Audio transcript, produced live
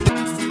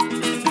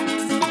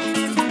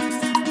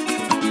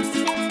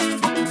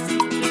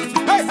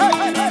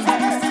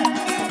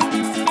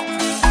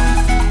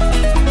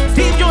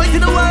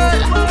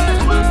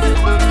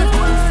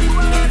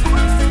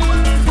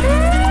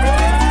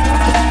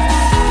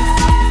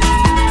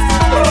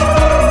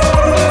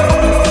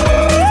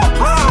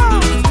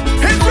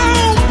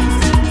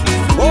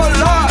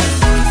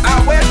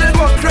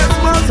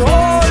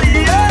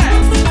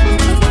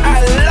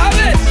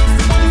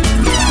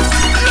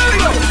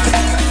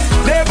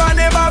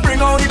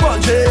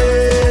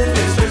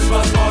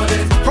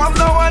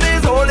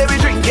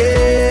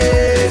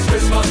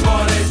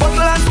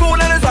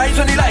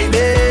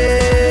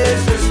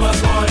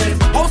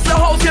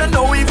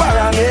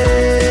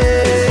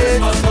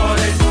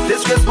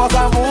Christmas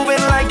are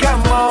moving like a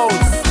mouse.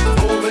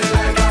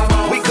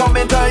 We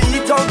coming to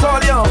eat out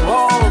all your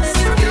house.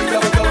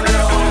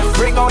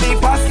 Bring on the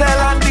pastel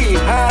and the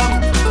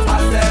ham.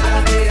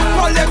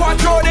 All they go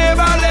throw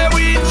never let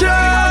we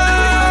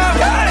jam.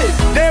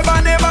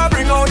 Never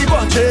bring on the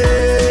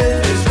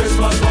bunches. It's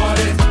Christmas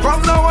morning.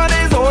 From now on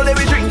it's all that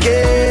we drinking.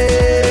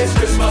 It's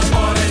Christmas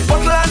morning.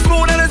 Bottle and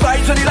spoon and it's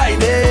right to the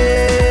lightning.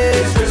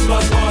 It's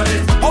Christmas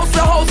morning. House to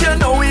house you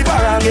know we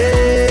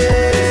barangay.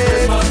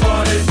 It's Christmas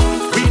morning.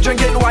 We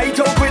drinking white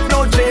oak with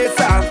no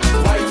chaser.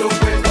 White oak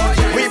with no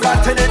chaser. We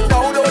batting it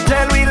down, don't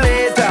tell me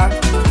later.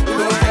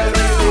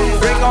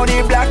 Bring on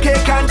the black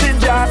cake and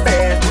ginger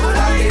beer.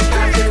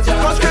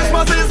 Cause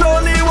Christmas is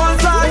only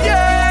once a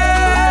year.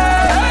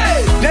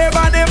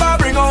 Never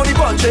bring on the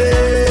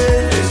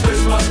bunches. It's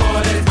Christmas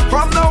morning.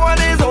 From now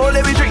on is all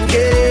that we drinking.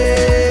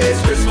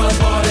 It's Christmas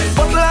morning.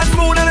 Bottle and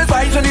spoon and it's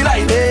right to the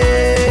lightning.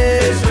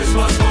 It's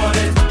Christmas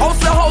morning. House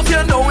to house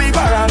you know we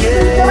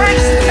barangay.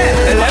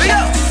 Let me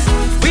go.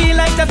 We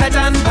like to pet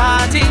and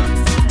party,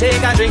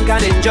 take a drink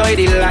and enjoy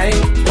the life.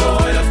 Oh,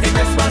 look the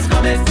Christmas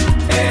coming.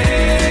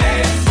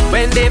 Hey.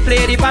 When they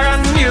play the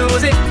parang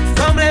music,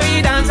 come let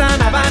me dance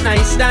and have a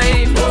nice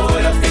time. Oh,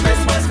 look the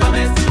Christmas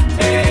coming.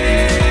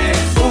 Hey.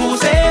 Who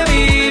say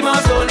we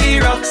must only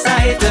rock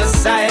side to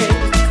side?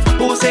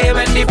 Who say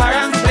when the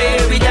parang play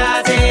we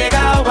can't take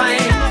a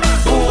wine?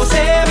 Who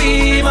say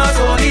we must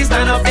only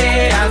stand up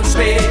there and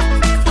sway?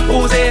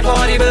 Who say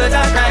for the birth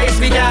of Christ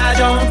we can't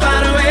jump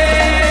and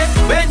away?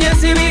 When you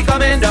see we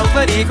coming down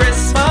for the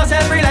Christmas,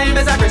 every line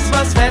is a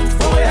Christmas fete.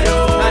 Oh, yeah,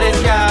 yo. And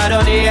it's God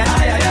on the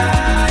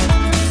aye.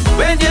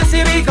 When you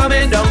see me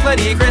coming down for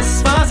the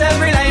Christmas,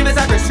 every line is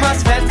a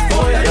Christmas fete.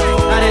 Oh, yeah,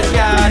 yo. And it's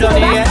God on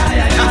the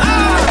aye.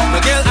 The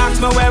girl asks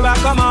me where I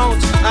come out,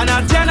 and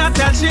I dare not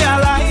tell she a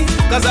lie.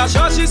 Cause I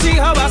sure she see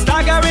how I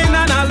staggering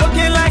and I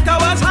looking like I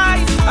was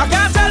high. I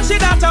can't tell she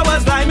that I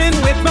was liming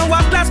with my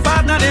worthless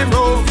partner named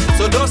Rome.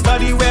 So don't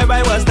study where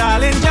I was,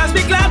 darling, just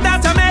be glad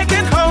that I make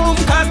it home.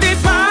 Cause the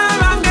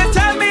parang they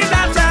tell me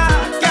that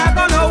I can't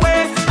go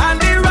nowhere, and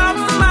the rum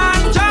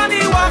man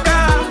Johnny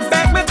Walker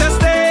beg me to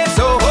stay.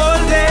 So whole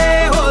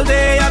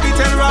day I be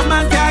tell rum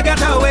man can't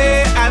get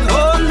away. And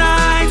all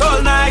night,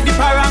 the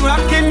parang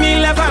rocking me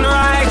left and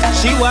right.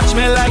 She watched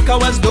me like I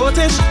was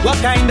dotish. What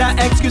kind of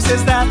excuse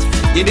is that?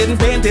 You didn't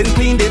paint, didn't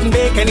clean, didn't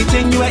bake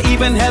anything. You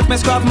even helped me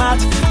scrub mat.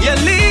 You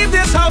leave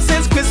this house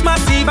since Christmas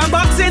Eve and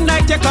Boxing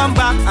Night you come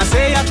back. I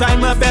say I try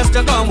my best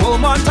to come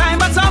home on time,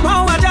 but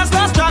somehow I just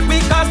lost track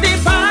because the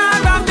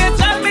parang they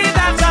tell me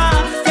that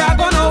I can't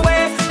go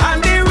nowhere, and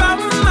the rum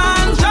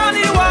man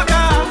Johnny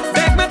Walker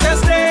beg me to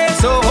stay.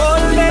 So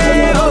whole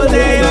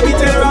day I be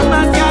tell rum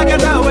man can't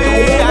get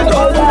away, and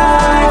all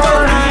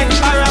night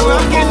parang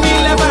rocking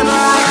me left and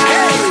right.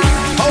 Hey,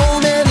 how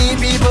many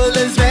people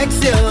is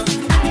vex you?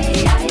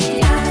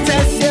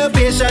 Test your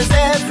patience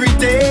every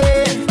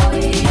day.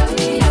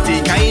 The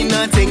kind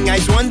of thing I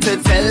want to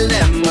tell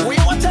them.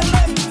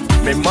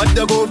 My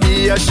mother go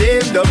be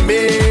ashamed of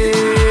me.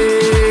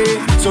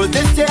 So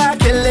this year I'm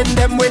killing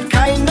them with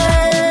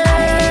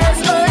kindness.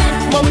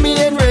 Mommy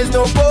ain't raised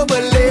no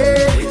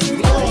bubbly.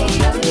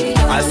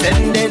 I'm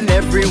sending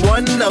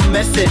everyone a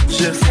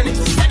message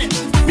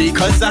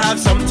because I have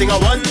something I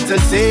want to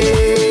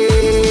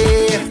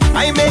say.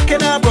 I'm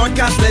making a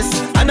broadcast list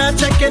and I'm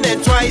checking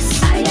it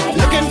twice.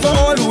 Looking for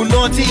all who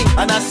naughty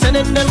and I'm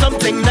sending them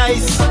something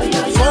nice.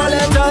 4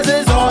 letters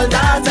is all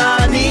that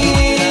I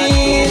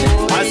need.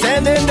 I'm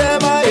sending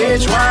them a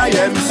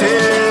HYMC.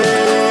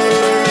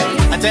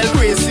 I tell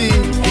Gracie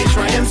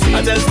HYMC.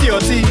 I tell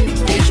Stuarty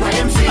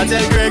HYMC. I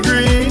tell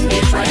Gregory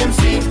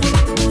HYMC.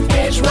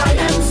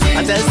 HYMC.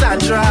 I tell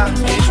Sandra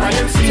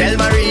HYMC. Tell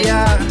Maria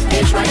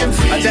HYMC.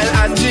 I tell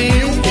Angie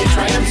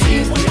HYMC.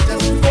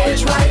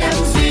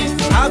 HYMC.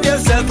 Have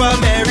yourself a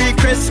Merry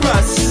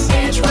Christmas.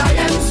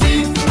 HYMC.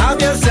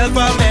 Have yourself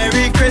a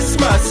Merry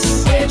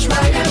Christmas.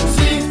 HYMC.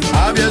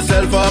 Have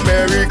yourself a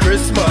Merry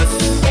Christmas.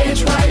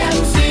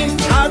 HYMC.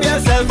 Have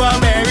yourself a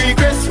Merry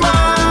Christmas.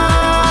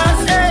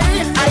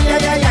 Hey, ay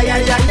ay ay ay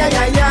ay ay ay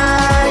ay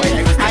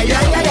ay ay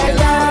ay ay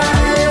ay.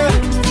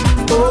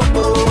 Oh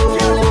oh.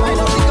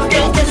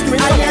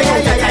 Ay ay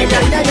ay ay ay ay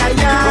ay ay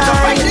ay.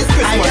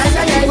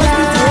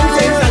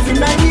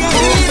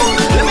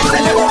 Let me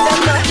tell you about them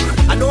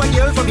now. I know a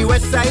girl from the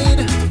west side.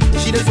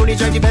 She does only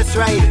drive the best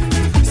ride.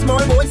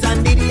 Small boats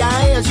and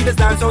DDI, and she does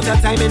dance out her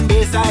time in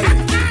Bayside.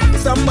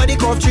 Somebody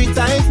cough 3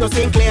 times, no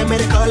St. Clair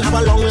Medical have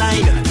a long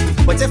line.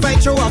 But if I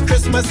throw a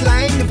Christmas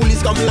line, the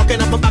police come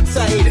locking up my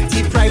backside.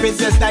 The private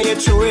says that you're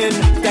throwing.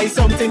 There's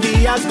something the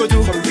has go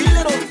do. For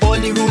real, all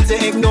the rules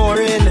they're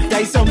ignoring.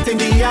 There's something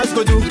the has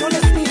go do.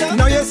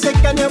 Now you're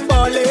sick and you're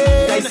balling.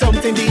 There's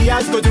something the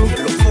has go do.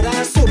 Look for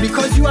that. So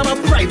because you have a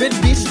private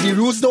bitch, the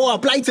rules don't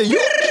apply to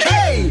you.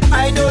 Hey,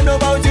 I don't know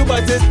about you,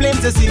 but it's plain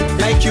to see.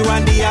 Like you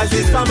and the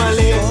Az's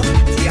family.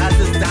 The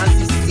Az's dance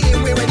the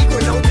same way when you go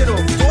down, you know.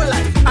 Don't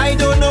lie. I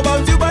don't know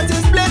about you, but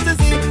it's plain to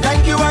see.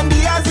 Like you and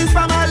the Az's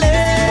family.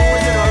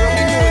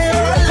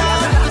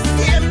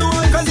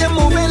 Cause you're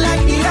moving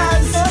like the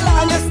Az,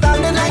 and you're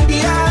standing like the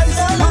Az.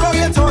 Look how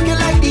you're talking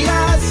like the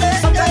Az.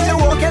 Sometimes you're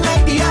walking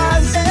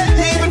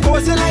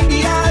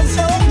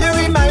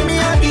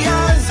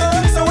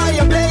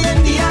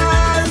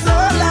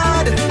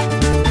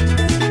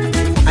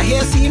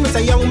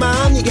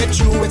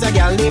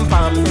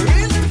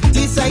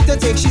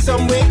she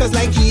somewhere, cause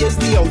like he is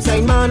the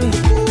outside man.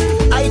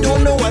 I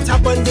don't know what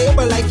happened there,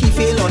 but like he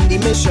failed on the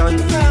mission.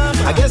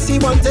 I guess he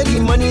wanted the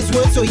money's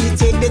worth, so he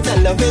take the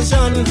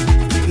television.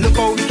 Look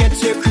how we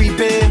get you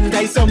creeping,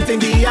 that's something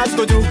the ass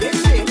go do.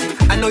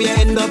 I know you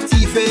end up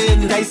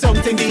thieving, that's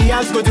something the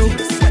ass go do.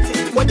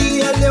 What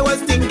the hell you was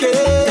thinking?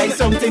 That's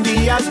something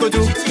the ass go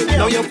do.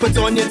 Now you put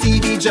on your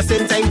TV just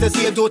in time to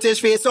see a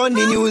dotish face on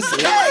the news.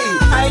 Hey,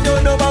 I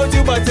don't know about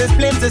you, but it's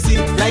plain to see,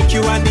 like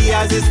you and the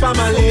ass is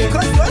family.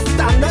 Cause you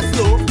stand up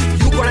slow,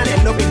 you gonna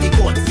end up in the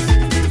courts.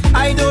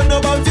 I don't know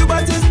about you,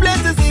 but it's plain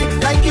to see,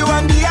 like you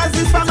and the ass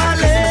is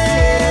family.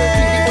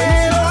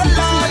 Oh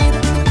Lord,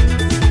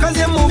 cause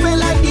you're moving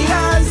like the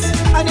ass,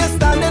 and you're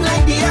standing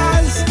like the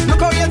ass.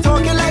 Look how you're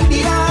talking like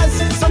the ass.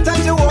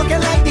 Sometimes you're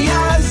walking like the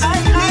ass.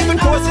 Even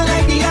posting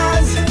like the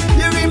ass.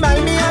 You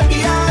remind me of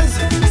the ass.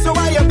 So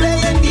why you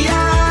playing the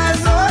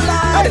ass? Oh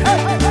Lord.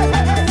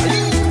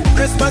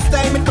 Christmas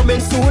time it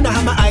coming soon. I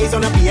have my eyes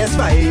on a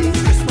PS5.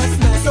 Christmas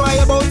night. So I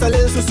about a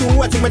little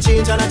susu. I take my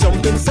change and I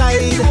jump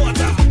inside.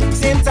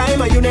 Same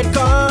time a unit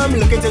come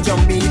looking to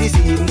jump me the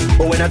scene.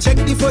 But when I check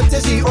the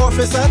footage, the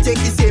officer take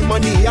the same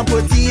money I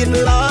put in.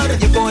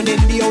 Lord, you gone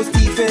in the house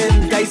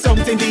thieving. Guys,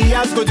 something the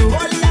ass go do.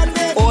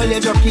 All your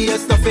jockey your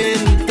stuff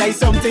in. Guys,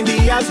 something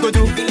the ass go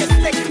do.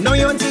 Now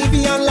you on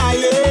TV and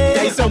lying.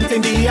 Guys,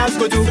 something the ass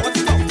go do.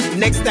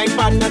 Next time,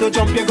 partner, don't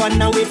jump your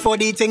gun and wait for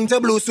the thing to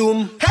blow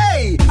soon.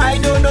 Hey, I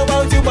don't know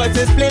about you, but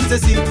it's plain to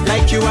see,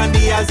 like you and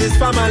the ass is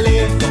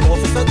family. The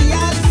officer the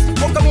ass,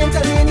 how come you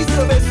tell me in the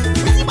service?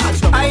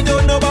 I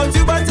don't know about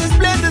you, but it's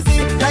plain to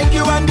see, like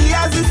you and the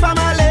ass is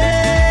family.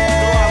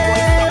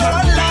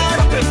 Oh Lord,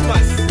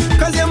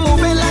 cause you're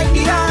moving like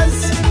the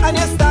ass, and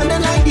you're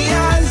standing like the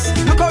ass.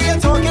 Look how you're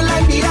talking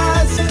like the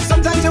ass.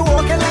 Sometimes you're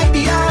walking like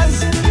the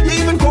ass. You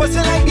even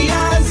posting like the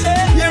ass.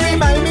 You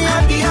remind me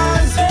of the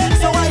ass.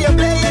 So why you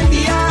playing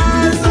the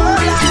ass? Oh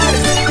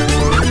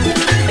Lord.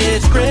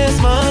 It's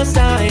Christmas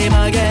time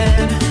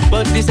again,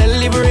 but the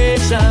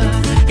celebration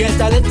gets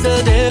a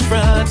little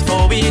different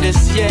for we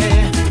this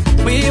year.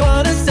 We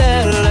wanna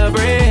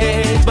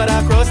celebrate, but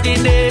across the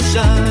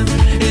nation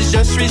it's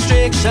just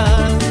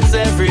restrictions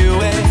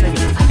everywhere.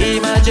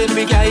 Imagine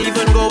we can't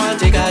even go and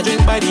take a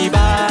drink by the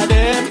bar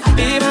then.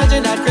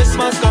 Imagine that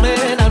Christmas coming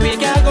and we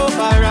can't go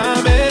far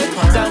around it.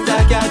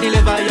 Santa can't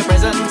deliver your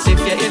presents if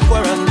you're in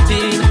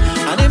quarantine.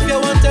 And if you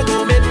want to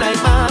go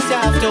midnight mass,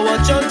 you have to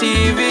watch on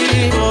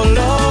TV. Oh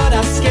Lord,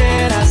 I'm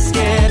scared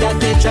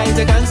that they try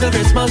to cancel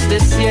Christmas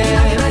this year.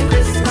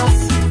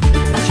 Christmas,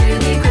 I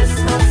really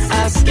Christmas.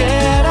 I'm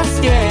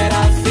scared,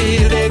 I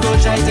feel they go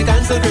try to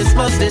cancel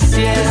Christmas this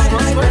year.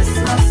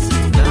 Christmas,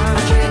 I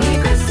really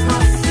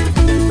Christmas.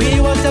 We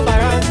want to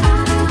parrot,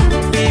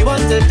 we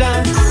want to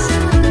dance.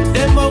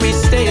 Then more we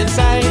stay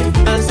inside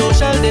and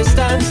social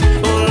distance.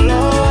 Oh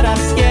Lord, I'm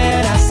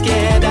scared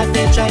that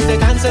they try to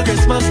cancel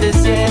Christmas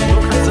this year.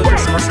 Cancel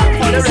Christmas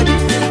already.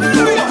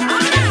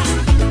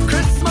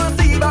 Christmas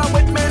Eve I'm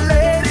with me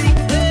lady.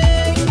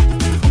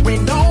 We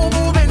now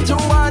move into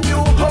a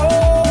new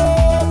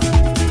home.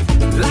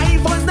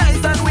 Life was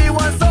nice and we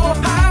were so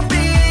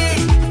happy.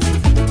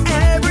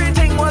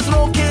 Everything was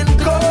looking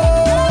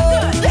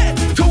good. Yeah.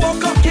 2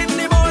 o'clock in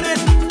the morning,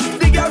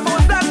 the girl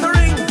phone starts to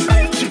ring.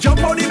 She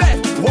jump on the bed,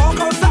 walk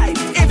outside.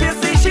 If you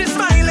see she's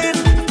smiling,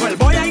 well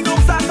boy I know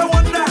start to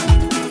wonder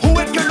who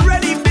it could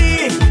really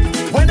be.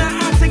 When I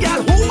asked the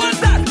girl who was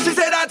that, she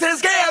said that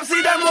is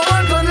KFC. Them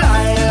woman could lie.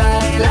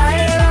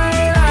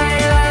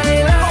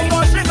 Oh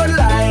boy she could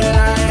lie.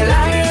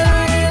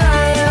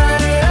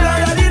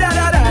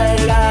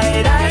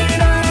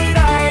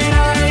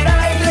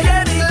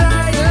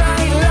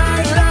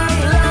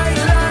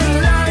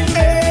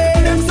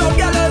 Them so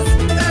jealous,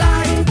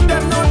 lie.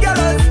 Them no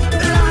jealous,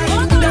 lie.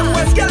 Them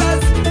West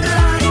jealous,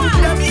 lie.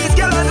 Them East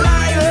jealous,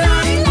 lie.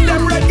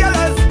 Them red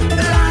jealous,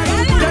 lie.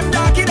 Them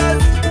dark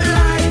jealous,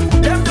 lie.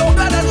 Them no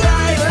jealous,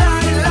 lie.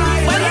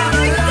 Well, here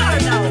we start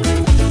now.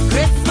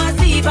 Christmas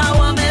Eve, I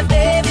want my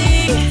baby.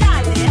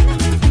 Darling,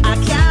 I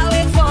can't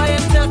wait for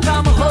him to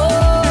come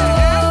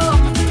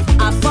home.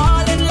 I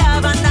fall in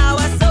love and now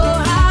I'm so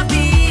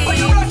happy.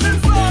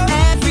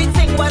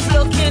 Everything was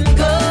looking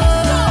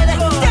good.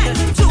 Then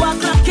 2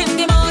 o'clock in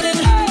the morning,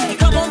 he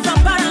come home from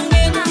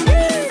Parangin,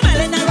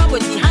 smelling around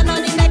with the hand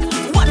on the neck.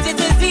 What it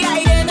is he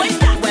hiding?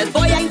 Well,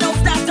 boy, I know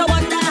start to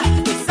wonder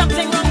if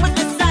something wrong with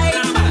the side.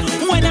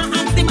 When I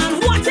asked the man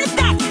what is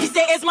that, he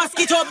say it's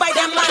mosquito by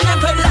them man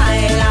and put lie.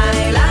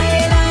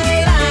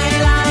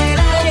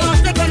 Oh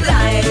gosh, they could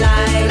lie.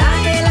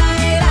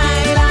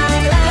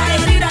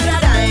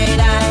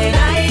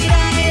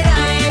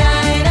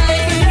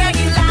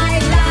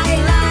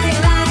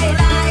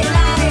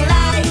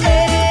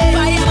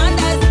 Fireman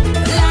does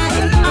lie,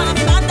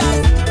 army man does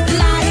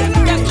lie,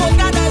 them coast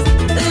guard does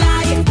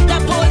lie,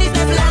 them police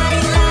does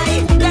lie,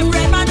 them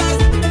red man does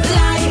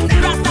lie,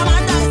 Rasta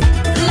man does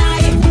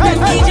lie, them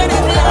DJ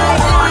does lie.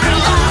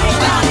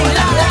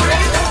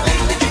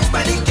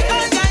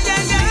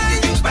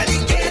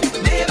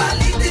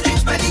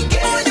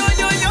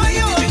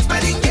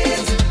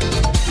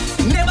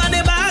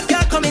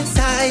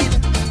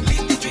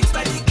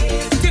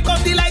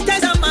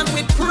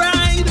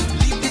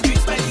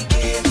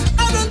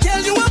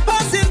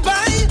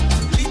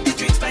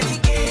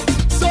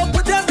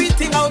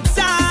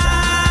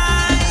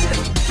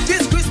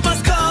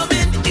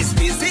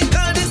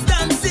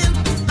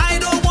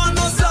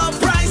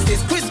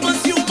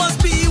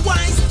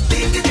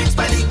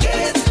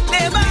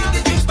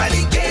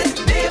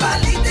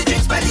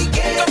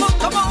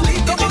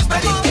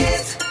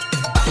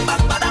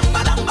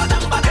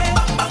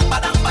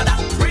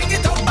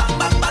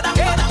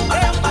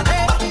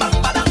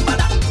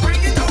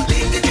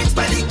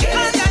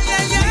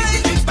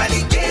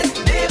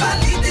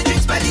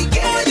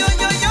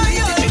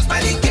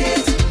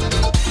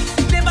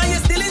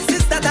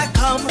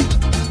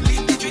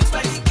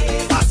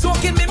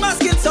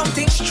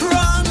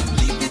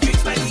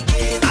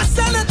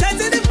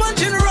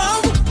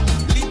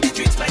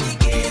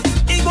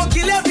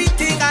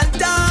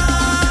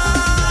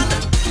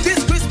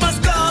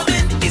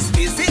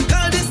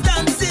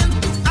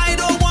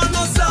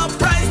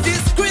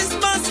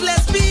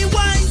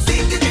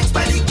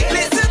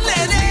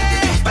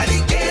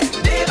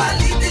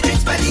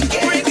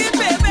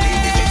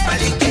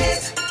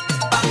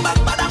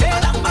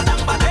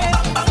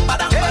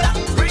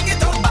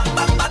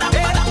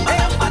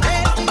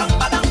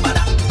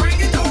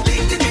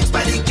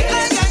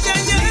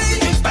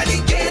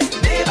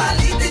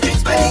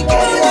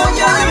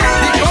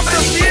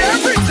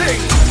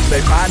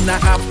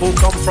 Apple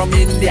come from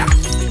India.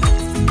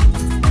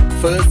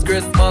 First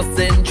Christmas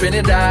in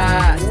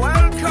Trinidad.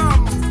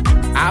 Welcome.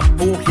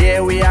 Apple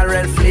here we are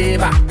real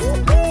flavor.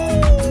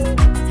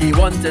 He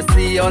want to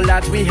see all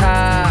that we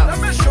have. Let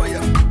me show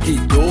you. He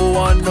don't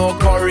want no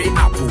curry.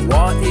 Apple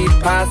want eat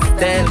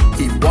pastel.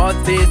 He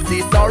want tasty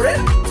sorrel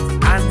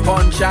and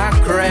punch a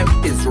creme.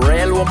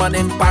 Israel woman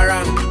in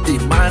Parang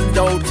demand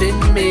out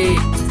in me.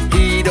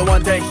 He don't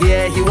want to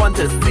hear, he want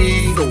to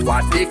see. So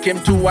I take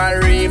him to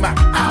Arima.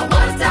 I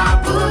want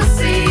a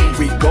pussy.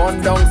 We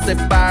gone down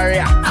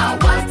Siparia. I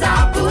want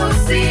a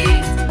pussy.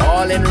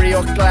 All in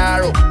Rio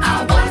Claro.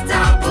 I want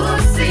a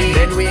pussy.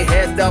 Then we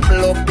head up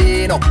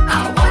Lupino.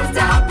 I want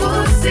a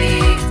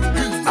pussy.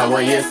 I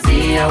want you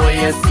see, I want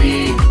you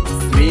see.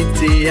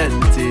 Sweetie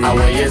auntie. I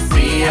want you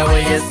see, I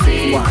want you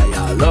see. Why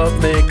I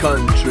love my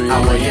country. I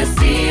want you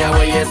see, I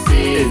want you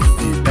see. It's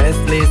the best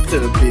place to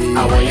be. I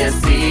want you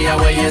see, I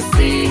want you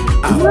see.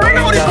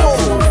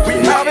 We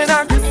having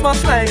a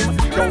Christmas time.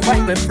 Don't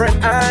find my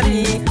friend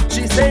Annie.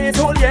 She says,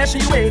 oh yeah, she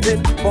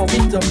waiting for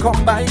me to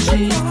come by.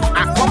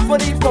 I come for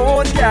the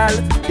phone, girl.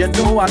 You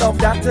know I love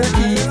that to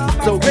eat.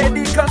 So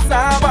ready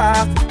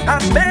cassava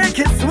and make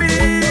it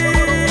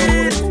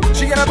sweet.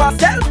 She get a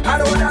pastel, I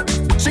know that.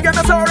 She get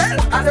me sorrel,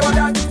 I know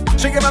that.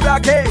 She get me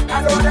black cake,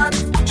 I know that.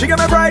 She get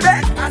me fried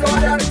egg, I know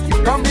that.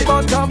 From the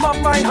bottom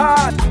of my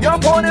heart, your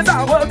phone is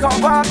a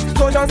welcome back.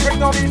 So just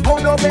bring on the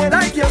phone, don't play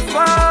like you're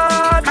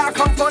smart. I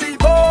come for the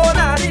phone,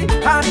 honey,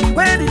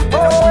 where the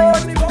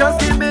phone? Just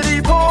give me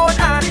the phone,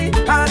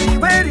 honey,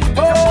 where the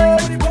phone?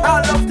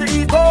 I love to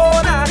eat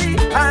phone, honey,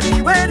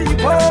 where the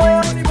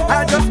phone?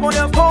 I just want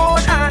your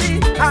phone, honey,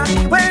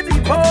 where the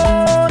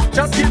phone?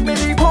 Just give me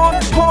the phone.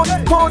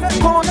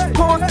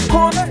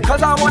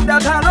 Cause I want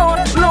that alone.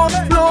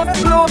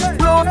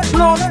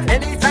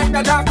 Anytime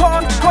that I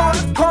call.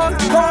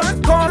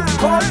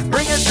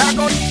 Bring it back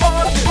on.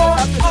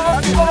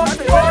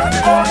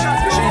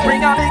 She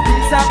bring a big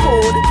piece of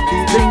food. The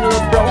thing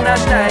look brown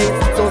and nice,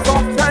 so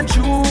soft and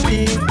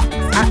chewy.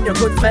 And you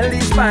could smell the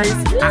spice.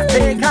 I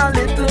take a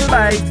little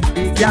bite.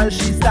 The girl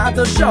she start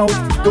to shout.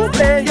 Don't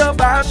play your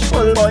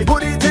bashful boy.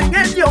 Put the thing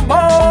in your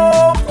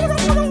mouth.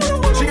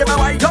 She get my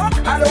white dog,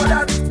 I know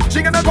that.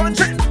 She get my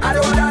country, I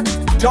know that.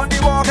 Johnny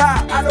Walker,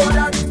 I know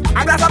that.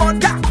 A glass of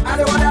vodka, I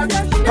know that.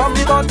 From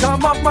the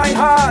bottom of my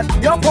heart,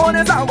 your phone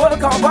is a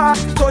work of art.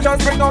 So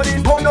just bring out the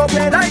phone, don't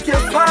play like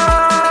you're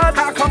smart.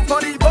 I come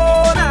for the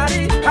phone,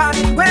 honey,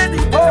 where the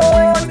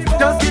phone?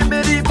 Just give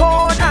me the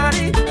phone,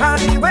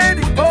 honey, where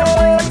the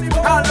phone?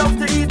 I love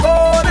to eat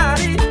phone,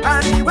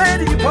 honey, where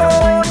the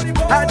phone?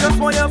 I just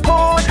want your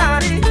phone,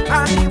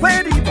 honey,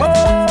 where the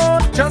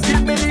phone? Just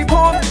give me the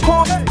phone.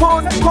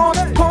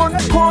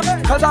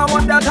 Cause I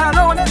want that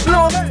alone.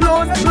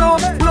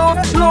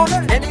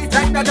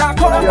 Anytime that I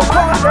call.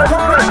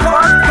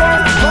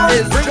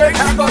 Is bring it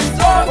back on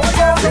song.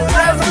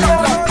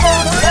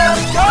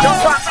 Just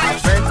watch my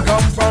friend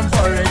come from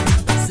foreign.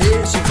 Say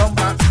she come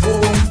back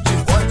home. She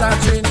want a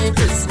Trini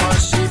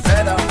Christmas. She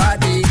fed up by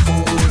the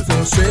cold. So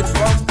straight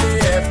from the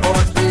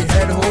airport we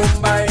head home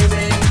by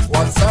day.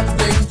 Want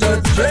something to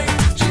drink.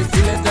 She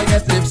feeling to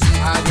get tipsy.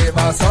 I gave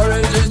her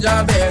sorrel,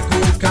 ginger beer,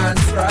 cook and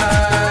fry.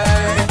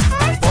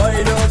 Boy,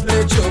 don't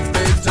play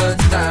stupid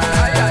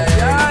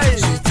tonight.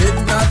 She did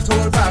not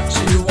hold back,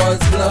 she was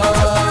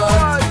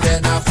blood.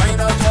 Then I find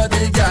out what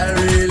the girl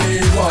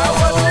really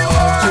was.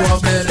 She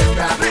want me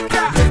liquor.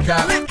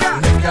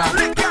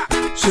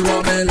 She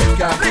want me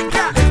liquor. She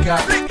want me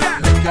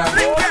liquor.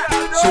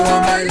 She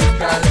want me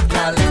liquor.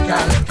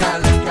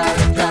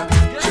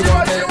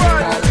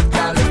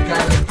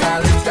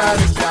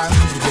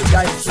 The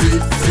guy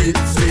sweet. The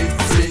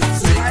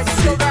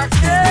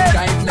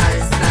guy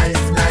nice.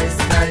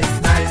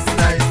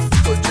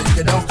 Go drink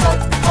it down, hot.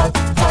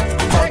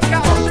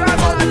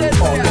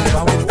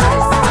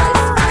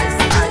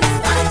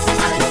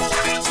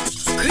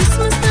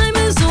 Christmas time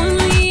is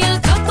only a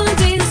couple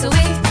days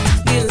away.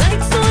 The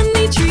lights on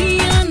the tree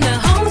and the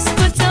house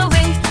put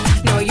away.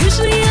 Now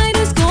usually I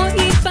just go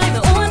eat by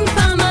my own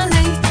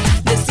family.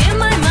 This year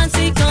my man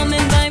say come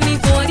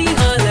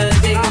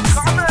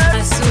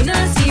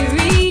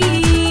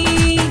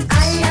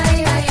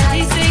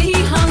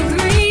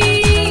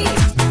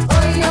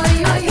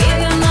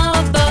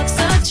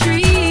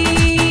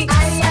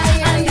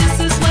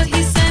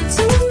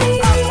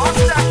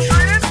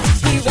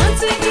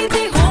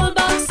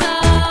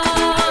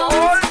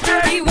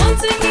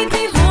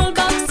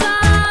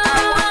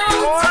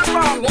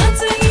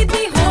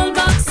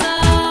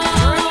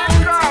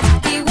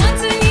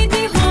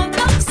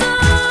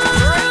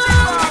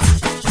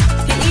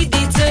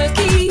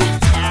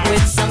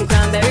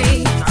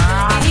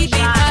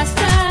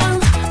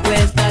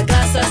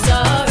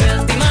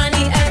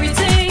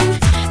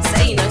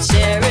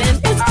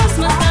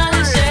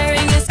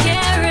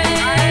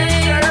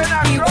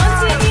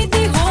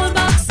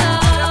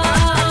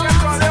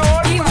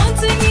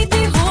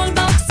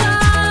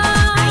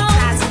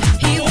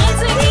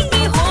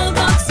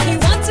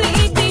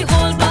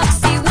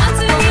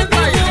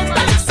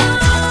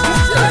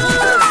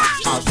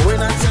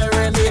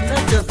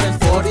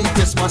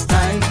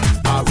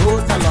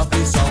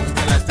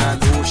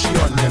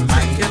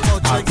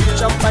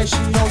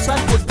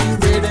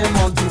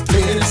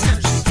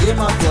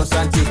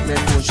my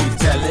phone, she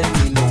telling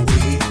me no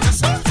way.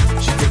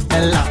 She take my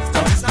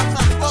laptop,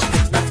 she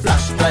take my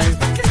flash drive,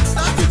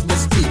 she take my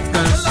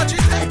speakers,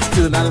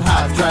 external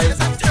hard drive.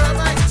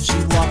 She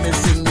want me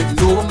sing with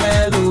no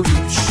melody.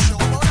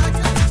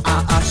 I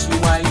ask she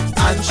why,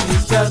 and she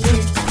tell me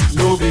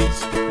no beat,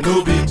 no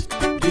beat.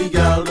 The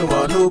girl don't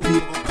want no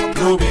beat,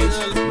 no beat,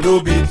 no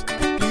beat.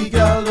 The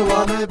girl don't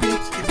want no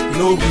beat,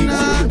 no beat,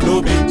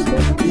 no beat.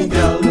 The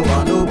girl don't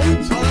want no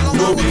beat,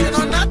 no beat,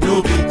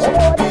 no beat.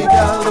 The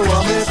girl don't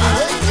want me beat.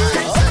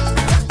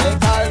 They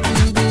call me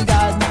the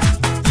gardener,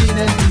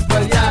 cleaning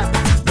people yard.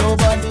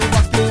 Nobody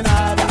working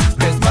harder.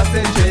 Christmas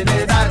in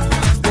Trinidad,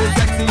 the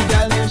sexy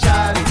girl in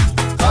Charlie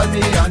call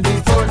me on the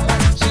phone.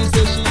 She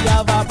say she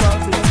have a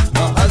problem.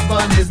 Her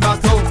husband is not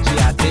home. She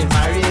had been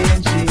married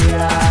and she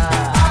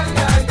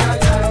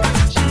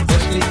she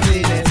bushly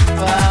cleaning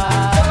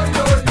fast.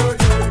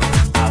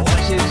 I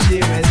watching she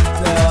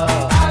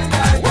restore.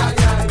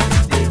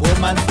 The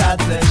woman start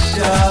to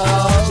show.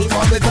 She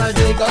want me to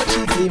take out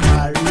Chitty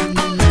Marie.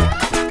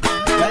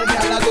 Well,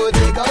 girl, I go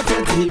take out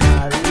Chitty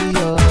Marie.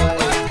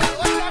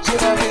 She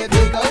want me to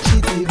take out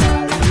Chitty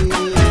Marie.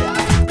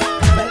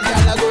 Well,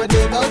 girl, I go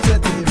take out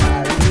Chitty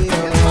Marie.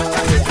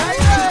 She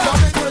want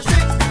me to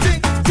tick,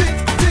 tick, tick,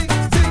 tick,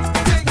 tick,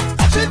 tick.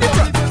 She want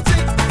me to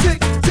tick, tick,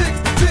 tick,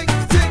 tick,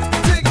 tick,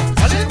 tick.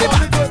 She want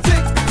me to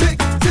tick, tick,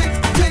 tick,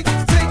 tick,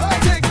 tick,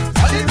 tick.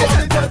 She want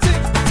me to tick,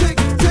 tick,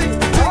 tick,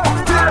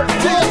 tick,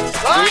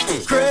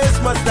 tick.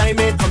 Christmas time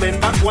ain't coming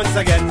back once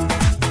again.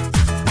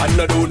 And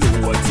I don't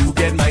know what to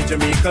get my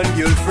Jamaican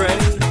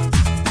girlfriend.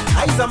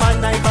 I's a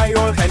man, I buy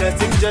all kind of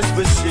things just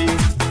for she.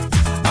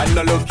 I'm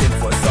not looking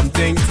for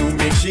something to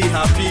make she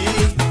happy.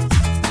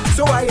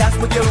 So I asked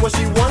my girl what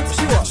she wants.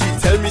 She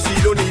tell me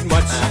she don't need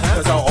much.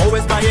 Cause I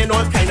always buying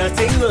all kind of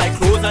things like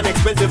clothes and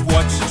expensive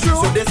watch.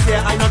 So this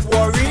year I not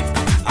worried.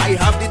 I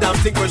have the damn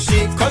thing for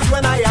she. Cause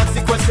when I asked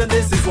the question,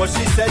 this is what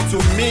she said to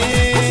me.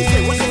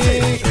 What she say?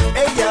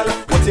 Hey girl,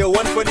 what you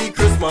want for the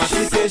Christmas?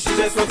 She say she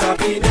just want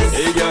happiness.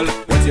 Hey girl,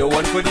 what you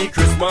want for the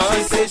Christmas?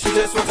 She say she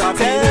just want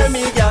happiness. Tell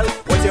me girl,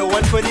 what you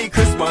want for the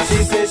Christmas?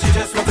 She say she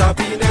just want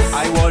happiness.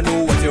 I want to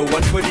know what you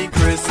want for the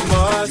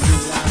Christmas.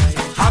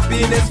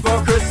 Happiness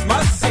for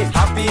Christmas.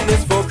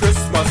 Happiness for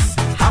Christmas.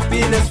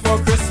 Happiness for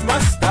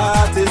Christmas.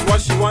 That is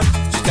what she want.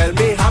 She tell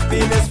me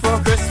happiness for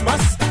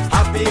Christmas.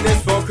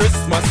 Happiness for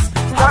Christmas.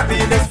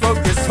 Happiness for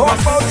Christmas. Talk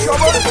about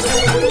trouble.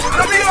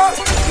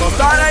 From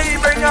Ghana he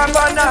bring a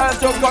banana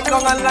to come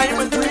down and lime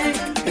a tree.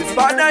 His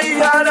father he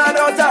had a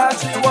daughter,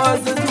 she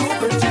wasn't too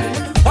pretty.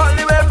 All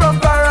the way from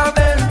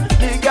Paramin,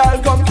 the girl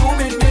come to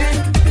meet me.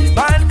 The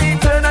man me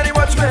turn and he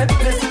watch me.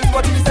 This is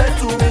what he said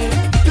to me.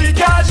 The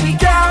girl she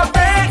can't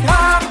make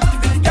ham.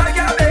 The girl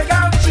can't make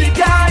ham. She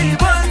can't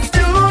even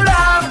stew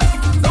lamb.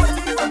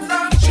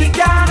 She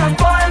can't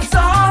boil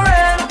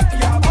sorrel.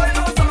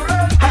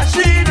 And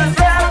she does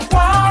have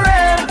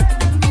quarrel.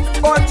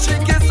 But she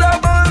kiss a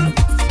man,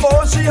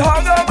 oh she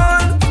hug a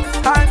man.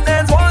 And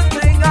there's one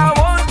thing I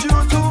want you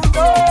to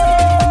know.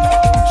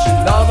 She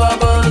love a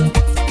man,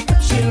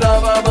 she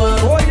love a man.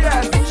 Oh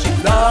yes, she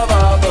love a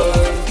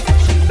man,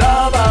 she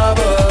love a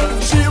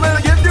man. She will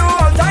give you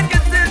all time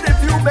kisses if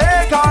you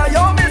make her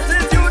your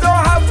missus. You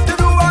don't have to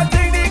do a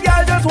thing, the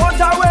girl just wants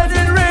a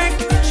wedding ring.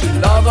 She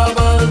love a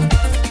man,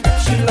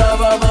 she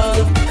love a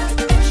man,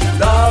 she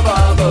love a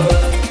man,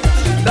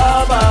 she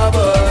love a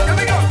man. Here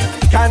we go.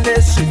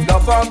 Candice, she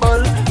love a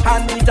man.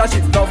 Anita,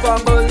 she love a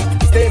man.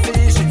 Stacy,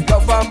 she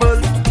love a man.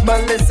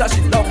 Melissa,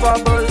 she love a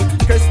man.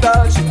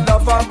 Crystal, she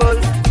love a man.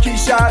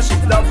 Keisha, she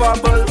love a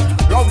man.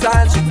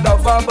 Roxanne, she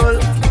love a man.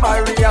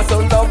 Maria, so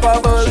love a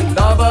man. She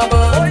love a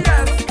man. Oh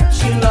yes,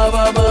 she love a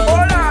man.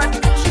 Hold on,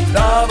 she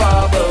love a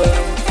man.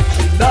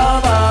 She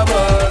love a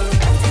man.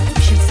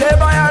 She say,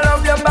 boy, I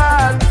love you,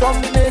 man. From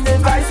the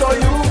minute I saw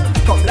you,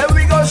 come let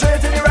we go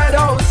straight to the Red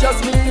House,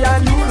 just me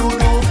and you,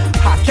 Lulu.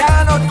 I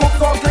cannot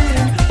cook or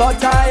clean,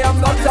 but I am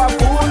not a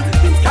fool.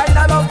 The kind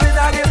of loving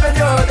I giving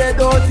you, they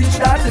don't teach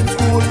that in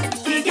school.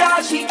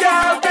 She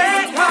can't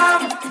make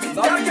ham.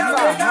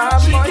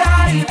 She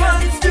can't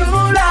even stew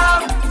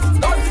lamb.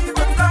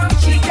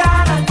 She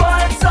can't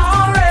boil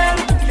sorrel.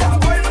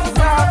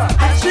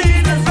 And she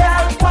does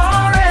well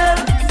quarrel.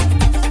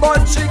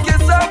 But she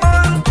kiss a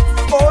man,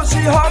 oh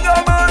she hug a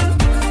man.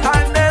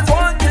 And there's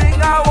one thing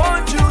I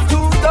want you to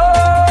know.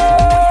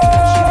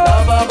 She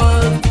love a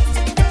man,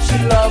 she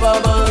love a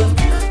man,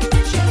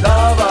 she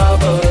love a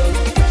man,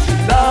 she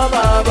love a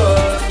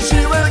man. She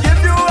will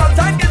give you all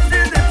time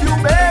kisses if you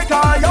make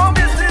her your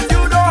missus.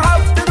 You don't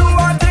have to do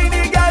one thing,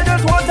 the girl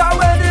just wants a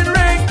wedding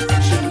ring.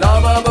 She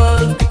love a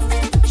man,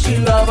 she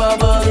love a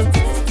man,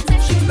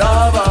 she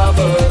love a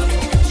man,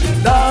 she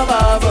love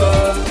a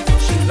man,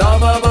 she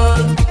love a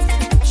man,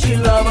 she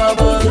love a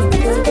man,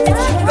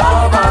 she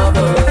love a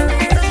man,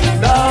 she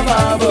love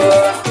a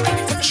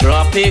man.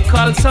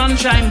 Tropical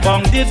sunshine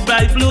bounded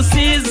by blue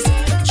seas.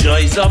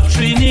 Joys of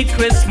Trini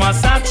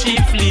Christmas are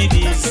chiefly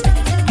these.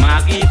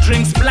 Maggie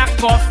drinks black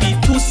coffee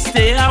to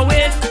stay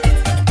awake.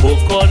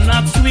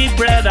 Coconut, sweet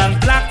bread and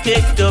black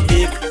cake to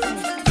bake.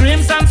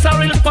 Creams and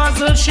sorrel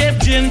puzzle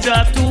shaped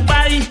ginger to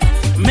buy.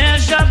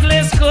 Measured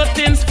lace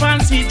curtains,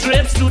 fancy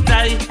drapes to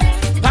tie.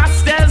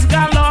 Pastels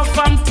galore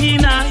from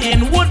Tina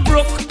in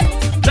Woodbrook.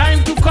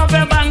 Time to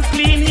cover and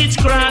clean each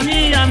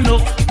cranny and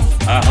nook.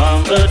 A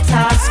humble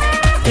task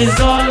is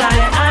all I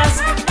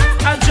ask.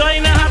 I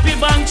join a happy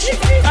bunch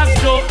as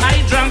though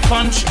I drank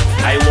punch.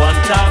 I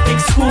want a big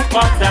scoop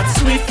of that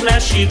sweet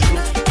fleshy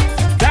truth.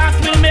 That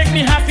will make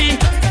me happy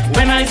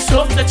when I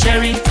soak the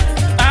cherry.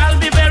 I'll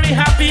be very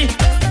happy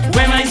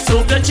when I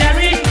soak the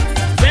cherry.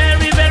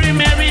 Very, very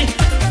merry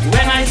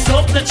when I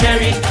soak the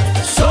cherry.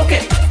 Soak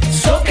it,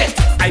 soak it.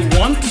 I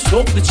want to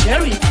soak the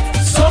cherry.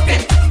 Soak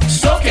it,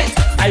 soak it.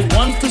 I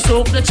want to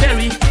soak the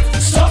cherry.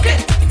 Soak it,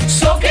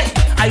 soak it.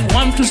 I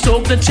want to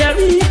soak the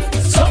cherry.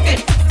 Soak it,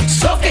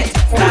 soak it.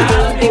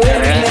 I'll be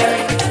very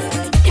merry.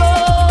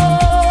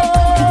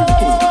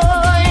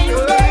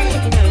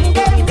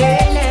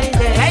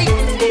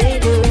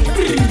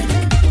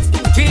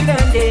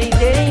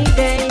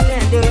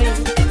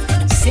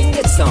 Sing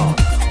that song.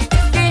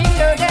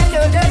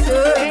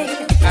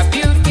 A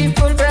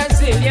beautiful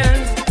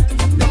Brazilian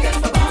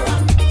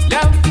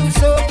love to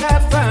soak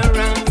up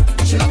around.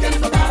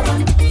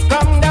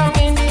 Come down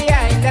in the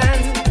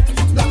island,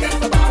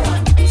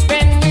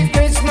 spend the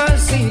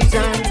Christmas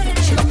season.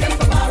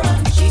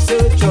 She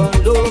search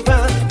all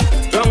over,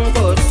 drunk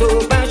or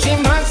sober, she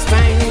must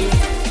find me.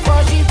 For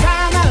she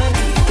found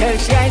tell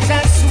she is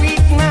a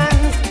sweet man.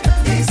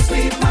 This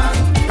sweet man,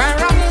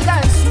 Baron is a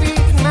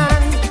sweet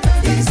man.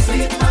 this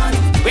sweet man,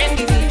 When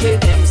the DJ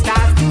them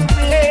start to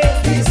play,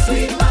 this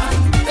sweet man,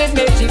 it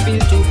makes you feel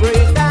to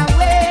break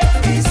away.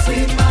 this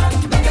sweet man.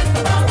 Looking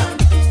for Baron,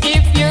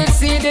 If you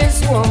see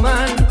this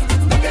woman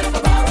looking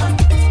for Baron,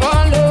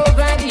 all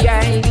over the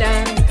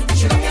island,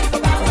 she looking for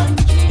Baron,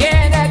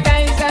 yeah, that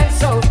guy's a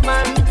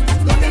Southman.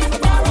 looking for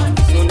Baron,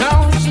 So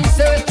now she's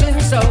searching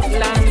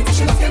Southland.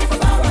 she looking for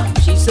Baron,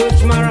 She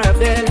search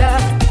Marabella,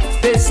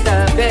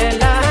 Vista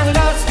Bella, and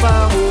Los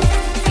Bajo.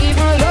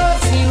 Even Los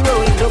Zero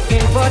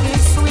looking for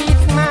this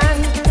sweet man.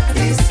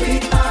 this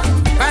sweet man,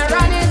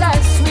 Baron is a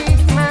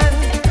sweet man.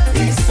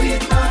 this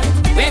sweet man,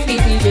 When the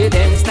DJ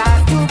them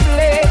start to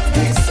play,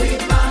 this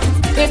sweet man,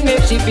 it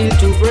makes you feel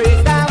to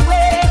break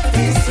away.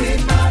 this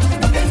sweet man.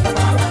 Looking for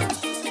Baron,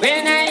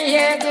 When I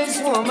hear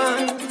this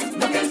woman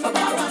looking for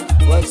Baron,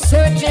 was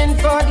searching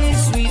for this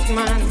sweet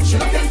man, she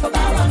looking for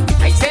Baron,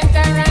 I sent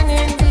her an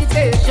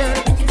invitation.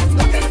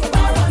 looking for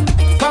Baron,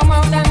 Come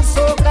out and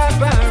soak up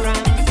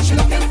around. she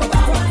looking for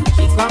Baron,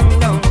 She come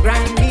down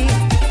grandly,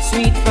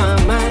 sweet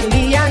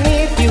family. And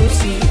if you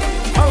see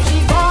how she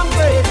gone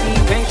crazy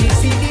when she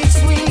see this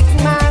sweet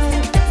man,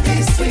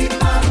 this sweet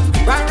man,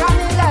 Baron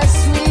is a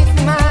sweet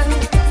man.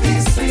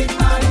 this sweet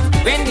man,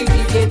 When the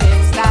DJ them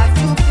start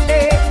to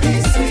play,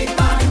 this sweet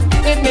man,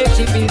 it makes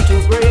you feel to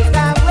break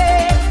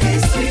away.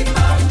 this sweet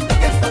man.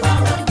 Looking for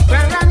Baron,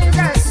 Baron is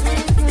a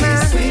sweet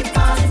man. sweet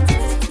man,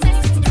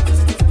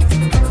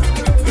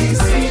 this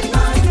sweet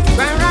man,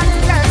 Baron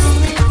is a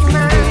sweet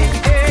man.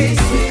 this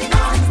sweet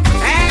man,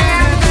 I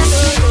am a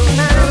sweet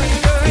man.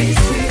 this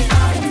sweet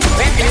man.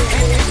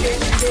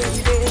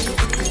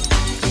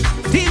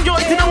 Team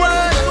Joint in the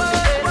world.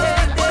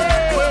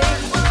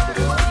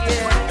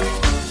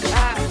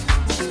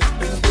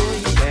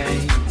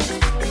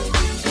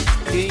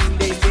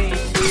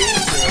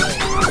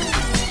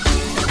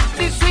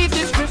 The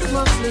sweetest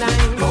Christmas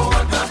line.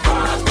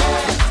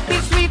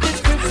 The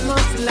sweetest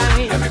Christmas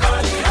line.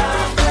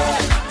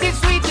 The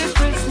sweetest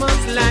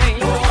Christmas line.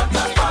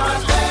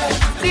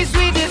 The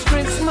sweetest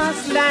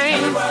Christmas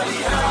line.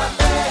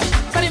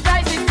 So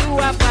invited to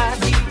a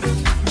party.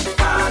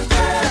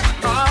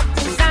 Up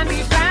to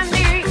Sandy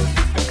Brandy.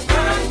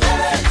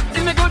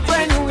 It's my good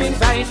friend who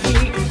invite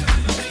me.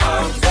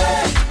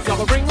 So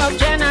go bring up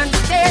Jen and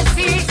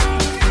Stacy.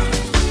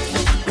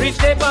 Reach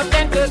the pub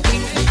 10:30.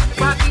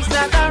 Party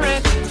start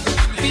already.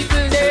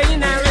 People there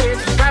in a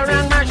race.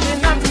 Barang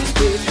machine up the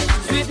stage.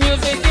 Sweet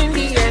music in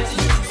the air.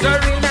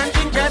 Sorry and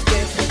ginger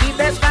beer. The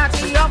best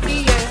party of the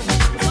year.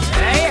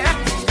 Hey,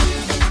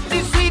 the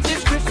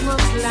sweetest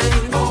Christmas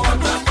line.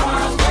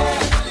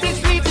 The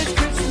sweetest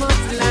Christmas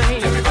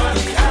line.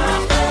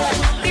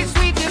 The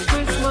sweetest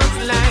Christmas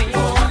line.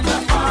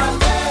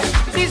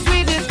 The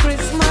sweetest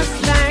Christmas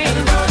line.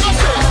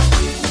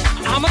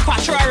 I'm a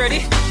quattro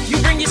already. You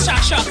bring your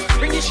shot,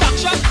 bring your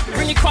shot,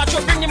 bring your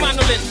quattro, bring your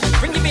mandolin,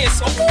 bring your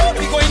bass. Oh,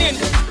 we going in.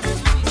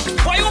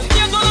 Boy, up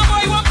here, gonna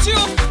boy, up to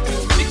you.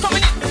 We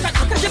coming in.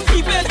 Look at the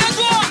people. Let's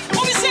go.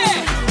 What we say?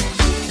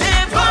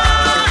 Never.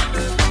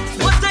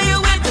 What are you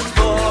waiting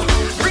for?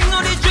 Bring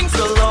all the drinks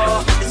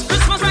galore. It's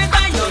Christmas right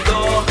by your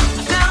door.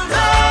 Tell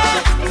me,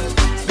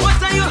 what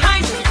are you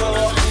hiding for?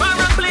 Bar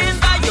playing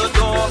by your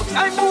door.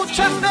 I'm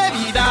muchas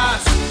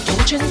bebidas. You're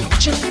watching,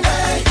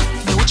 hey.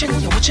 You're watching,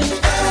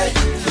 hey.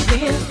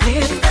 Playing,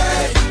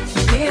 hey.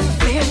 Playing,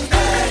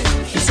 hey.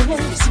 Listening,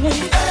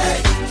 hey.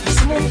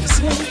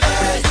 Listening,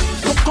 hey.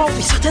 Look how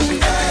we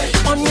sitting, hey.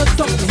 On your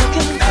door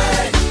knocking,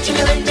 hey.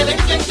 Jingling,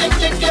 jingling, jingling,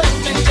 jingling,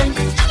 jingling.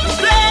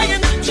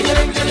 Playing,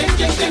 jingling, jingling,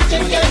 jingling,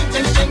 jingling,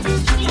 jingling.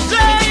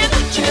 Playing,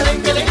 jingling,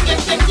 jingling,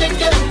 jingling,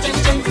 jingling,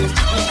 jingling.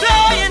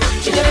 Playing,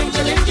 jingling,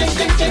 jingling,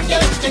 jingling,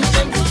 jingling,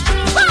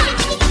 jingling.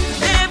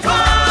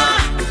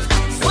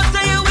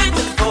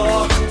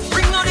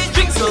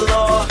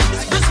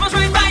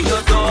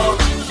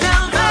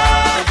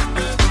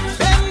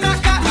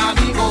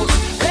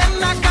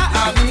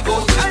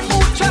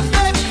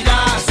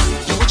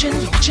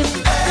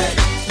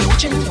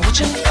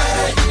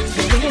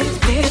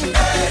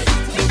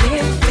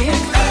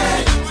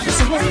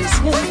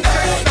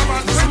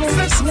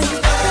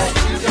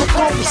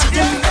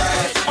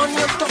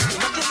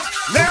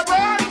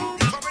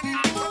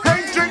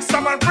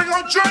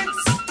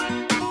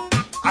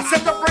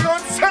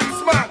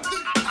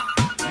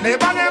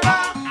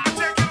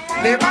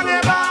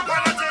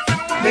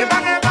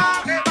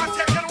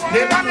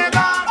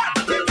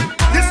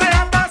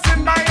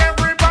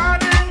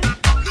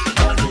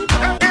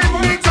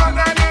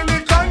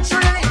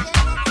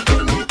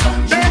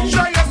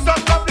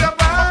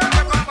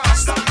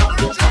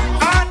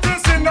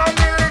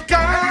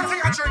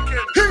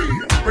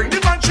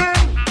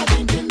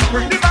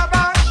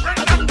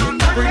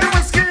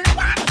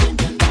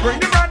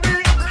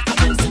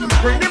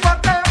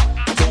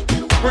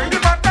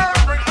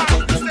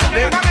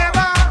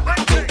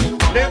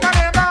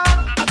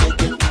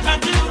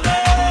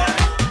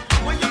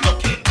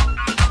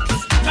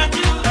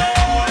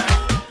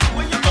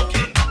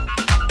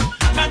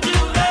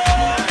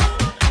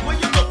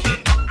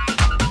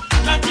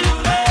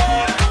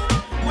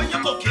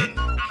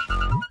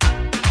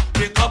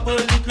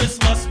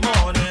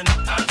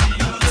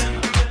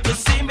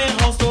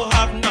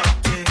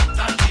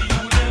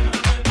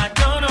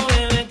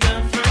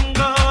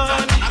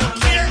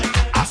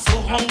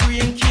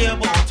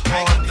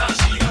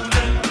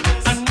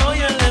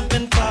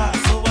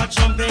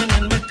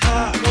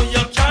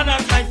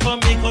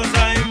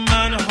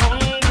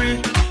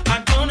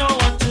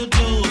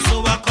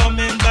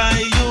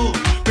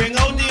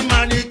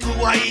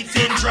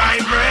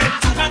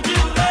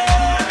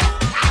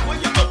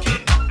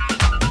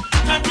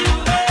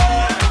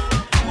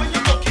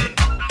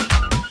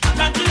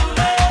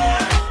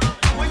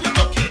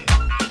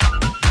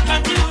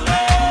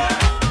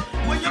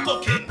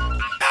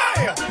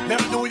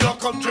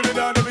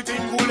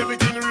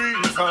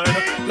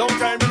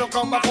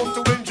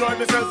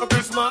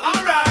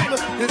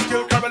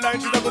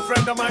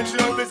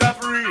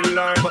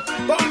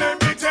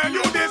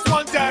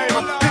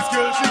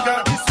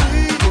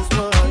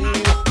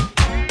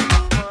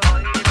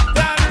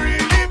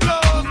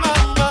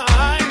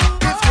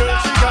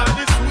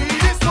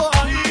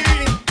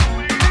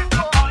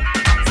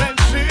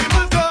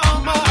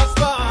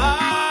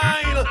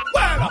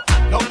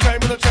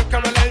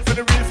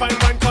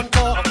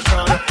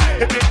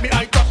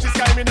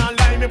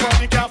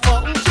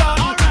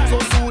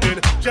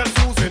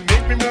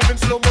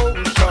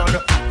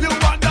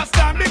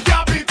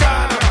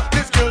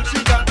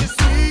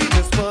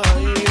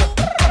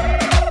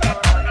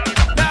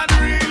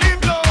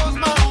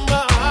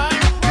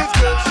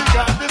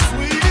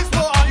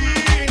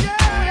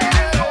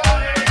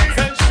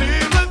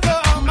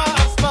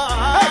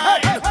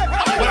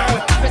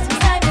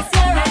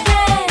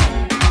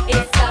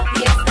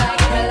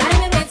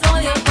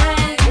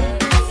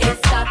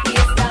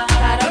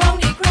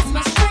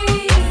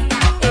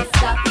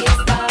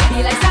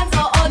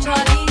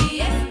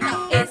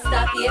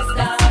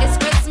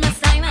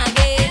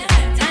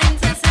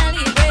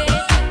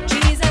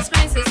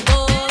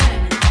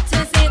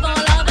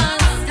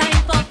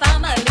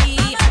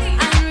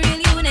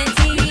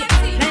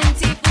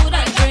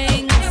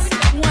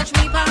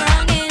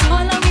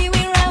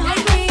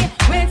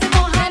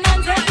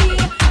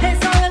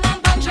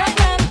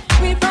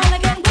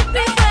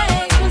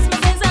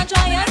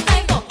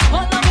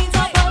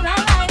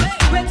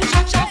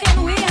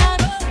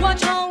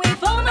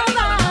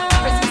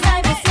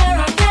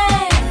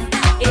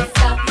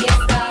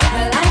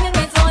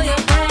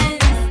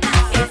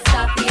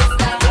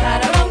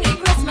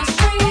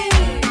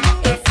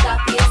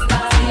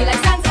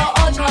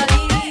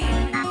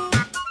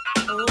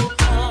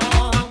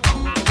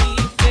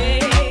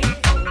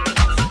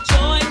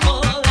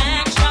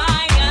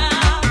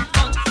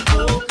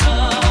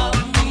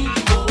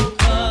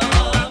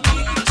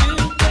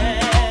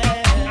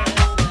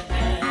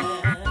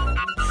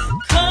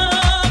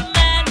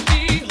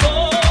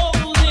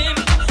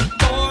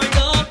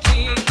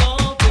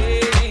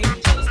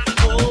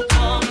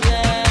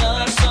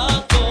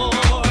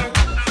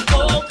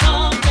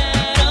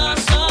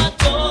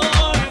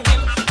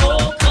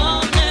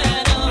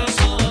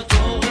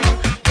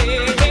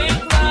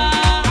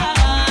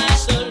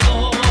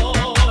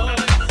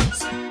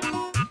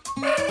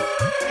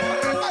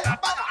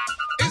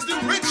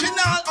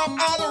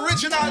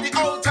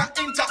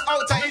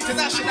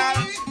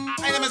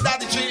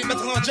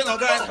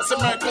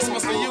 Merry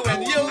Christmas to you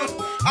and you.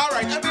 All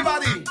right,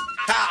 everybody.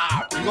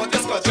 Ha! We got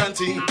this Scotch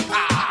chanting.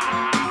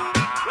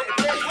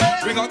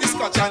 We got this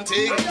Scotch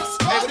chanting. Hey,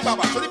 what the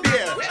baba? Show the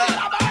beer.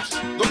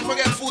 Don't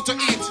forget food to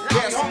eat.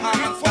 Yes, ham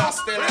and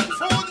pastel and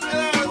food.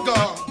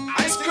 Go.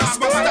 It's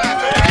Christmas time.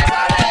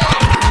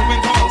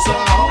 Moving from house to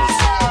house.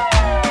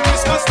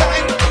 Christmas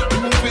time. We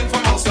moving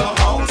from house to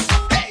house.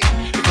 Hey,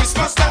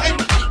 Christmas time.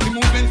 We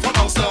moving from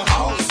house to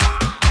house.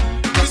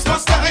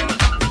 Christmas time.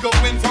 We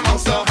going from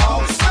house to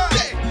house.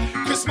 Hey,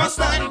 Christmas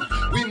time.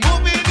 We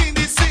moving in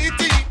the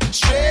city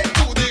straight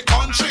to the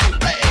country.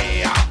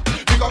 Hey,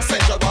 we got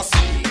Central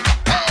Bossy.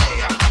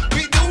 Hey,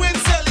 we doing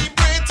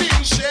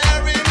celebrating,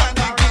 sharing and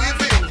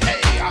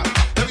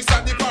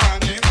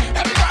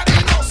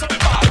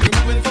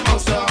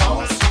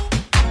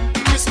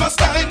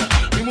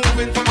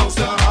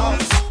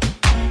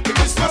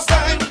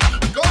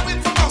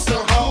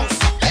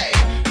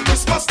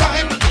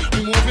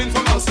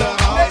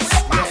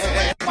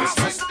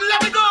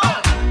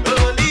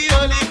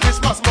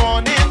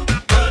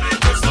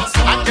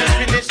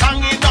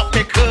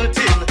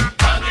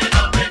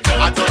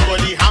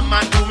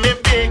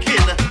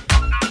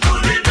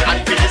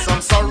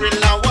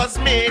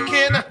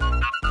making.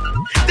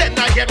 Then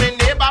I hear my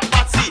neighbor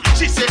Patsy.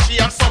 She says she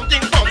has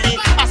something for me.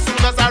 As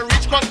soon as I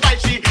reach close by,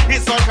 she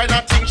is all kind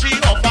of thing she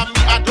offer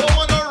me. I don't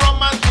want no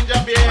rum and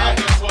ginger beer. I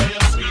just want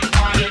your sweet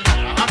wine.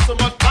 I have so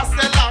much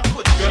pastel I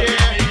could share.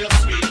 Give me your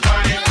sweet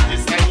wine.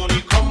 This time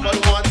only come but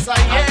once a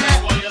year. I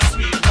just want your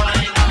sweet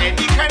wine.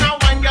 Any kind of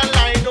wine you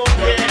line don't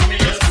care. Give me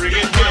just bring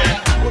it here.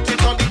 Put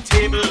it on the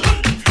table.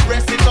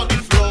 Rest it on the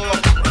floor.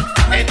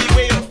 Any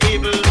way you're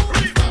able.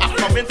 I'm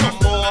coming for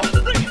more.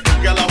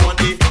 Girl, I want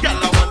it. Girl,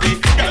 I want it.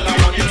 Girl, I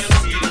want your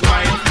sweet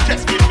wine.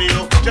 Just give me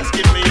your. Just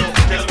give me your.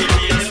 Just give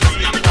me your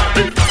sweet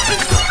wine.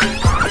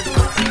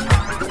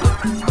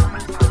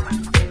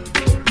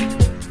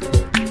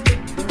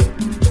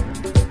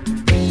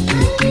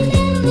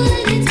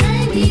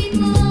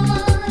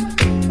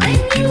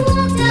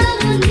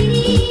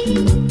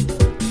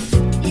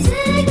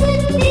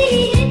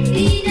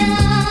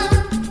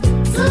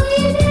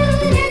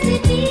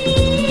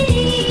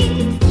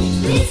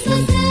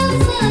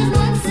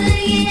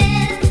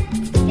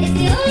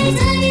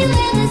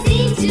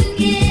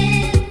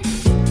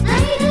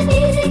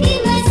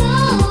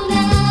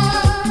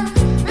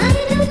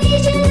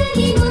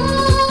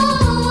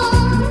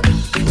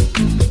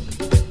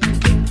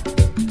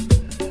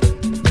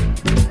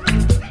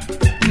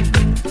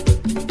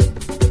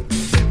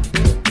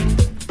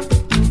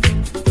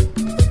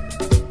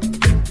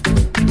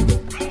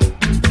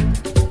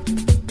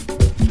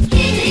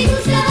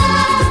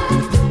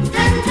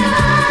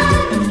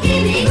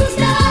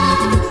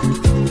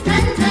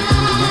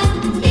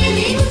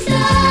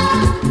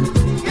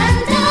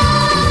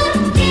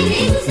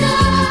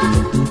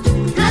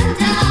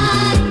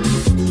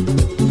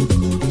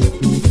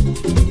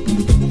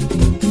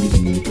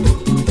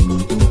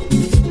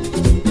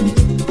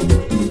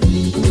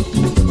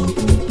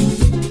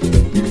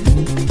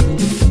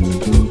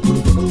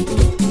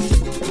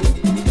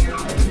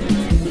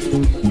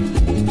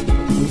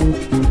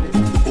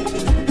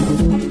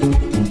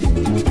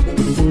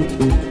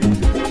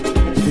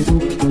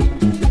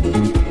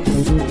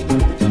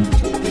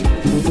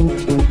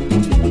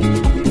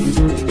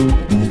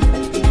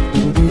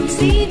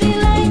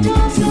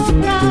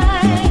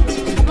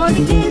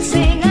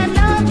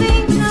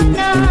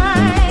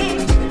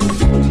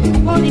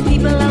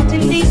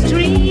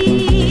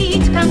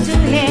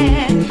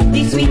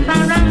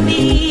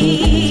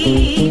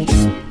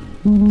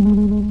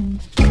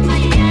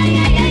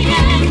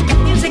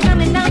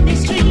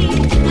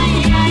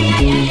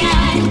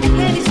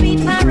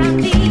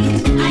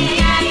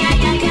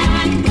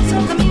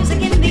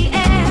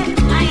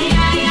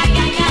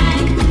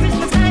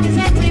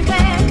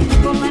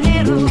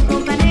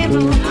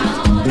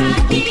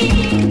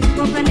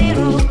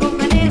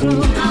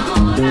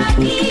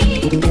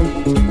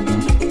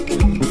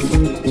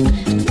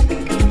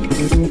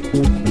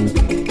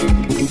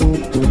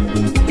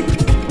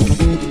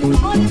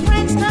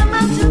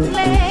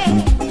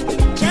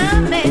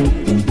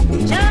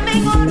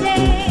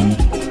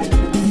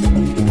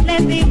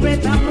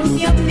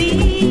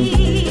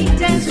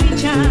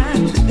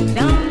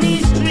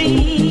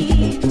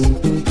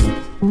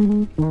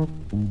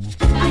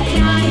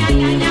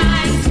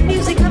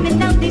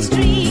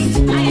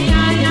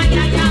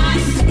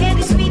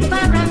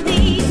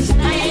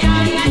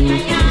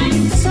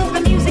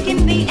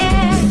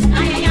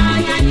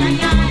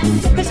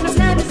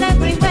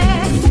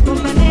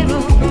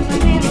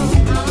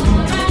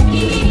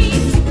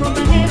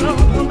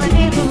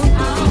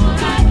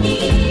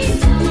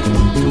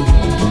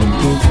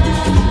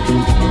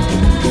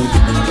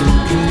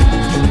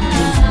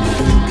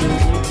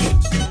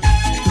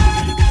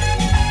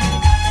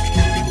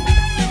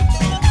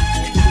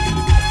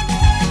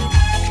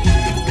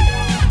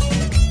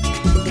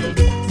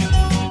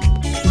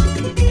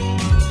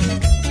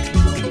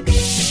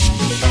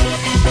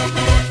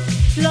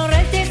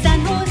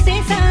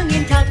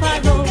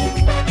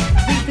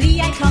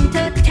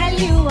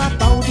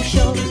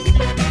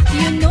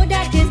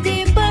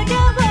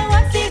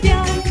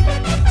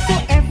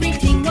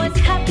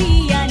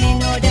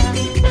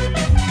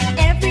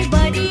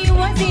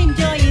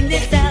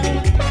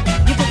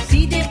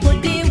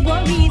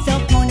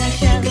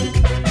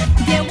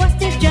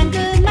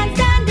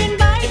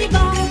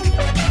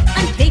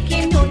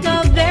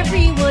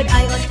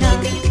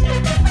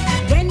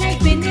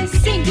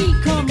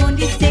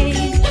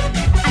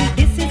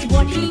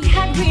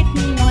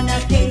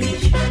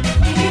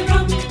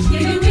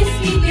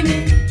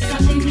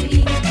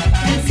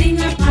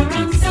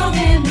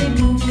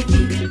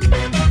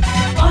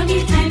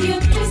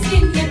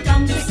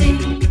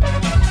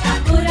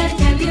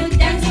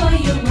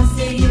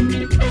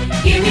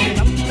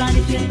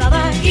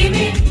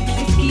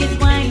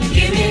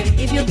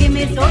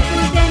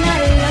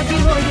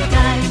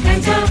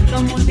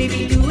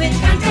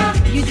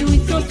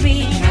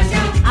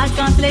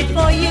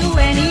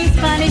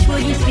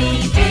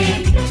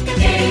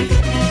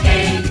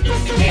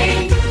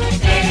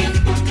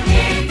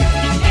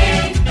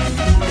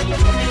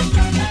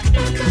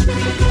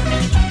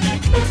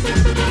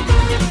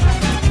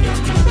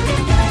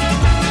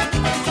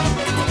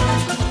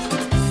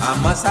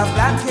 must have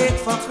black cake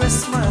for Christmas.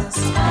 Christmas.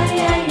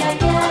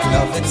 I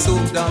love it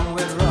soaked down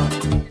with rum.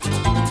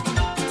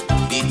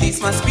 The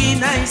taste must be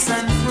nice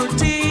and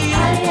fruity.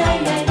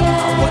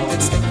 I want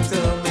it stick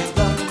to me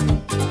gun.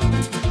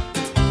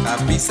 A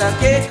piece of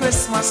cake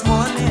Christmas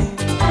morning.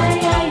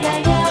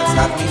 Just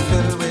have me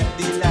filled with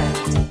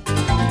delight.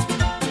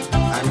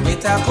 And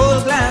with a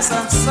cold glass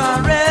of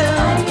sorrel,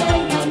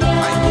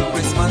 my good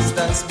Christmas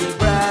does be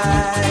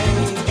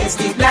bright. It's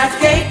the black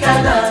cake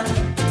I love.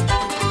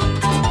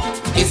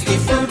 It's the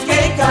fruit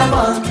cake I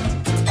want.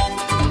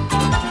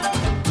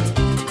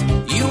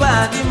 You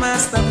are the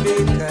master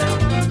baker,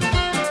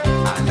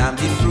 and I'm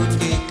the fruit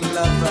cake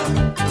lover.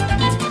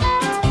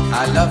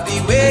 I love the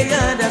way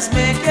you just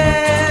make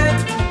it.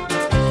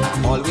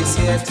 I'm always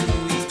here to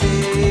eat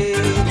it.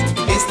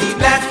 It's the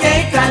black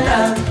cake I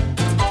love.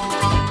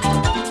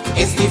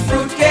 It's the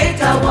fruit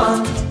cake I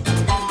want.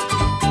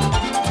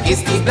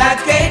 It's the black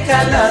cake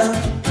I love.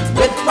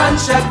 With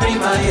pancha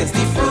crema, it's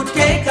the fruit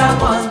cake I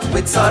want.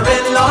 With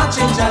sorrel or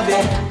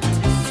gingerbread.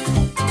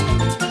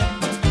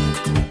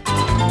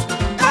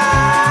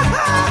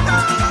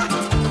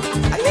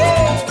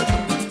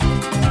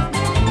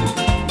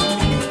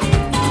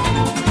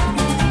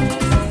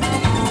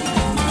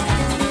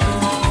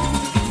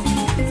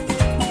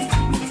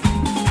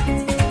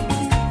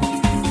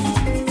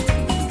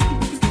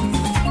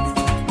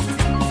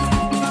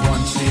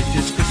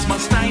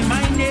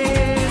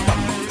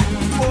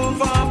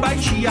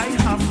 I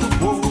have to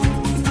go.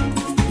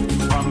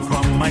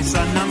 Come, my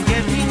son, I'm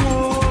getting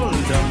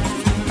older,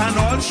 and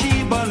all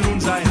she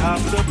balloons I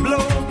have to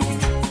blow.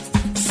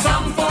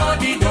 Some for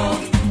the door,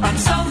 and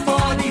some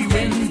for the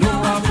window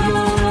are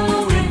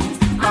blowing,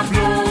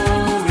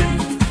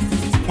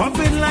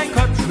 pumping like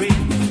a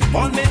train,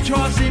 all my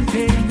jaws in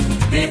pain.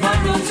 Neighbor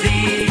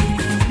Rosie,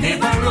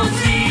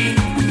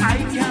 I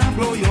can't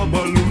blow your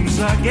balloons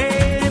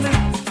again.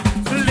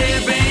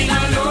 Living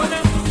alone,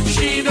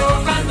 she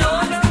don't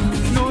condone.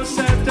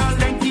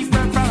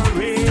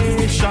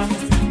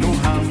 No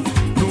ham,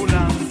 no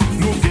lamb,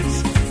 no gifts,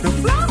 the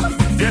flower.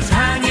 Just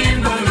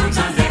hanging balloons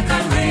and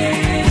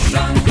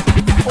decoration.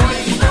 Oi,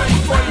 oi,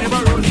 oi,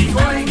 never Rosie,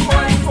 oi,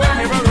 oi, oi,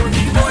 never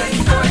Rosie, oi,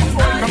 oi,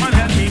 oi. Come on,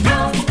 help me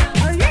now.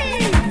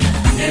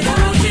 Never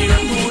Rosie,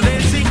 you're too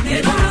lazy.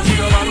 Never Rosie,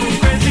 you're balloon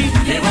crazy.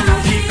 Never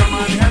Rosie, come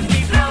on, help me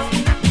now.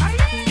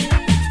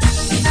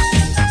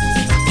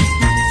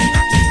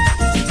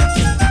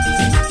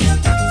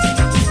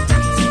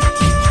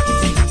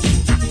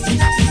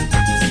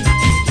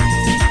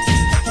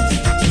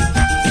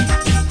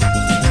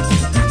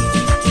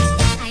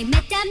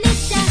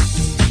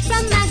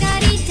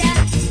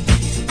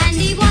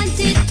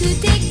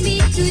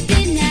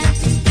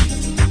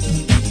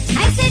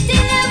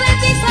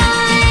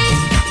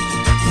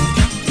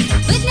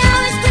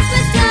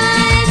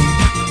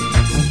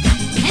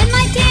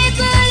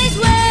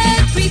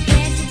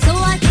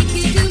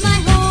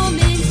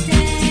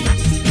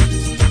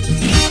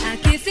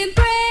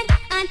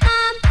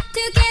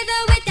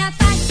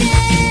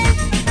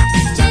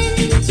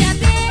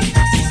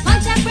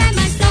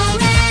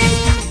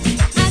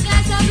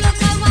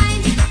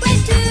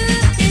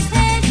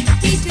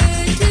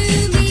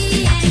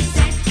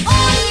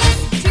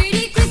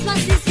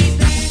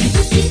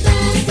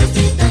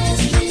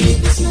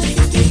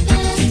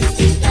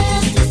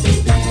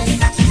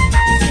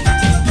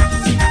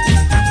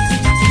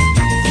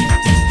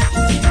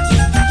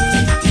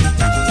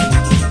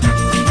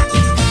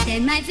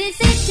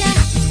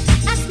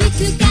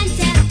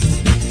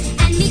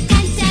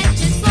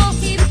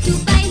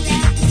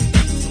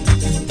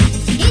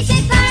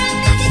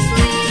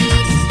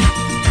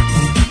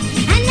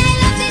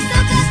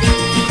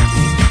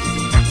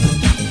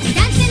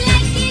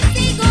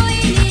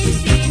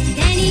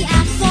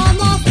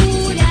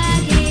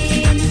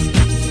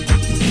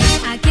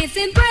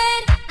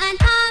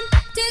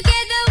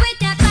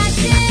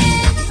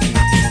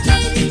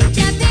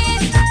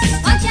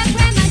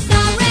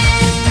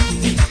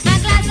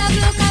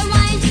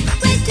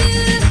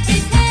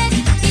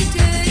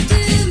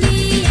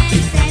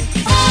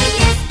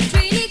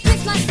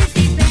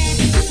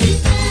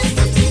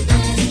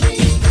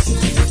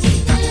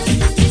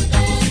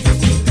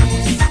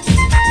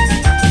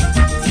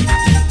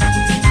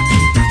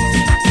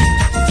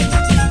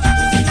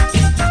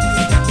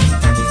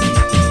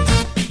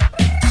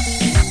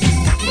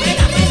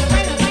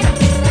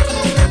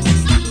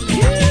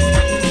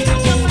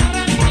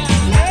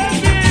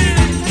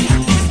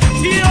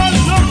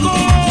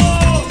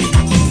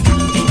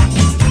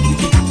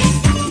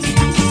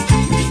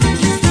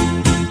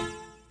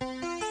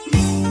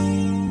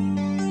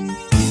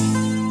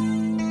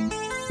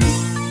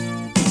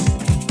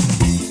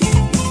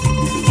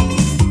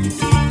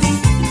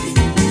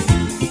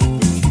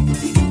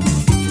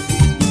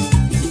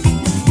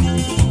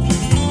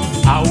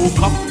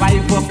 woke up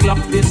 5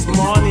 o'clock this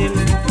morning,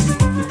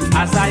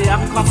 as I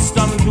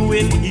accustomed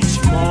doing each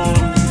morn.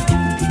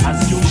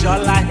 As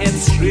usual, I head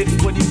straight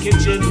for the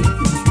kitchen.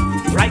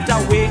 Right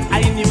away,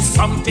 I knew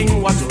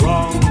something was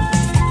wrong.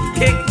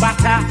 Cake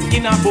batter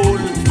in a bowl,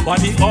 but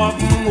the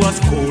oven was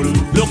cold.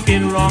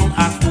 Looking wrong,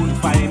 I couldn't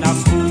find a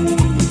spoon.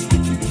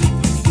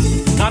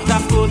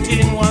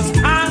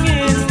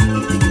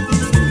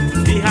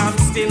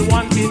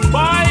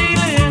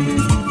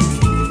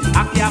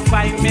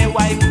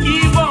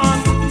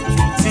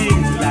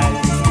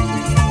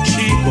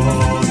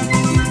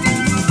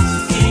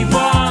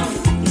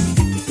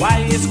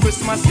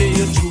 Christmas Day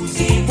you choose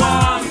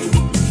one.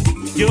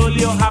 Girl,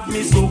 you have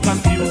me so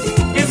confused.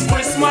 It's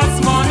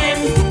Christmas morning,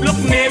 look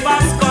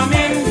neighbors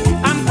coming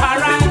and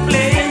parents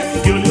playing.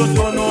 Girl, you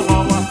don't know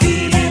how I'm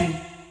feeling.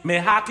 My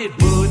heart is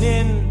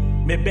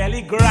burning, my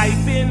belly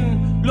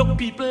griping. Look,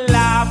 people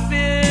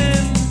laughing.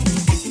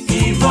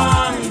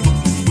 Yvonne,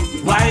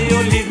 why you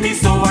leave me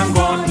so and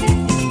gone?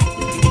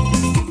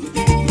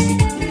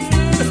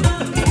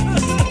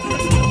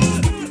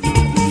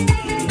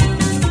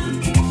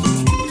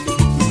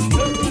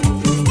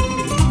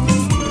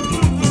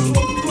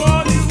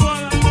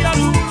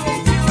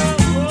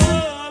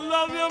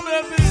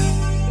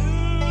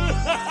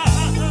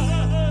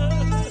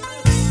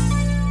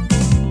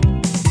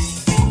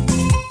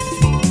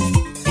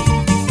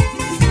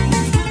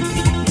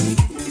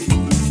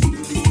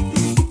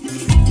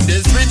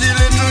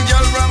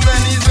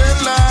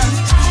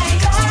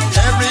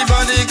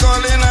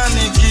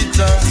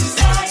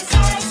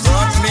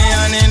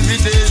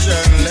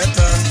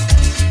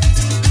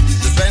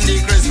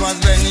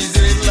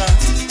 Venezuela.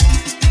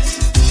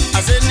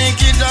 I said,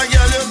 Nikita,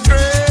 girl, you're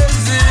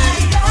crazy.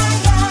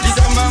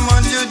 December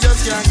month, you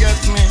just can't get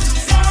me.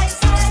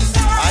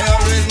 I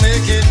always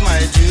make it my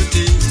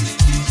duty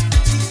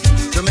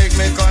to make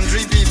my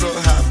country people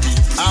happy.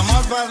 I'm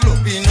off for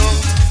Lupino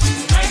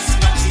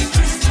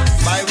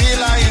by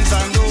Willa in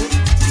Sando,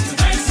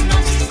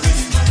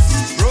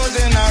 Rose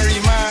in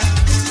Arima,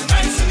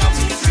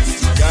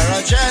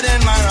 Garached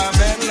in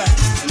Marabella.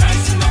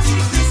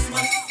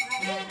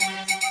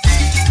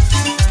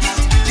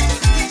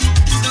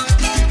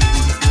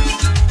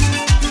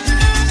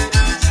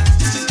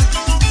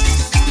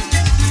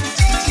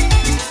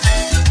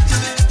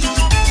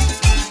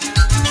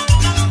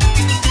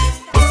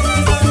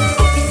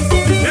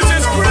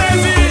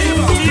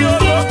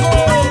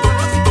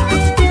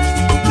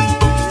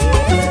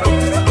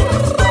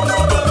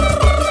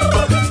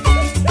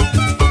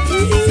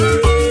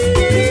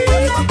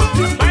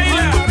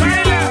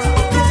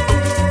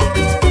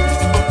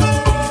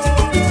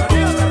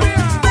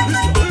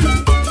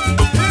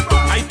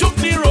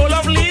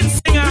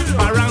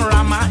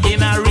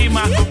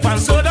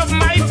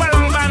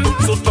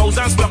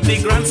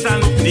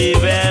 Grandstand,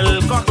 Dave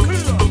Elcock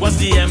was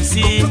the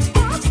MC.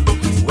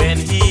 When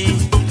he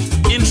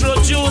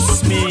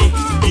introduced me,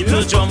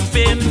 people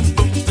jumping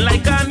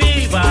like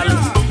carnival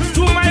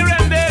to my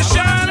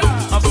rendition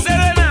of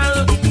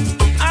Serenal.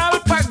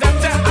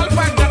 Alpagata,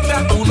 alpagata,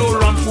 uno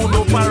rum,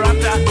 uno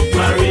parata.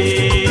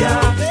 Maria,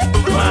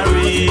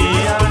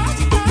 Maria,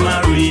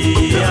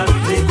 Maria,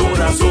 mi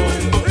corazón.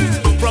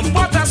 From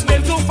Port of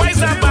Spain to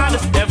Faizabad,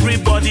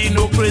 everybody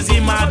know crazy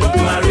mad.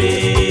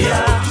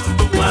 Maria,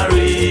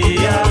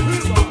 Maria,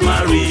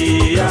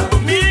 Maria,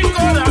 mi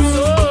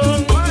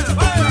corazón.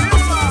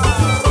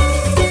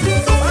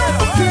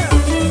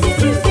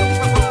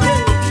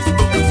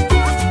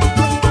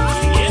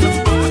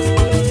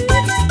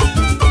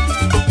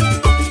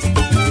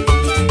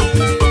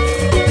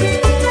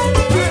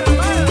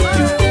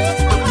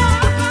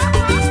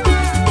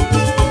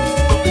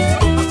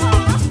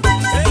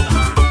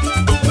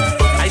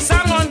 I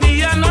sang on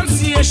the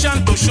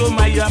Annunciation to show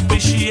my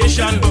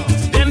appreciation.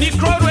 Then the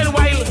crowd went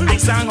wild. I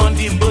sang on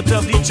the birth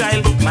of the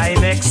child. My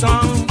next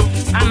song,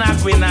 Ana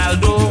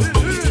Quinaldo,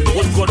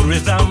 with good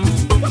rhythm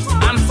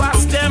and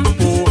fast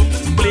tempo,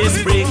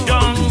 plays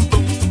breakdown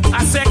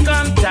a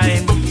second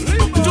time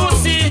to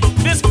see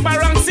this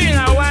parang sing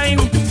a wine.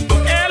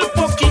 El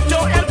poquito,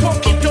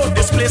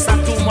 this place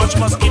have too much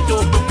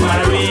mosquito.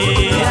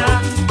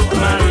 Maria,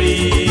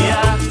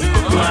 Maria,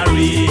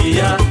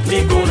 Maria,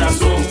 mi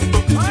corazón.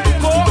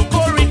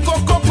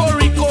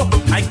 Cocorico,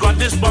 I got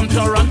this from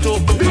Toronto.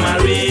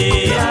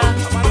 Maria,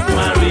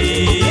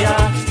 Maria,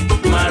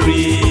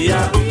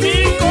 Maria, mi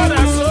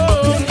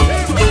corazón.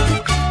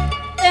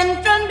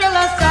 Entran de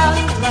la sal,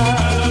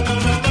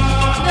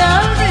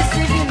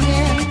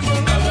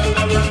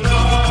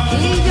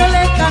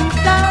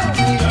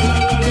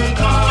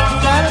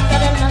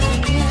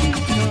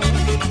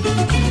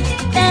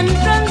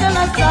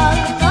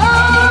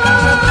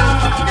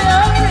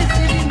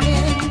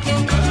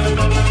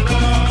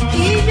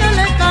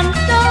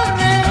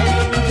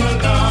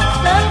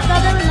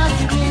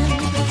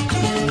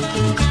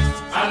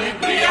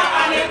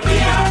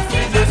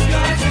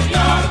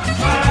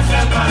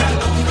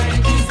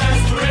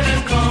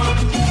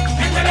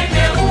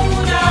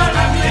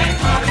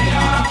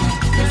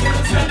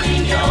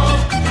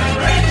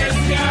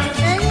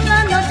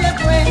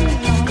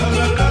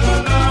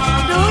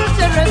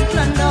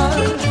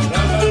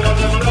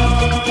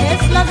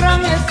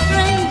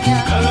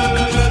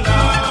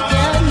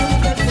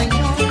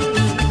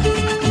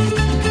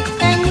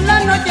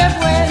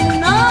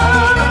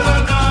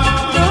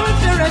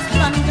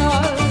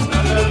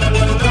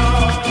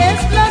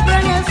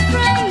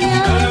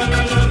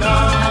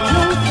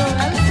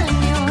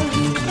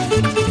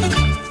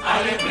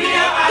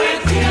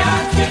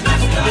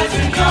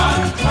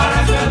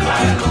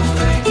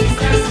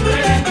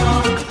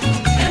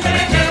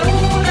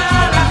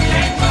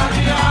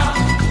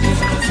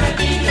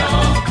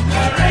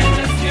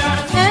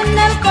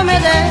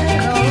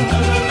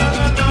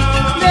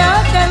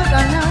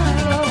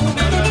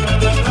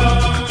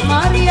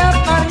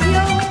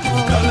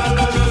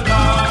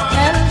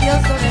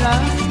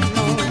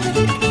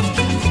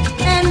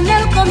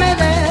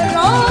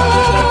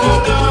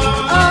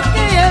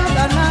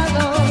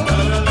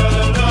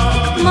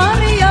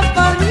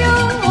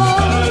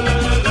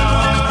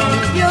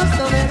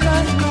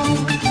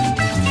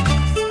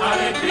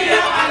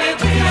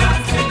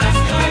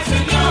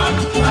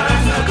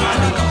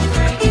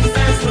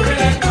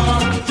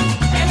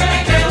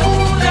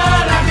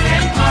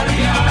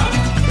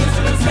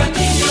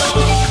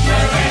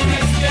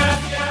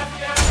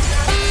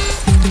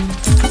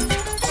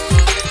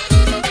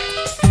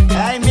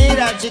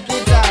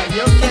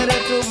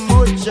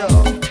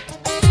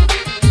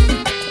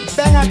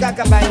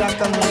 kaka baila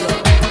kamulo.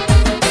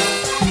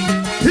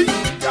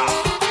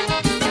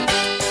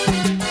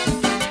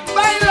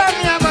 Baila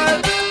mi amor,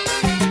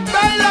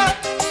 baila.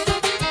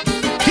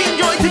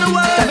 Enjoy to the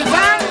world.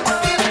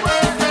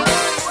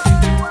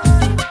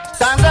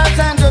 Santa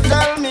sent to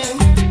tell me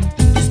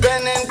he's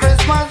spending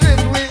Christmas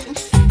with me.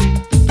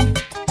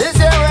 This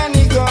year when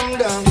he come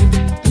down,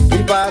 he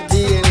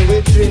partying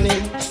with Trini.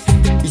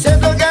 He said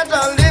to get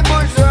all the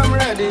bush rum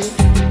ready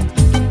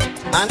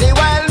and the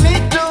wild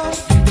meat too,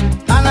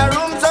 and a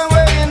room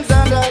somewhere in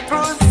Santa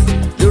Cruz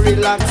to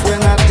relax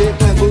when I take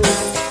my booze.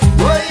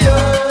 Oh yo,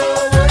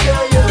 oh yo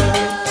yo.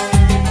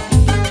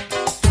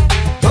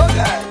 Oh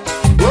God,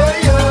 oh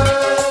yo,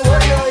 oh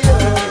yo yo.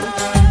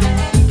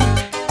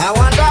 I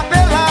want a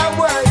bella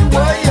boy,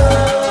 oh yo,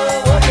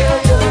 oh yo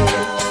yo.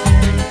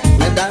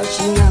 Me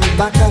dashing and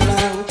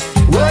bacalao,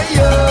 oh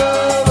yo,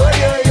 oh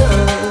yo yo.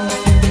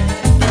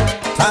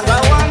 And I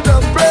want to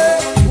pray,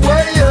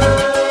 oh yo,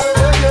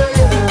 oh yo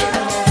yo.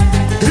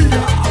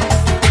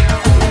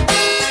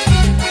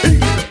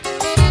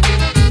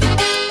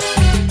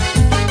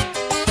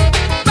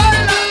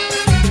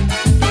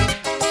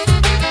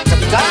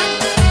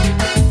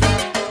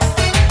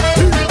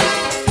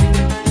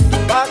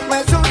 Pack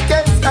my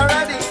suitcase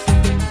already.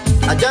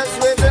 I just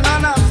waiting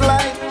on a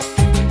flight.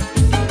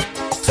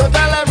 So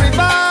tell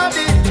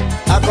everybody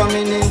I'm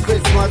coming in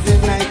Christmas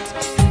night.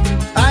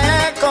 I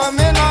ain't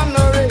coming on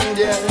no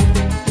reindeer.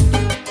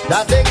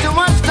 That take too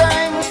much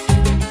time.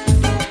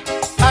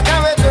 I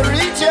can't wait to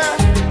reach ya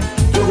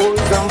to hold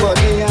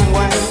somebody and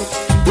wine.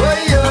 Oh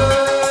yo,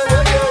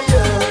 oh yo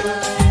yo.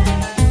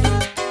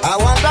 I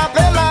want a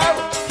pillow.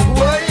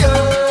 Oh yo,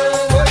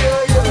 oh yo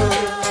yo.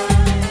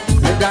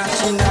 Me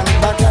dashing and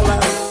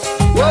bacalao.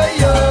 Oh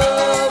yo,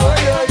 oh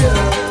yo yo.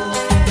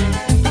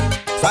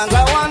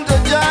 Santa want to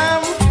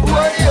jam.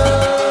 Oh yo,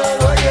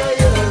 oh yo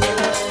yo.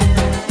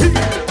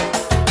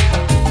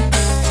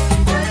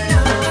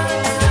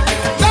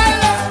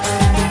 Baila.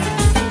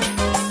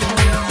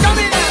 Come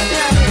in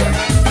here.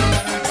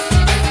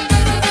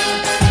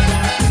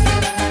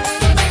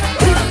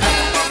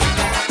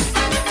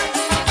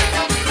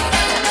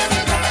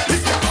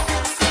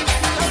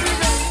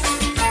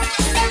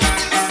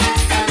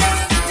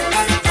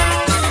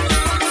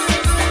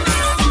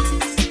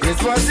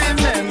 Christmas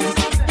evening,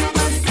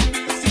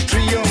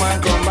 trio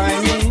man come by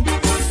me.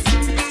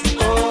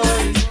 Oh,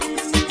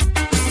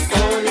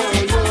 oh,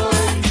 oh, oh.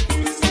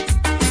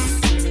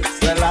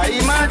 Well, I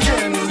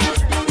imagine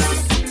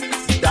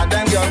that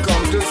them girl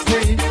come to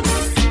stay.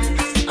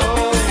 Oh,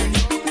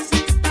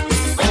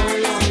 oh,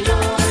 oh,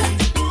 oh.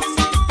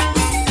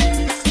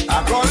 I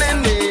call them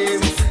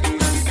names,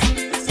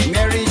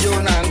 Mary,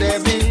 Joan, and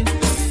Debbie.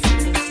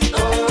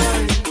 Oh,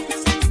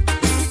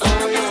 oh,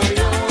 oh,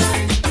 oh.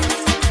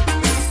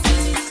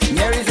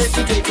 Mary says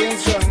she taking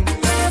some.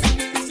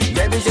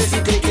 Debbie says she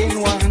taking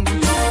one.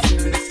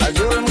 As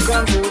Joan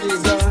come to the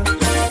door,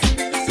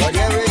 but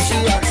every she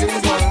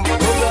asking for.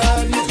 Oh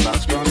God, not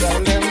stronger,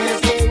 let me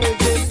play with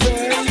this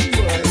boy.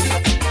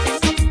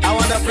 I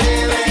wanna play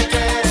with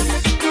this.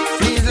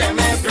 Please let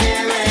me play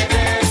with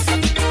this.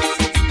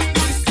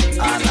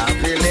 And I'm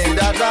feeling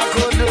that I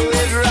could do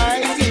it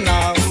right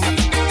now.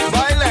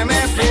 Boy, let me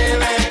play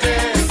with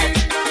this.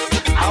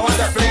 I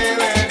wanna play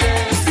with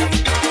this.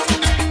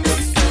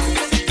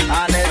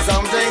 And it's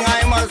something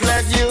I must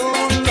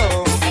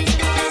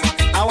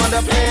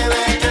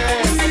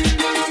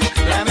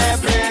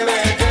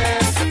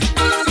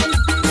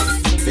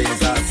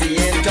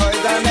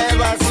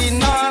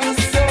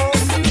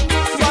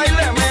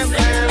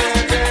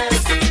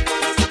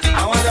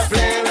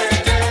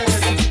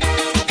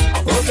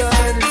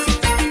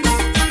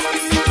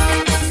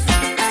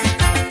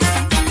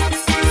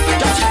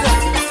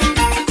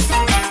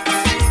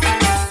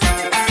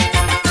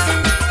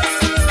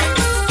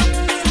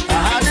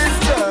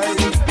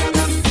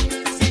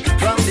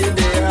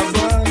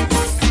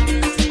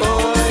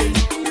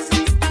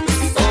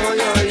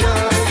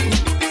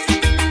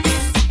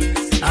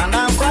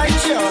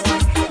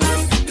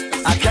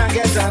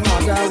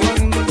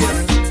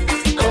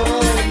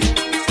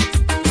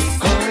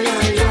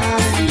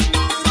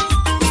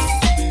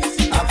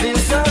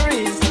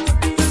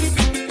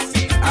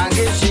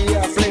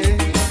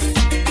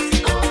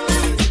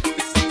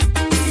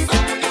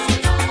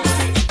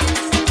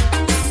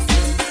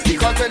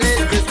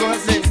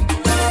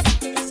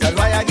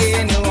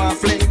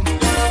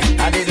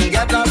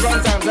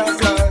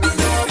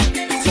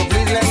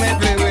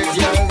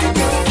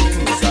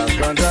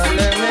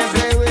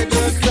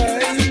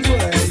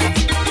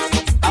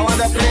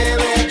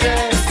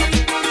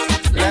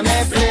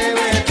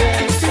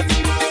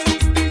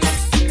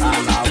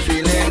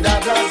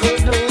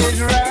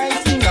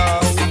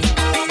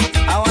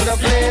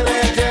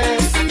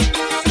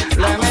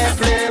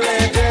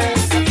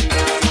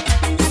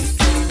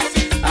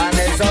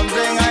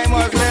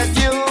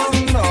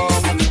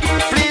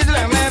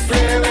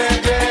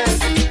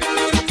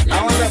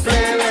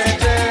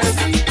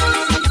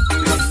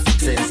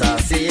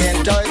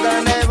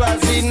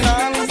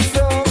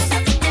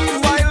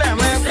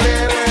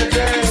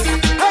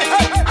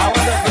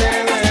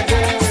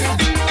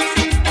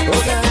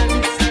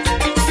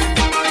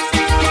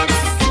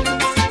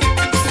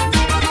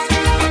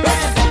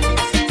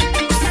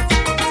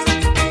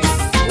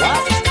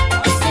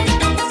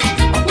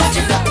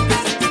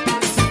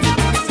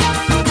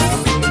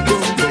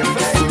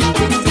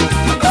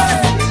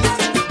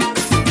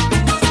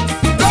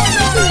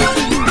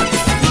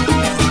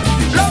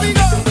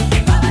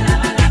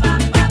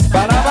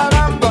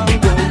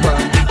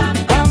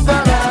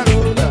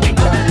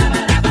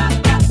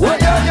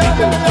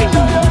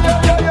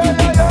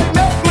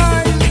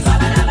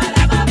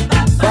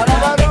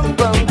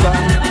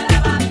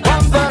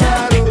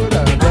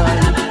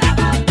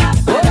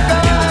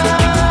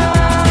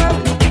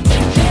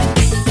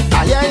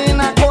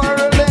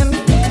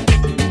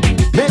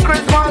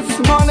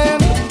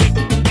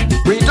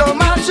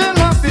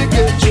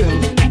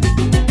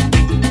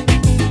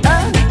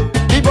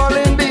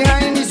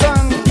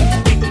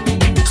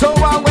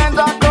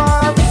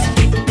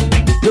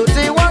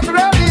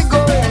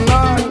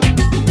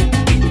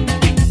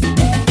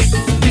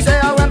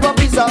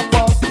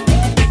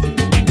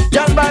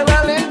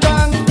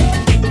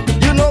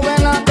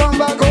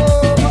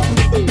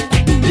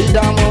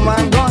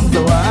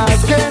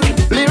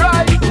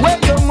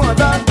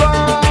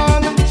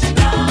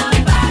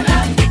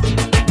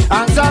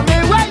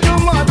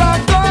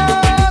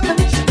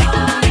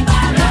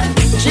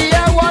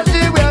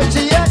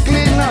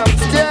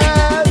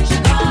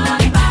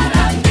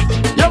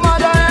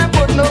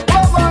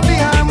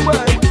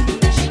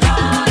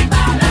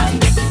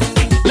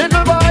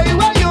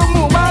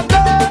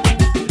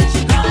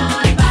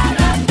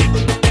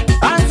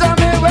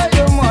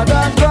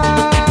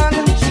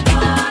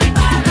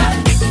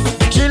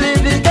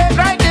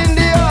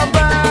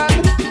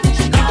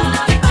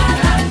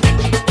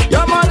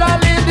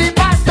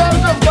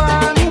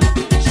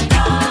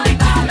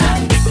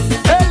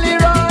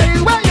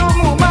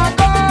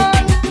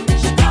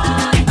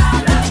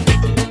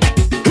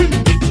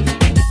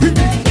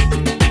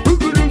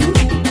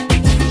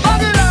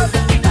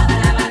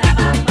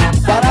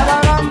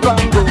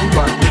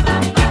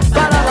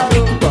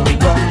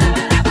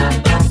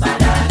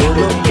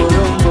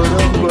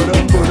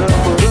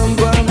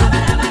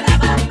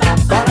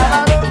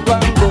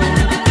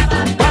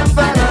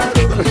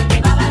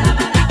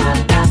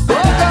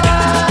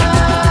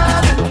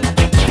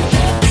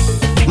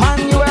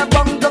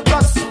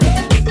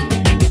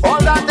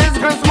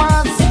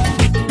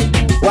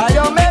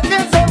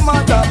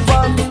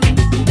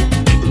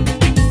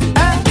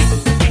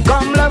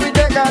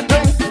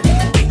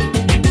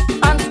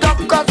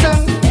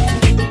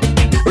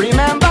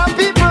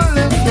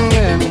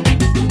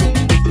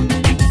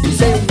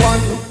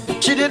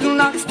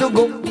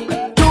go.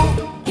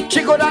 2,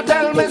 she coulda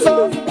tell me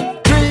so.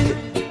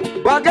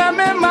 3, what got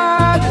me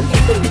mad?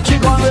 She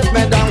gone with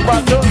me down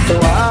for two. So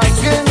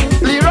asking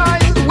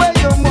Leroy, where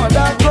your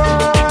mother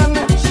gone?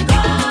 She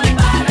gone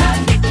bad.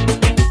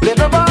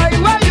 Little boy,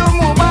 where you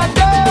move my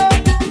day?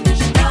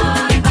 She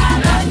gone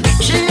bad.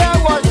 She a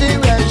wash the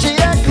way, she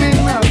a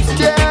clean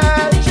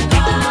upstairs. She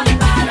gone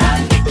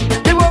bad.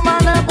 The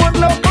woman a put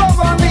no glove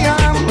on me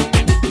arm.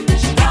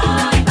 She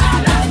gone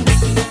bad.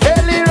 Hey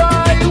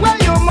Leroy, where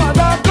your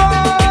mother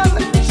gone?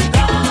 She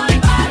gone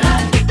bad.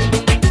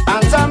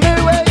 Answer me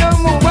where you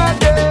move my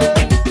day.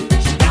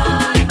 She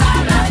gone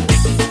bad.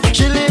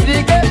 She leave the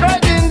gate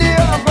right in the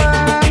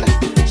oven.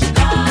 She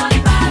gone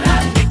bad.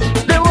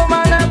 The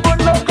woman a put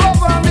no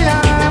glove on me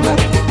arm.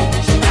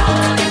 She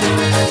gone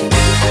bad.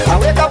 I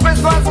wake up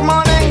Christmas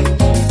morning.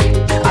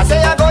 I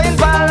say I going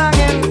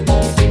parangin.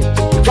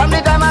 From the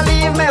time I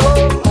leave me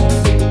home,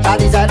 I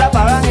decide I'm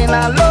parangin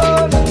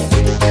alone.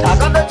 I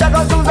got to check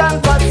out Susan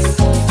Potts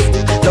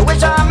to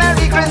wish her a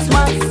Merry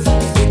Christmas.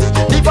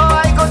 Before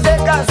I could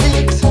take a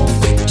seat,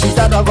 she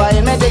started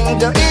buying me thing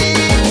to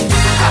eat.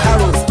 A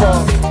roast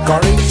pork,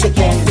 curry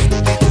chicken,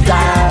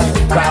 dal,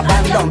 crab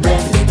and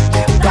dumpling,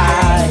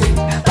 pie,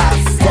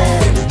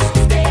 pastel.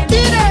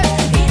 Eat it!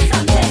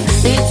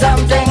 Eat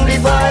something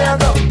before you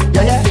go.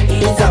 Yeah, yeah.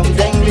 Eat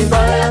something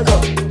before you go.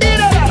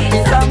 Eat it!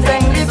 Eat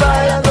something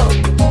before you go.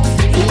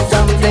 Eat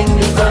something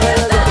before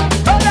you go.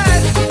 Hold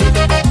on!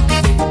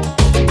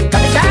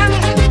 Capitán!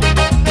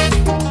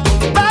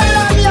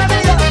 Baila mi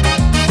amigo!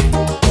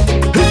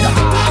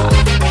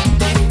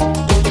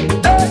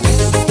 Hey!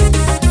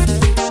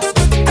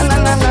 Na na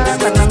na na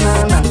na na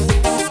na.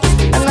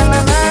 Na na na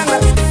na na.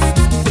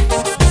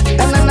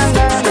 Na na na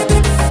na na.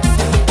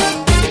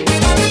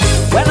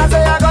 When I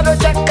say I gotta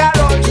check her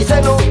out, she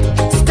say no.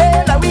 Stay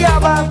that we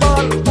have a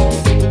ball.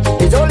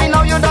 It's only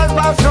now you just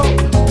pass through.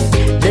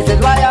 This is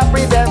why I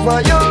prepare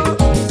for you.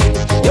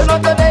 You know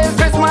today is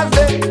Christmas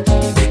Day.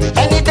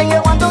 Anything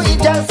you want to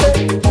eat, just say.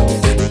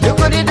 You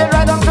could eat it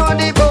right down to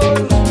the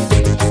bone.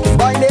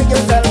 Boy, make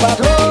yourself at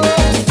home.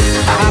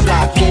 I have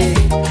black cake,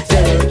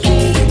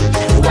 turkey,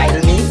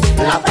 wild meat,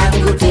 lap and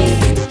goatee,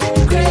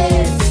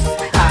 grapes,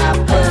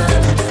 apple.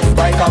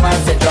 Boy, come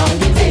and sit round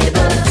the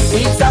table.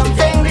 Eat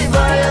something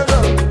before you go.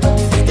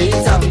 Eat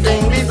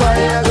something before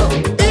you go.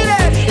 Eat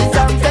it. Eat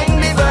something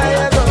before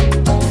you go.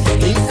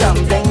 Eat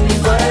something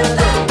before you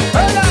go.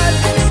 Hold on.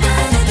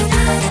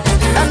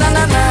 Na na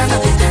na na na.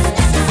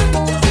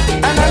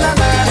 Na na na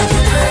na na.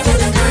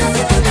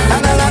 Na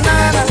na na na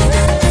na.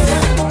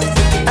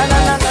 Na na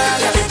na na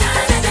na.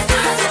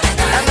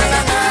 Na na na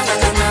na na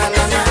na na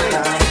na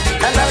na.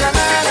 Na na na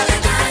na na.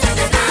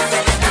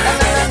 Na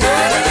na na na.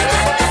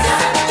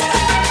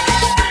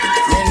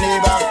 My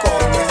neighbor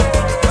called me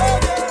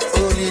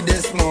early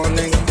this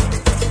morning.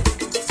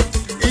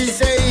 He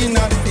say he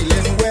not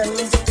feeling well.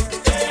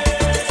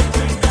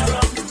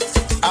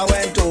 I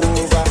went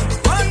over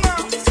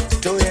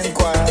to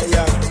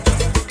inquire.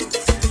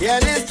 Yeah,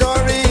 the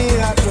story he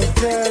had to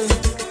tell.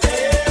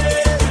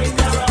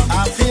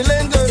 I'm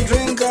feeling to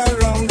drink a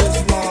rum this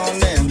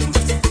morning.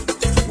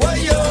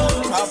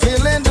 I'm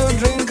feeling to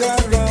drink a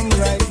rum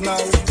right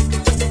now.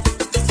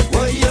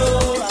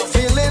 I'm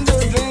feeling to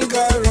drink a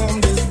rum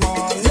this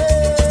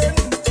morning.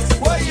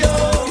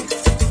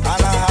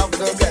 And I have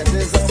to get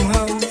it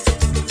somehow.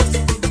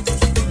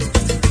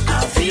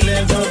 I'm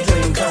feeling to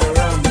drink a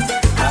rum.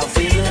 I'm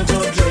feeling to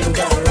drink a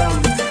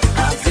rum.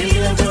 I'm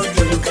feeling to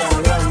drink a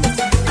rum.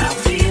 I'm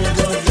feeling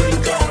to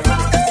drink a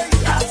rum.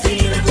 I'm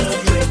feeling to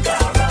drink a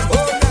rum.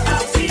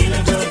 I'm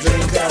feeling to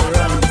drink a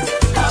rum.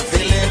 I'm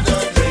feeling to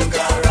drink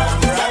a rum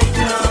right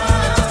now.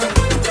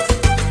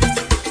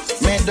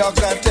 My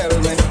doctor tell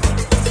me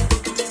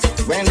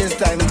when this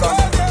time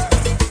comes,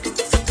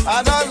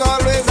 I don't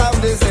always have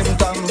the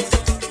symptoms.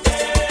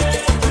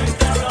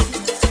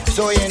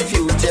 So in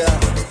future,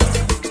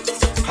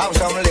 have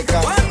some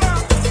liquor,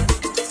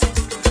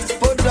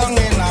 put down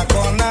in a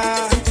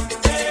corner.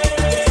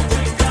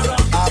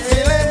 I'm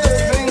feeling to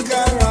drink a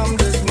rum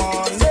this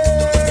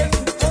morning.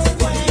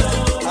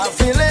 I'm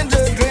feeling to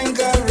drink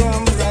a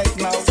rum right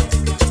now.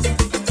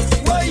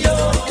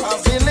 I'm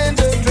feeling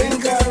to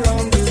drink a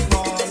rum this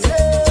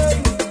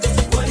morning.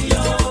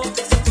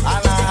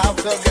 And I have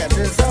to get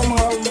it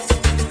somehow.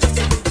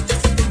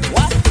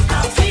 What?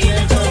 I'm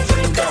feeling to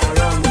drink a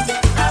rum.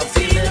 I'm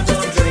feeling to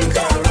drink a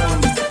rum.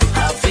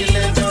 I'm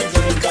feeling to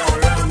drink a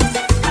rum.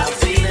 I'm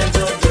feeling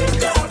to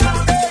drink a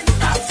rum.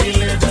 I'm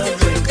feeling to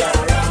drink a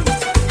rum.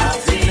 I'm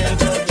feeling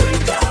to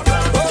drink a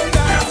rum.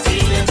 I'm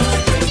feeling to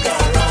drink a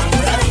rum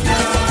right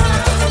now.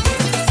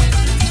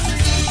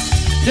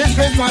 This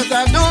Christmas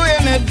I'm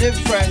doing it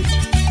different.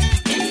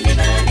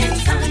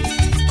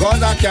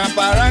 Cause I can't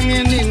parang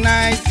in the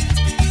night.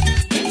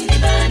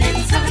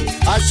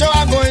 I sure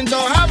I'm going to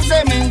have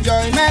some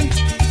enjoyment.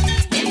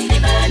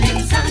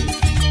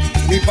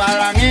 We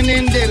paranging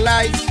in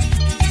daylight.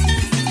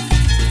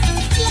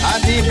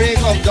 At the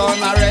break of dawn,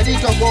 I'm ready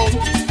to go.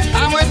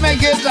 I'm with my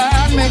guitar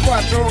and my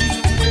quattro.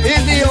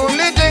 It's the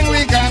only thing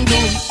we can do.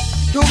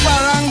 To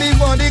parang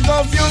before the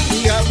curfew,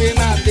 we having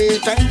a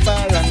daytime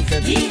parang.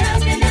 wet. We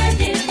having a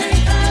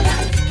daytime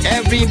party.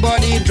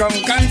 Everybody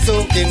drunk and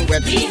soaking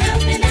wet. We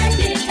having a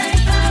daytime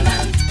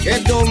party.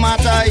 It don't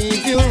matter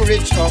if you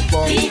rich or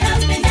poor. We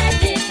having a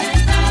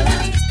daytime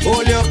party.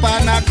 Hold your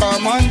partner,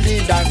 come on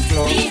the dance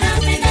floor. We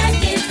having a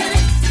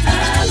daytime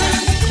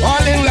party.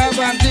 All in love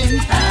and thing.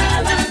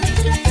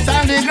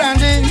 Sandy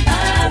Grande.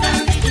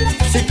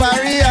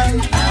 Siparia.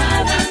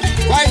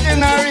 White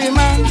in a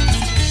rima.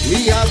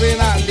 We having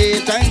a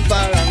daytime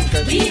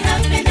party. We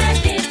having a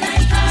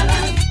daytime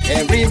party.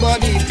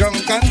 Everybody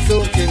drunk and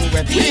soaking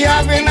wet. We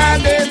having a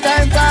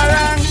daytime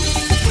party.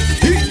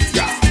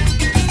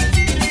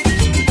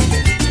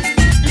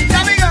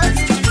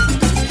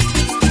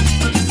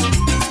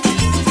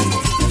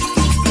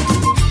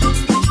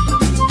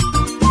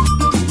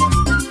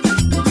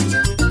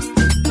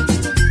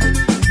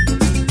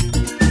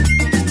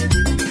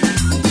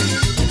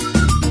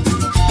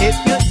 If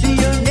you see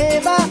your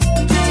neighbor,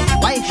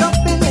 wife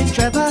shopping in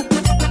Trevor,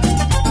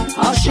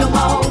 hush your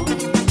mouth,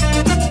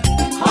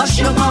 hush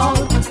your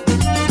mouth.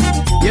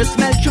 You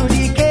smell through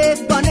the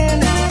cake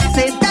burning,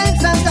 same time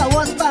Santa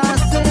was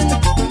passing.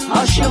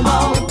 Hush your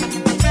mouth,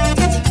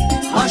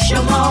 hush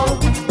your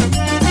mouth.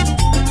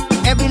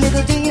 Every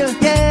little thing you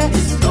hear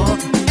is talk,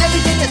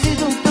 everything you see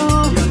to do.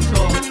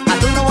 I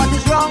don't know what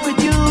is wrong with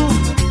you,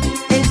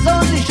 it's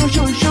only shoo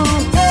shoo shoo.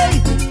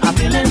 Hey, I'm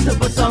feeling to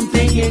put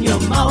something in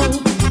your mouth.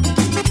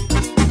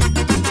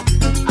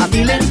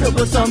 Feeling to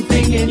put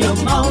something in your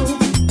mouth.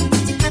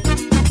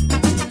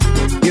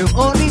 You're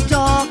only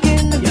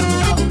talking, your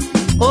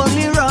mouth.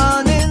 Only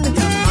running,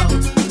 your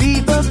mouth.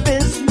 People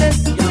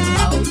business, your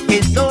mouth.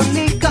 It's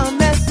only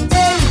comments.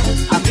 Hey,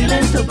 I'm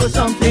feeling to put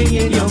something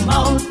in your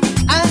mouth.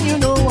 And you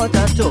know what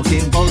I'm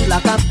talking about.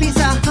 Like a piece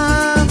of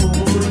ham,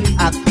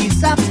 a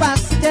piece of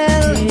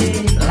pastel,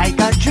 like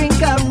a drink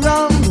of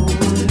rum,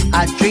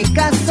 a drink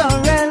of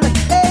sorrel.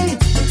 Hey,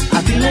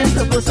 I'm feeling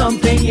to put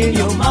something in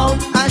your mouth.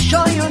 I'm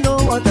sure you know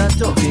what I'm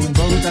talking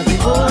about. I say,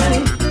 oi,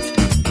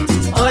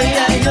 oi,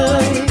 oi,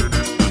 oi,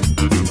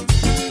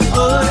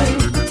 oi,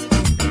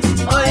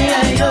 oi,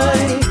 oi,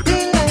 oi.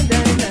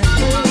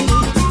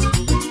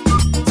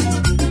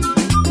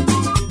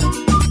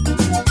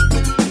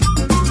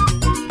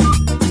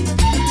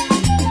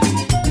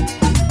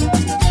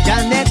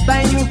 Janet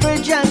buy new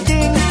fridge and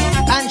thing,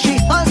 and she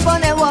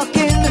husband and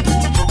walking.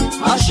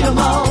 Hush your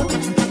mouth,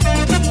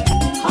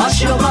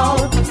 hush your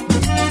mouth.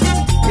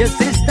 Your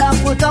sister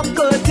put up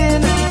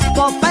curtain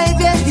for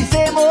 5 years, the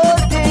same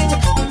old thing.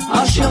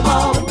 Hush your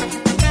mouth,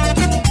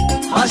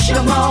 hush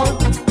your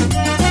mouth.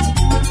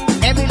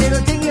 Every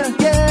little thing you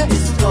hear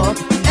is talk.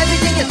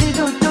 Everything you see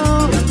to do.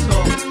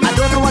 I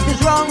don't know what is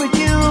wrong with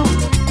you.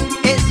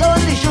 It's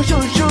only shoo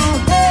shoo shoo.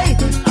 Hey,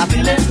 I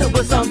feel it to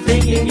put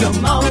something in your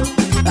mouth.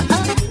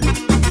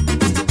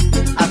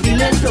 I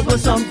feel it to put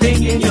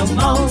something in your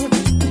mouth.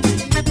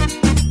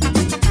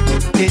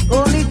 It's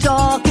only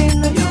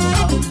talking, your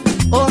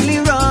mouth. Only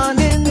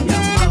running, your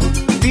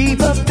mouth.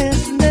 People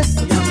business,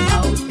 your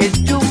mouth. It's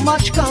too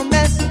much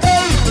comments.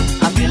 Hey,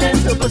 I'm feeling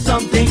to put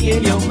something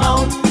in your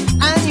mouth.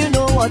 And you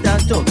know what I'm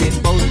talking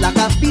about. Like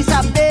a piece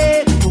of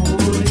bake,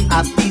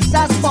 a piece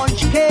of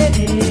sponge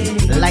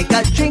cake, like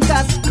a drink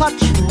of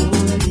scotch.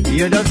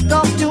 You don't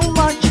talk too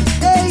much.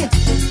 Hey,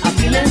 I'm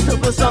feeling to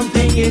put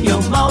something in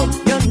your mouth.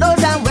 You know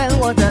damn well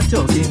what I'm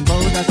talking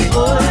about. I say,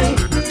 oi,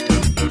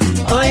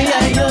 oi,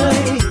 oi, oi.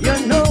 You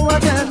know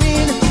what I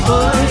mean,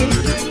 oi.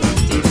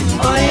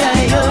 Oi,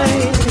 oi, oi.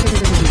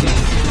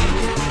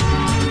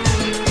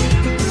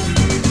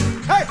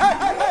 Hey, hey,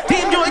 hey, hey.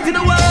 Team joint in the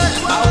world.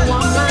 I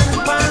want man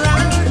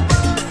parang.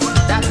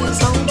 That will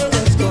sound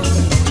that's good.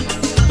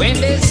 When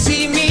they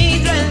see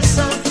me dress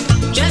up,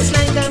 just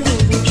like I'm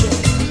moving through,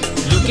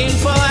 looking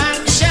for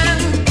action.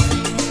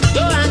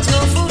 Don't ask no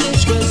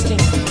foolish question.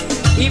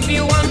 If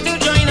you want to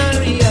join a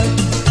real,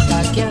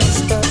 I can't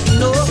stop.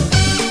 No,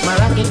 my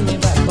rock in my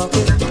back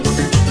pocket.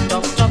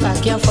 Talk, I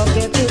can't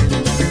forget it.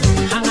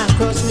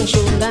 Across my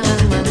shoulder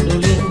and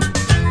mandolin.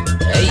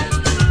 Hey,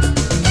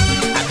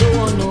 I don't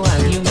want no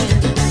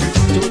argument.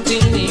 Don't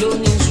tell me your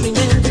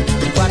instrument.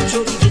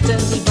 Quattro, guitar,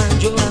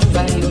 banjo and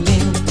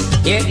violin.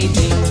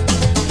 Anything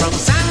from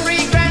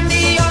Sangre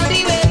Grande all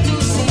the way to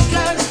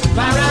Seekers.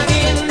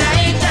 Paragin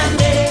night and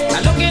day.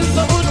 I'm looking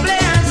for good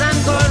players and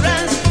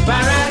chorus.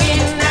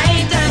 Paragin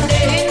night and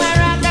day.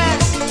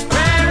 Maracas,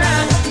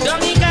 Marang,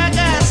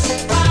 Dominicagas,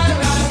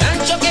 and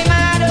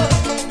Choquemado.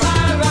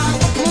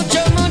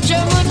 Mucho, mucho,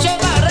 mucho.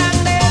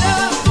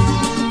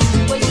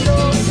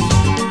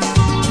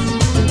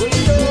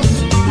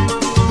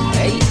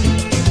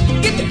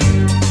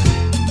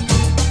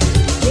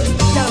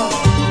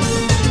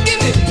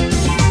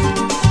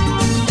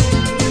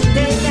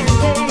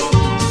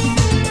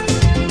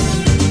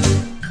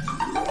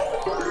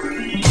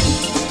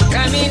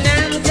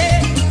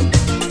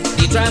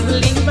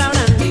 Traveling round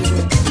and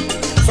round,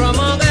 from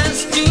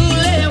August to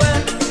Lewa,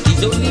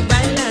 it's only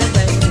by land,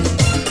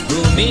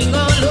 roaming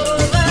all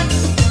over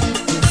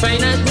to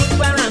find a good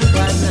parent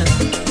partner.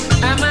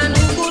 A man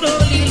who could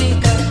only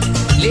liquor,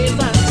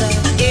 Levanta,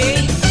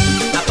 hey,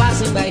 I'm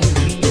passing by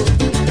Rio,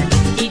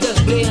 he just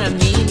play a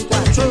mean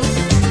quattro,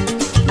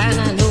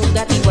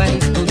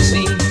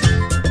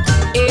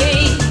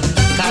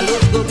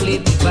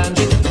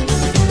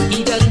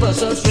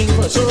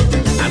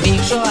 I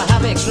make sure I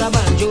have extra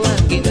banjo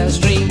and guitar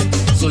string.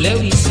 So let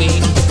me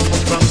sing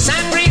from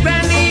Sangre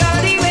Grande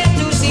all the way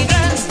to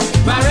Cedars,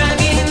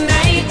 baragin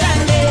night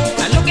and day.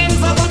 I'm looking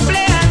for good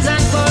players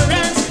and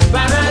chorus,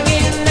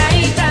 baragin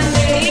night and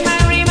day.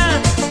 Marima,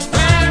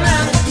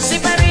 Baran,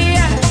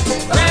 Siparia,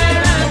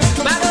 Baran,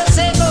 Bago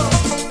Seco,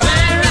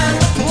 Baran,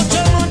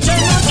 mucho, mucho,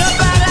 mucho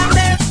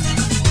Baran.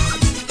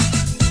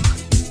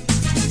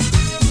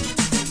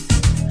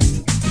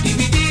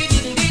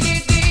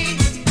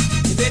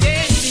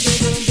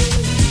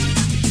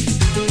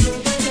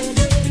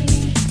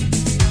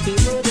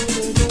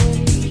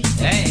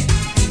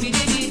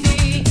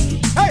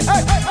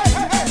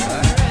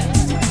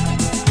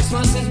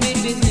 Christmas is my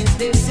business,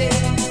 they say,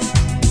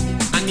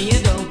 and me a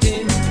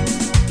doubting.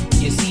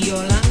 You see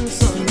your lamb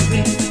sun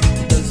green,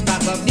 just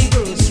back up the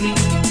grocery.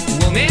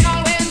 Women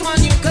always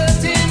want you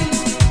curtain,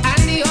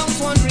 and the house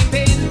want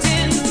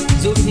repainting.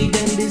 So only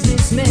them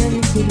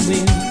businessmen could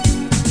win.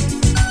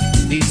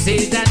 They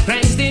say that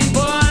Christ is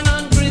born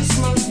on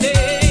Christmas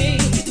Day.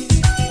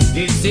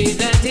 They say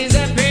that is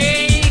a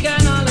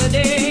pagan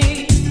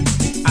holiday.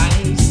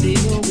 I say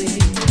no way.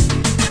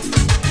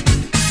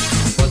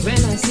 'Cause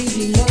when I see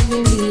the love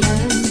in the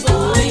land,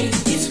 boy,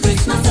 it's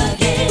Christmas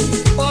again.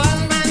 All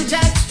man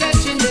jack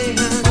stretching their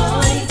hand,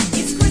 boy,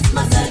 it's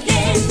Christmas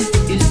again.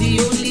 It's the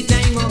only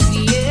time of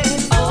the year,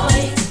 boy,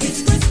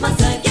 it's Christmas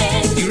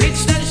again. The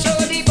rich that show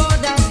the poor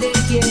that they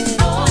care,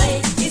 boy,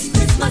 it's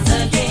Christmas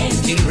again.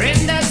 Children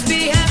that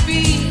be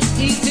happy,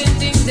 eating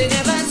things they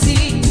never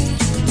see.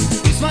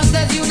 Christmas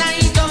that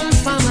unite on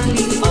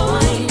family,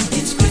 boy,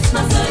 it's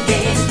Christmas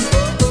again.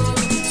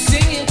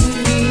 Sing it with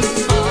me,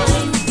 boy,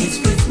 it's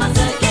Christmas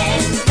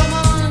again. Come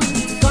on,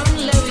 come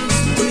let it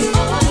sing,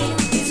 boy,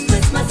 it's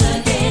Christmas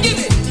again. Give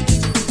it.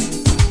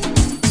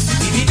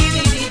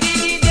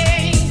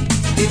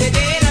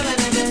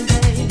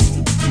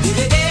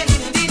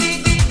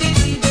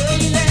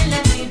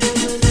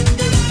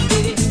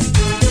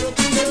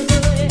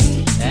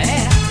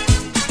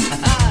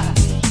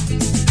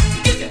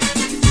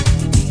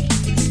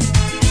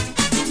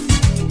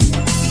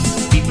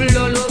 People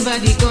all over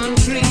the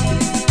country,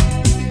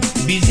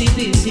 busy,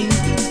 busy,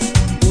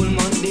 whole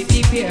month they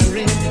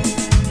preparing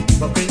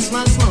for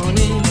Christmas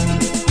morning.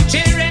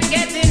 Children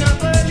getting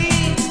up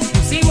early to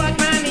see what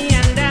mommy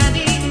and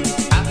daddy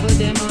have for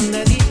them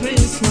under the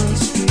Christmas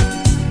tree.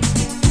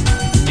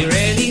 They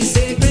really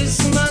say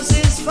Christmas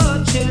is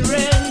for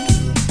children.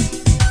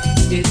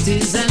 It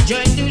is a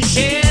joy to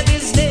share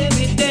this day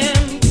with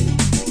them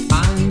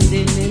and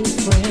their new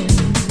friends.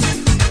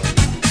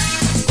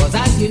 'Cause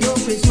as you know,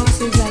 Christmas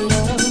is a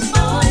love.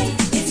 Boy,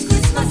 it's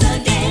Christmas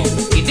again.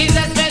 It is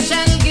a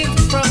special gift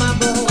from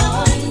above.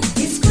 Boy,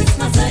 it's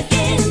Christmas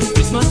again.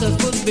 Christmas has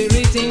put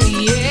spirit in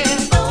the air.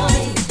 Boy,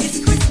 it's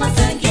Christmas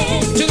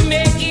again. To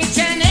make each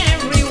and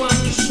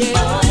everyone share.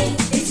 Boy,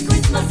 it's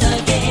Christmas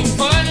again.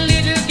 All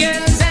little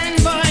girls and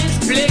boys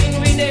playing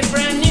with their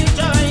brand new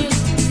toys.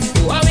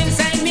 Who are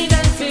inside me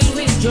that filled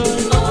with joy.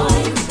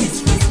 Boy, it's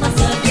Christmas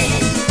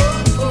again.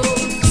 Oh, oh,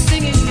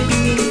 sing it with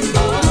me.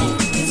 Boy,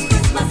 it's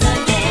Christmas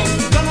again.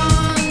 Come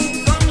on,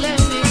 come let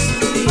me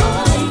sing.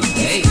 Boy,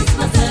 it's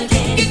Christmas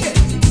again. Get it.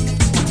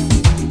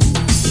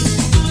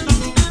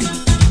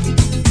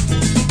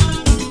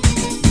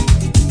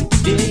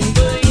 Day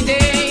by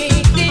day,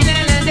 day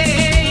na day,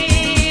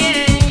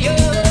 yo,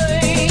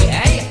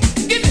 hey,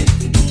 give it.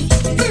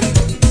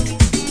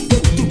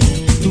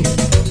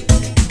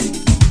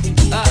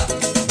 Ah,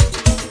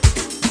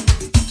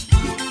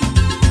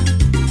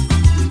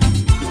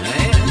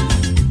 hey,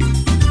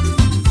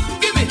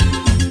 give it.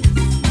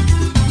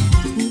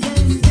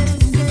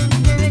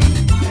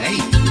 Hey,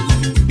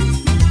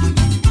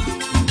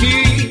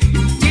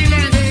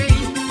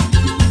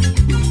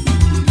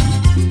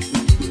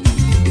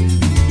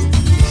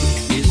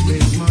 it's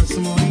Christmas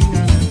morning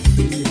and I'm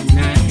feeling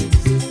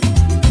nice.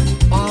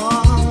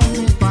 All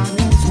the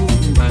fathers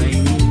won't buy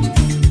me.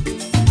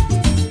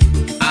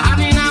 I'm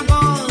having a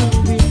ball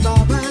with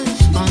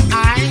bubbles on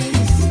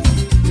ice.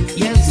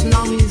 Yes,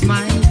 now is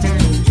my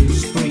time to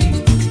spring.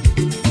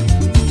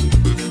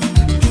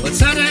 But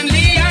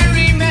suddenly I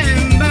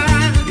remember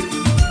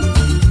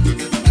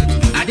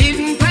I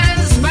didn't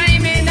pass by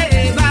my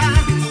neighbor.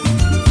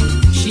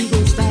 She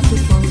gon' start to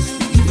fuss.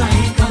 If I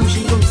ain't come,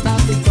 she gon'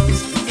 start to fuss.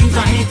 If I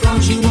ain't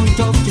come, she won't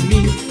talk to me.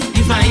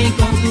 If I ain't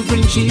come to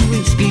bring she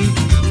whiskey.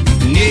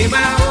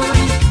 Neighbor, oi,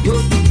 you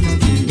do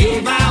nothing.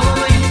 Neighbor,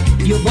 oi,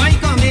 your boy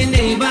coming.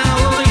 Neighbor,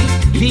 oi,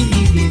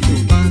 leave it to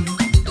fun.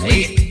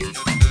 Hey,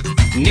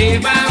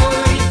 neighbor,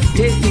 oi,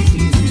 take it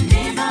easy.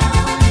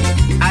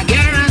 I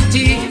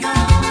guarantee,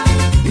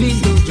 please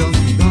don't jump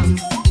the gun.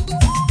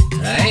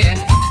 Hey,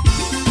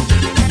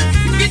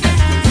 get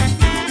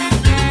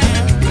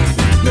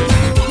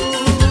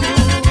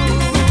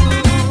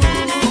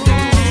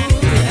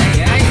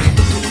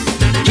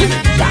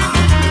that.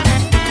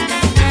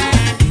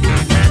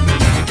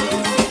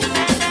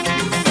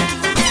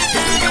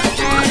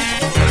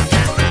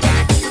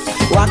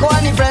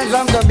 Wagwani friends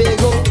from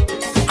Tobago,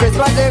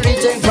 Christmas they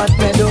reaching Fat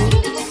Meadow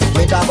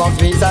with a bump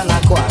piece and a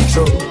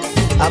quattro.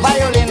 a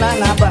violin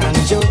and a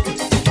banjo.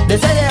 They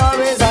say they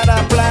always had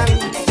a plan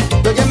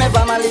to give me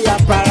family a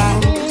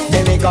parang.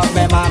 They wake up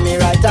my mommy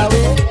right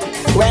away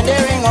when they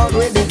ring out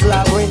with this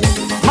loud way.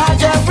 My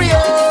Jeffrey,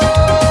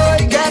 oh,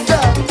 get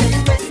up.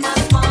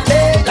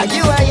 Hey, like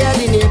you are here,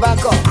 the neighbor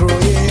cock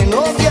crowing,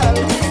 oh girl.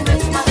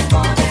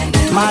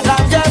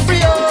 Madam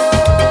Jeffrey,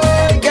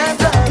 oh,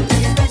 get up.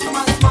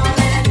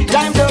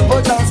 Time to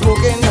put on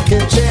smoke in the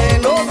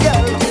kitchen, oh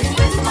girl.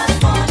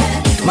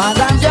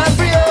 Madam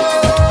Jeffrey,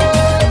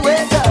 oh,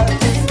 wake up.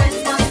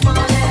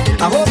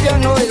 I hope you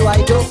know it's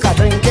white oak a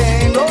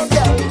drinking, oh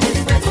girl.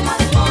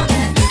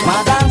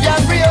 Madam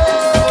Jeffrey, oh,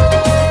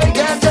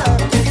 get up.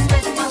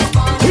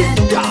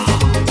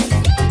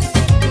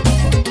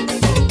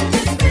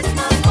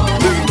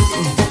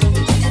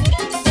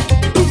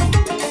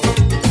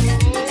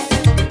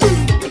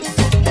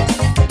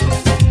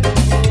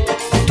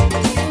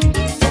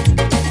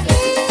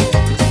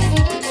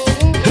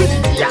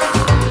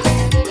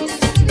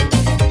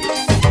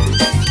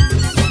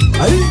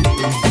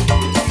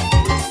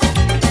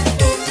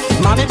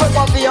 Mommy put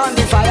coffee on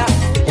the fire,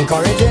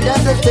 encouraging them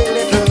to stay a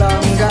little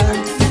longer.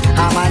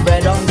 Ham and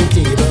bread on the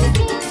table.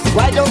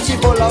 Why don't she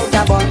pull out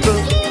a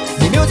bottle?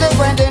 The music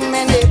went in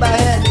my neighbor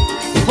head.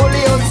 He pull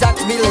the old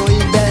sax below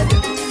his bed.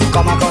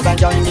 Come across and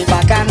join the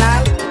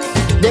bacchanal.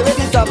 They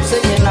wouldn't stop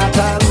singing at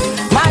all.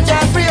 My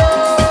Jeffrey,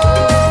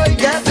 oh,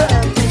 get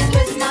up.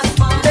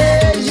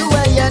 Hey, you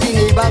were here, the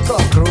neighbor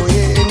cock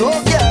crowing,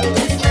 oh girl.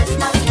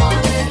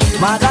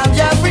 Madam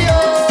Jeffrey,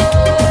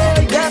 oh,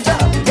 get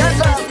up, get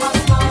up,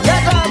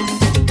 get up.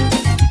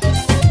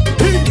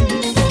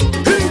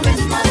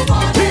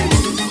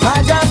 My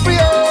Jeffrey,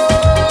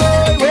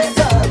 oh, wake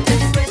up.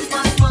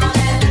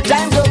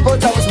 Time to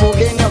put out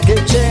smoke in your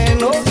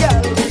kitchen, oh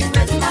girl.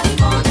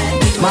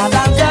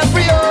 Madam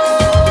Jeffrey, oh,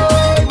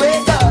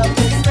 wake up.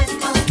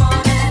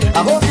 I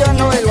hope you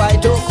know it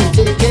white oak we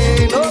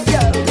taking, oh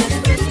girl.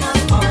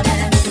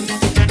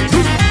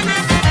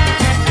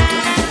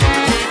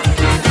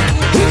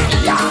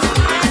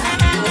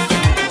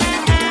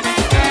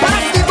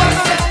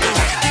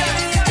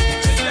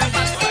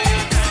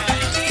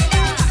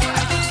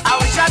 I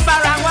wish that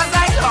Barang was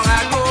like long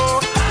ago.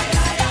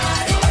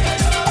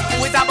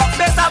 With a box,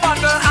 a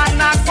bundle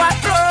and a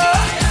quattro.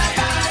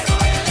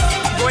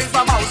 Going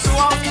from house to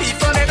house,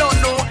 people they don't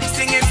know.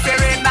 Singing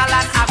Serenal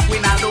and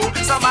Aquinado.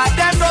 Some of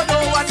them don't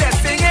know what they're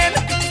singing.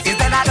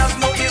 Instead I just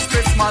know it's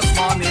Christmas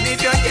morning.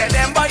 If you hear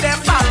them boy, them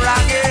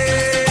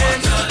baranging.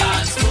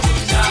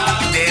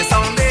 They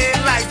sounding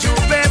like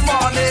Juve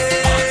morning.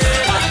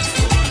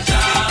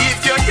 If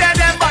you hear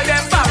them boy,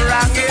 them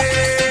baranging.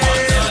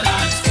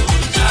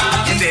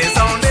 They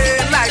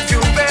sounding like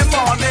Juve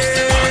morning.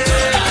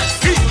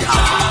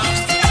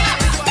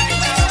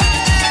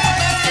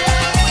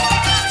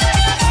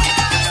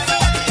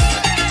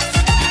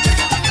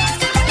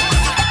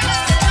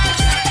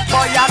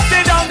 Boy, I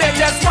sit down there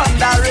just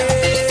wondering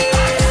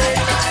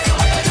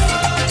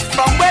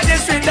from where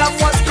this freedom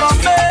was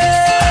coming.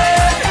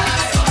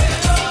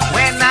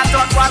 When I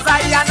thought was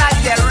I and I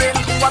hearing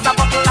was a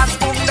bottle and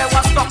spoon they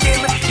was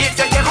talking. If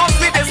you hear how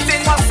sweet this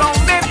thing was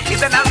sounding,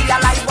 is then I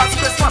realize was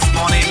Christmas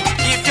morning.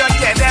 If you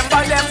hear them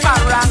by them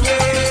baranging,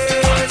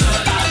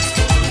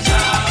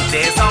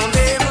 they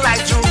sounding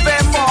like Juve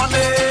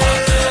morning.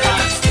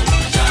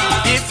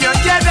 If you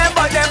hear them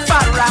by them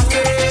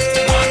baranging,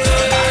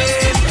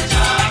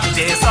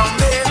 they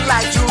sounding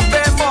like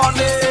Juve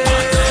morning.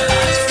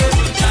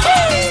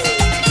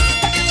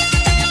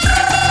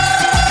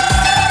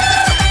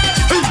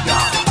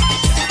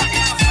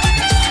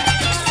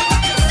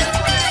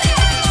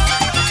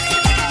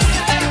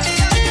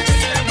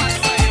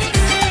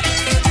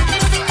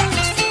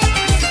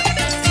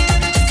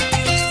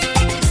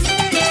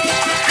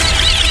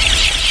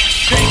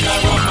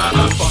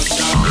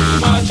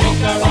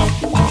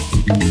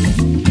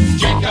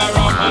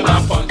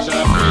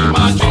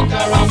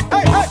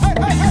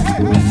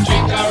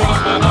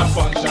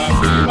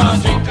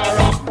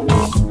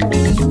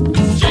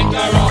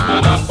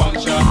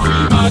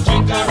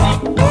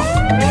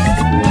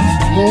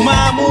 Muma,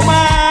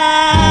 Muma,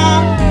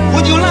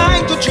 would you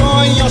like to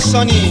join your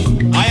sonny?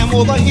 I am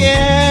over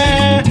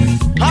here,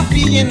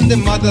 happy in the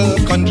mother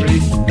country,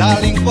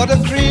 darling for the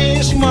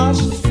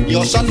Christmas.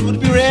 Your son would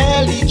be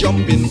really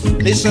jumping.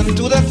 Listen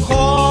to the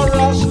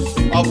chorus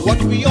of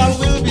what we all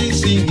will be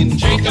singing.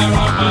 Drink a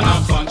rum and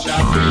a punch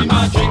a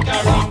prima, drink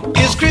a rum.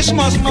 It's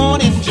Christmas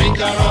morning. Drink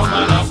a rum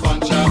and a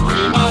punch a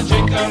prima,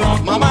 drink a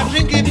rum. Mama,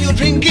 drink if you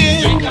drink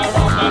it. Drink a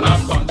rum and a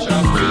punch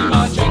a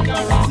prima, drink a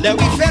rum. Let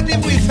we fet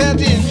if we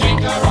fet in.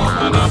 Drink a rum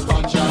and a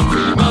punch a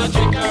prima,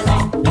 drink a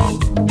rum.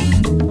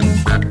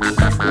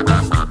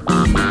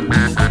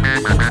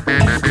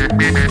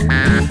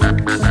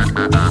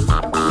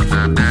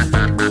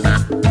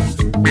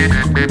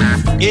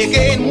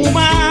 Again,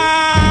 Muma,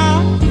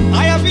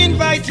 I have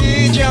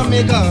invited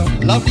Jamaica,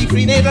 lovely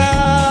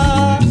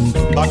Grenada,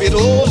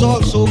 Barbados,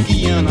 also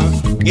Guyana.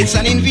 It's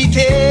an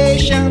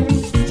invitation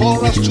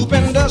for a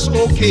stupendous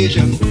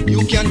occasion.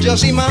 You can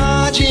just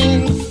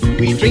imagine,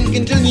 we drink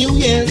until New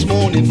Year's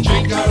morning.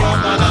 Drink a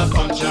rum and a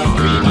punch a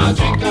prima,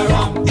 drink a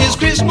rum. It's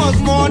Christmas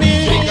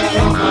morning. Drink a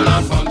rum and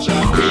a punch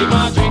and cream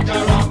and drink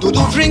a rum. Do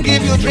drink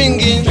if you're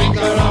drinking. Drink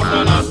a rum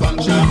and a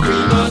punch and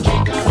cream and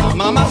drink a rum.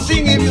 Mama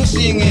sing if you're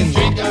singing.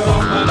 Drink a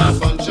rum and a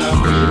punch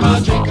and cream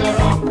and drink a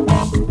rum.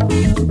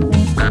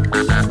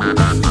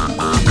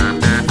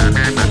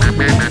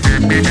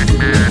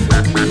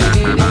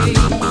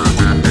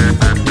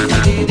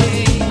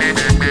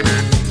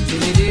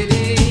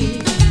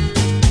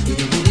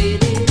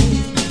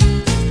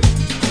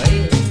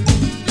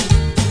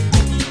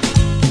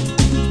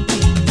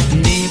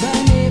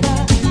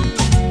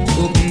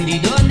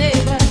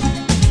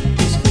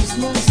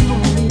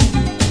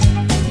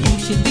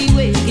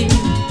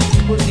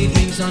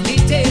 On the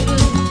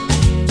table,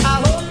 I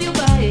hope you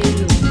buy it.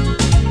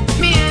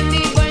 Me and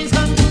the boys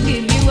come to give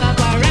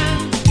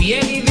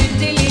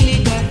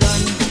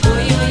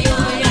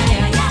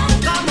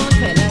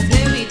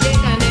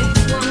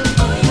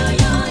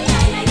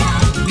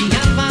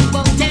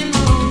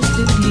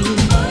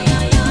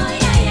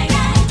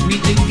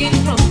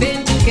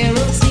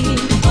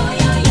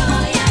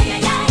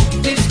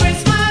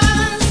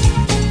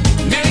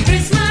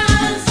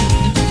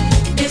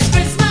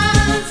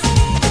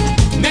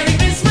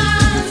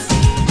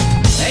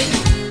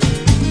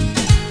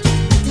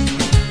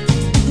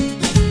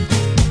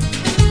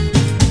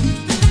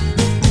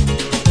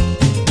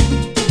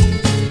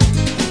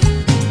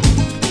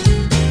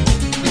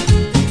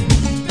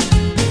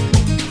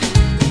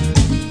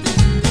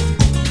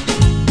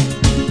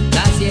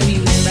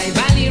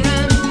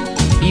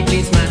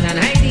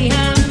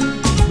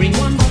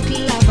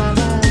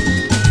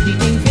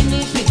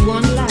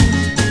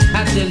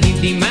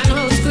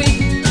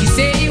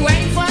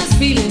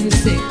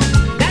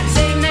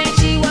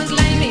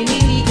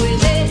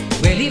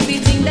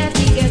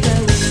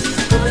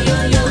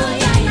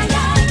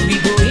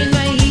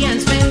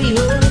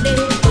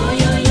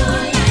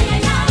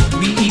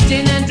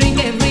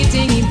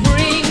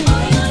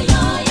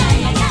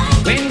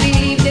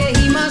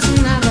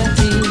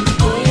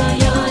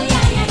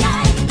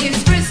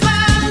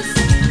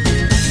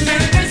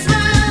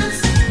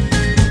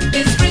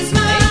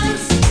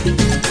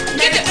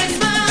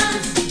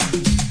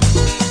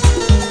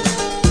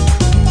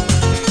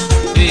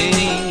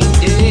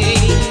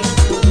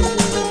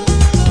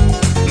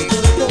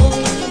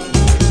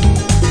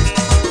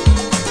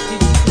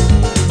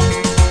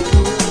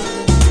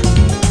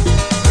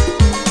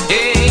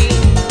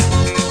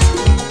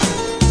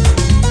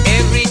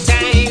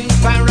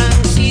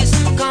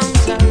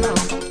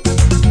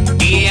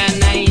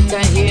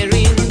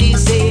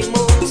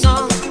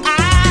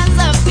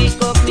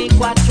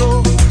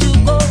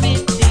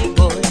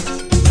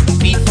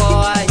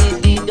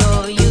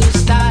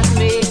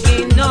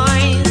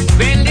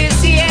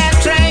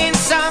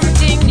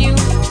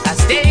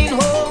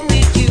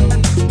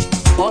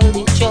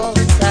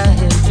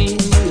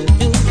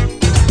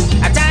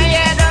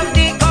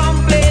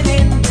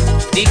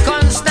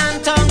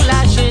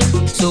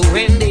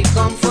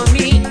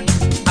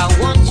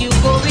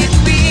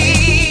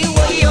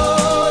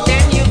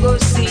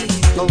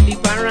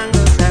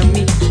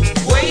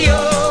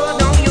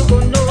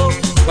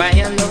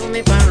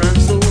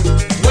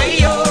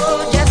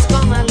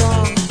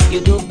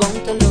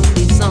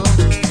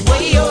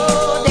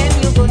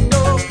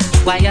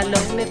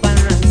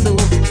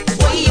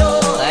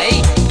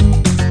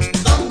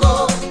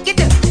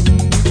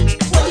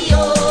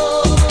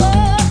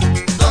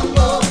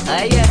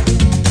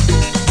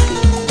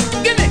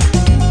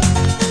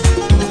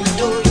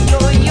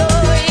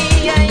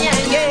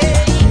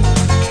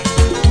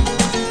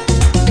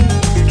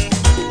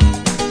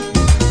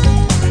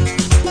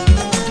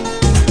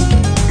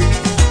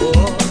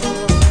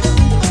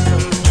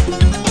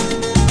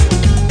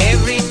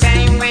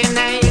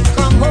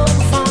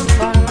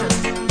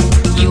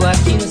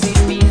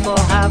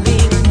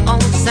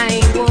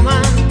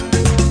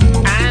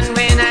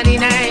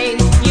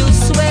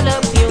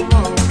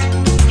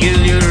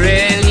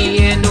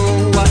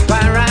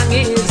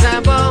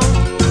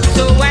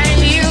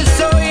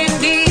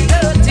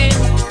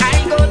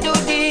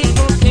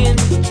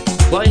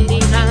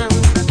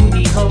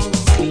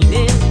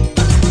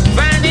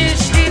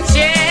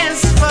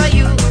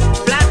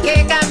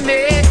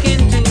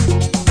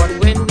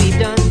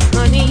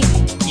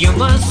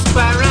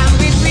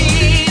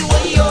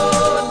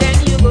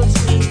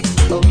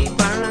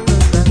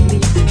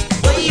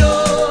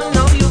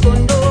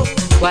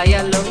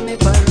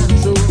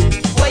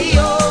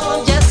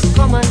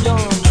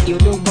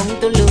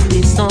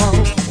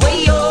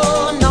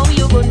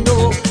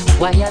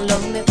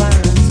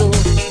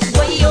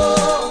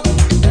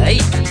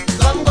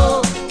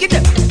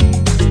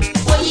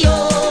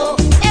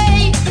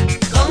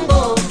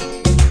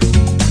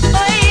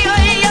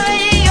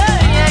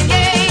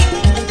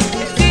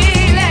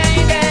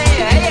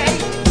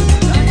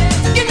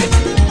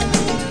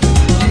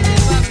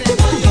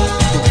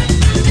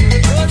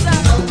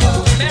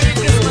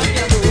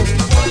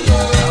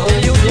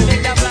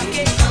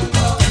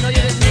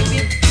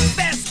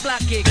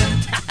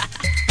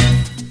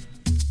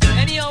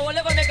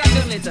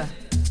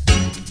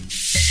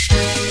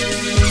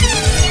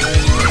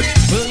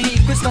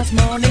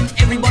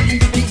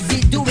Everybody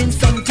busy doing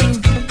something.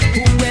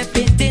 Who were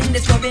painting the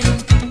scrubbing?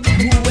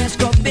 Who were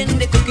scrubbing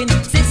the cooking?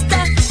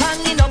 Sister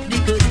hanging up the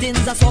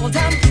curtains. I saw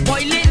them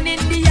boiling in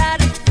the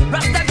yard.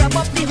 Rasta grab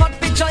up the hot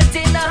pictures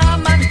in a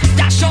ham and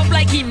dash up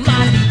like he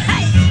mad.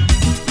 Hey,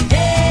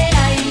 hey,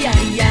 ay,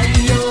 ay, ay,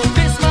 yo.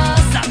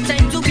 Christmas, a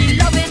time to be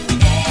loving.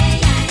 Hey,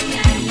 ay,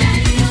 ay, ay,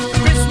 yo.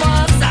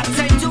 Christmas, a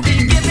time to be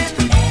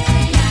giving.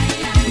 Hey,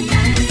 ay, ay,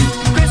 ay, yo.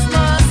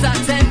 Christmas, a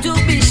time to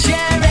be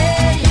sharing.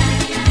 Hey,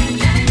 ay,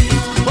 ay,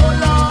 yo. Oh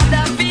Lord,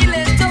 I'm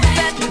feeling so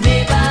fat.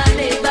 Neighbor,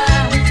 neighbor,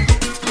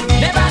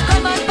 neighbor,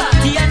 come and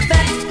party and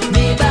fest.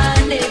 Neighbor,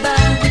 neighbor,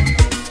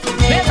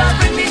 neighbor,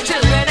 bring me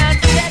children and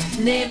set.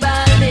 Neighbor,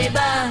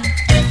 neighbor,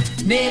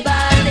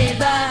 neighbor,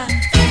 neighbor,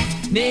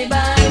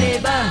 neighbor,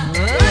 neighbor.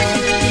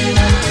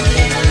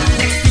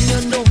 Next thing you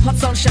know, hot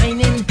sun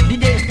shining. The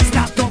day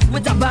start off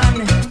with a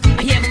bang.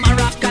 I hear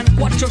Marac and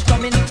Quattros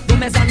coming.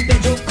 Gomez and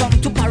Pedro come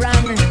to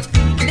Paran.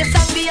 They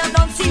sang the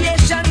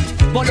Annunciation,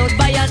 followed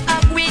by an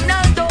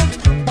Aguinaldo.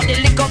 But they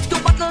lick up 2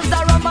 bottles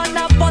of rum and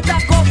a pot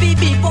of coffee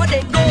before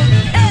they go.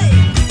 Hey,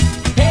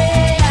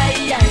 hey,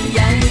 ay, ay,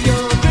 ay, yo.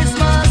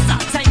 Christmas, a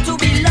time to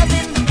be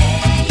loving.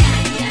 Hey,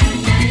 ay,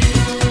 ay, ay,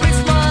 yo.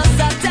 Christmas,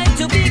 a time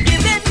to be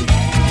giving.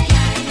 Hey,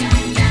 ay,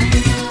 ay, ay,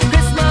 yo.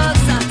 Christmas,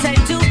 a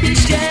time to be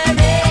sharing.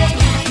 Hey,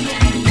 ay,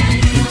 ay, ay,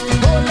 yo.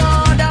 Oh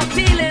Lord, I'm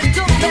feeling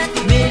too fat.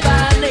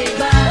 Neighbor,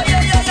 neighbor, oh,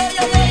 yeah, yeah, yeah,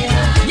 yeah, yeah,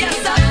 yeah.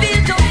 Yes, I feel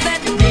too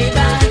fat.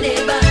 Neighbor,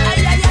 neighbor,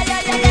 ay, ay, ay,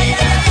 ay, ay, ay,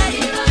 ay,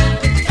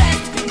 ay.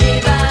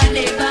 Neighbor,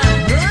 neighbor,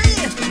 neighbor,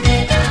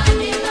 neighbor,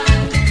 neighbor,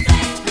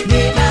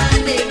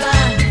 neighbor,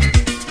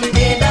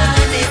 neighbor,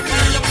 neighbor.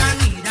 Look, I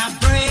need a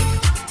break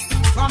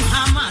from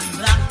ham and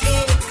black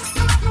cake.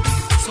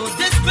 So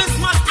this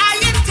Christmas I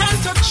intend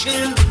to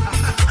chill,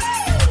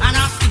 and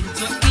I feel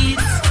to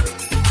eat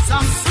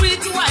some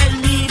sweet wild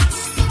meat.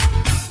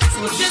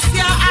 So this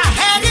year I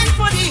headed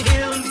for the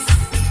hills,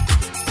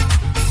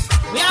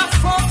 where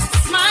folks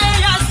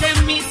smile as they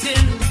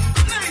meeting,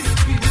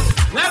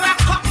 where a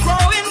cock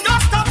crowing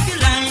dust up the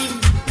line,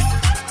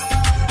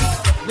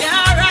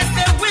 where as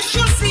they wish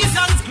you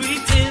season's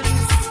greetings.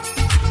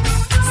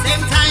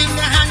 Same time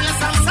they hang you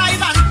some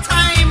silent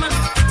time.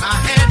 I'm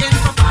heading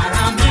for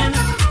Paramin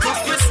for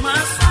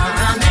Christmas.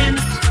 Paramin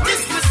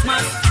this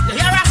Christmas. You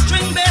hear a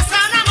string bass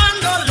and a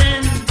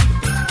mandolin.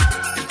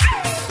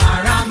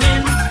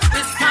 Paramin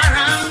this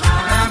param.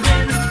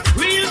 Paramin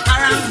real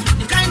param.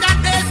 The kind of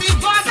Daisy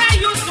boys I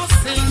used to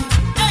sing.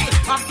 Hey,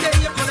 up there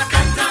you coulda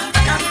canta,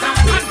 canta.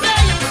 Up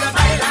there you coulda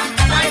baila,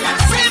 baila.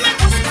 Say me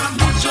gusta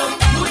mucho,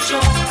 mucho.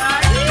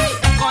 Ay,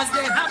 'cause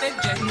they have it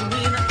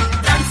genuine.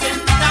 Dancing,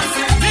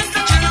 dancing,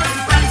 little children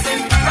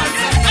prancing,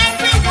 prancing.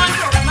 Everyone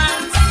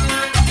romancing,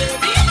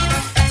 baby.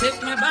 Take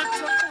me back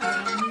to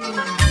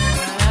Paramin.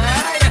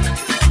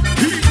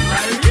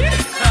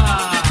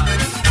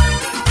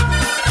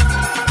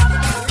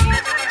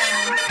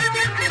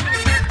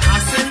 I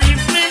say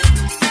leave me,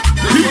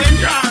 going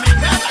driving.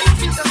 Wherever you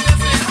feel the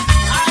blessing,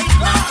 I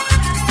go.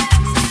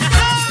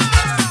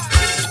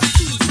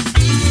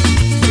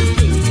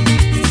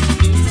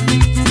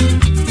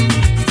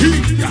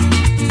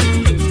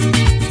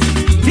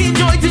 Bring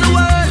joy to the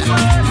world.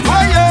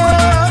 Oh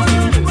yeah.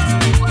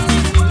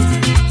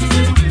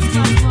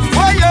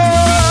 Oh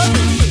yeah.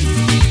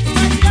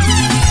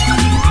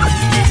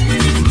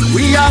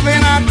 We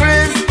having a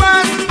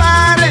Christmas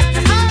party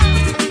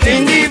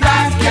in the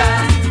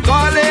backyard,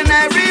 calling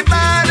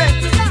everybody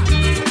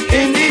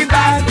in the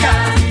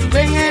backyard,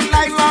 bring it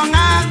like long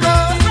ago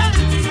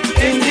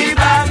in the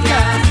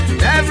backyard.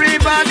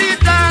 Everybody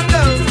stand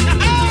up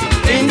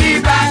in the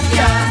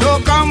backyard. So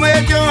come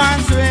with your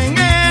hands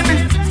swinging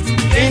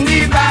in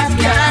the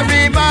backyard.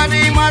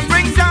 Everybody must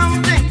bring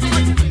something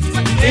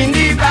in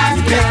the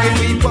backyard.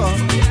 Making we pop.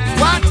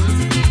 What?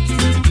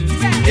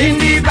 In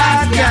the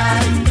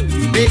backyard.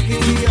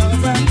 Making we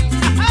alright.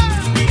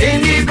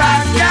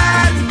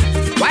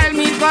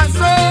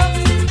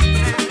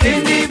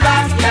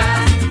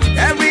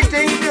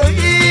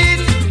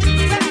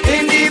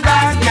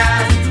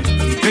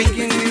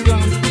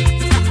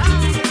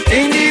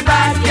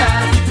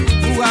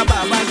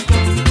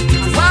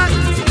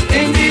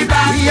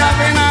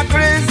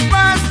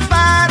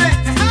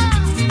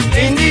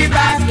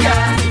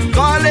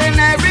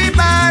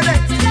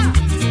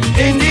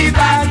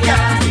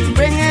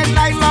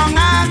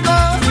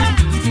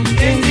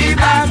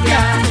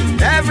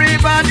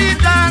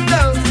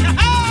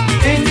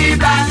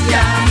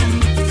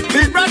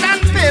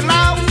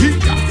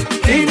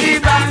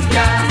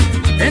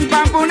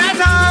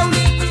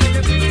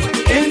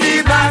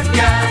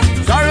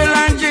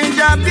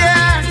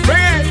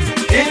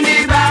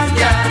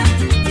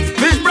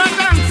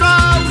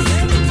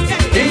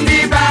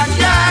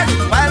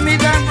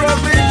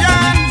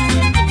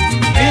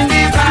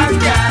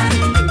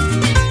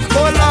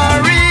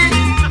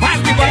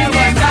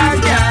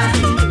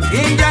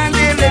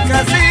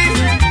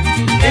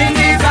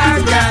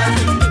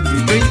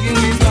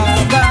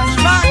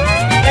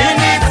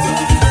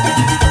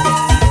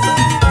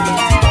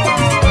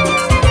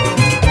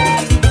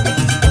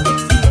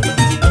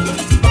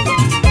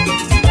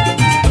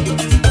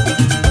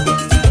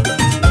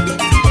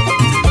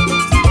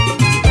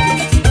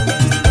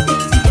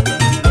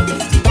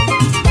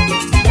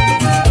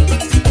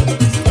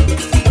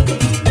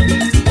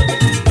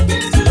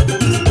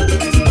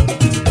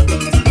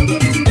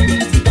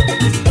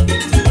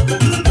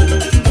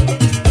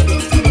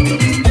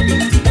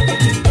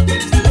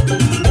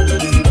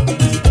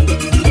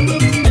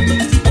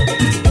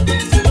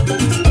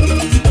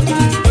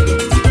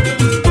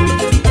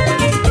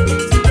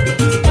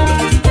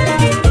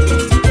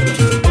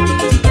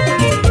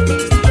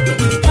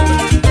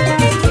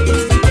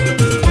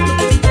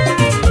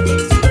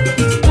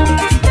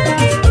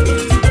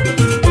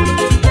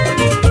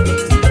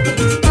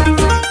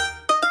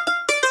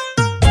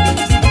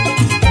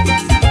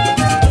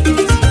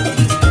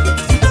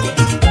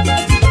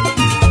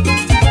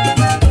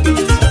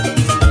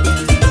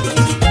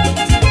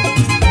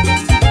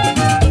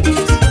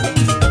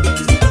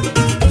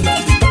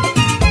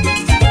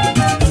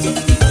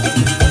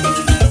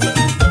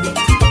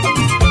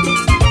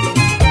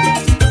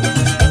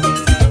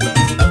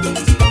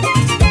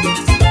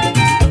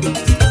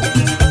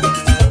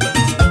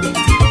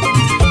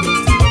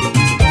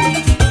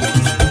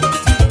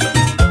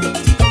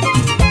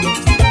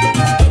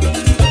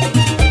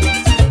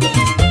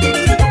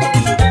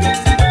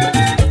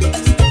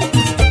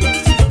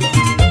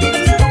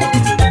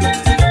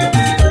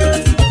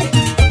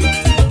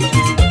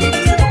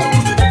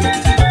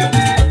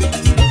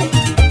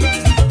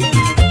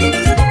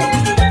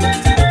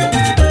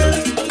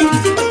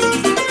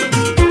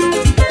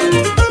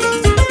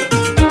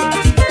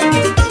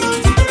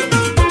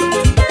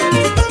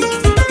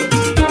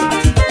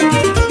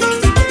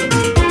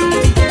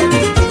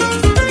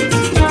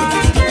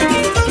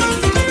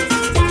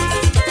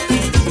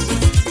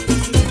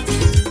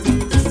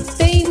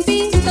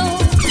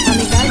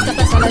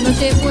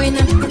 Nochebuena,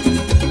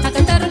 a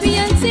cantar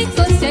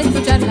villancicos y a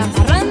escuchar la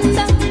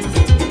parranda.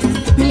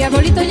 Mi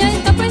arbolito ya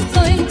está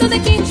puesto, esto de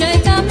 15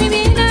 está muy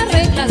bien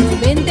arreglado.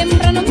 Ven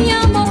temprano mi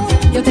amor,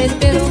 yo te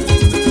espero.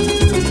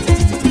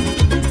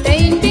 Te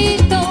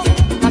invito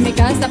a mi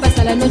casa a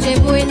pasar la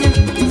Nochebuena,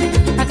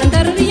 a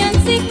cantar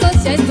villancicos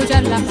y a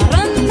escuchar la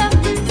parranda.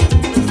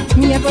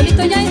 Mi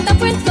arbolito ya está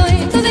puesto,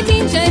 esto de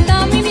 15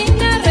 está muy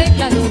bien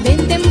arreglado.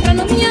 Ven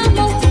temprano mi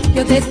amor,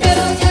 yo te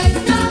espero.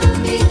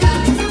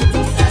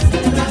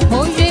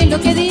 Oye lo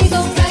que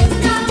digo,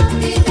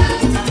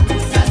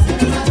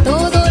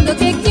 todo lo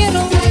que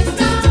quiero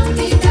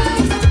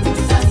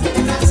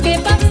es que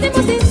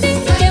pasemos este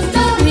tiempo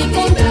muy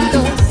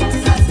contentos,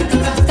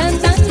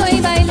 cantando y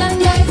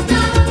bailando,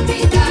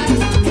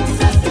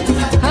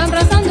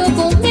 abrazando,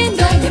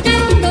 comiendo,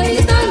 bebiendo y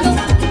estando.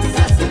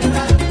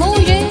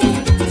 Oye,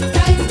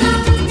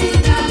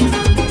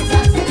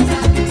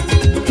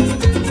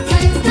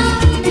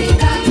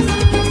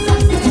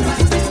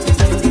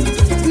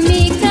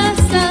 mi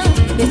casa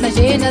está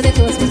llena de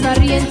todos mis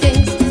parientes.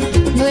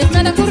 No es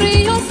nada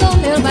curioso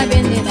el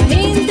vaivén de la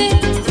gente.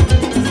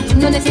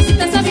 No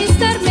necesitas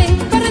avisarme,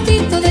 para ti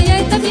todo ya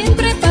está bien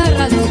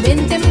preparado.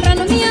 Ven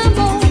temprano mi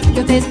amor,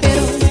 yo te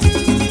espero.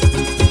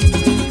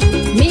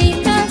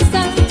 Mi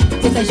casa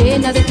está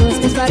llena de todos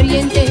mis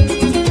parientes.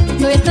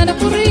 No es nada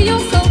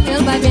curioso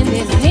el vaivén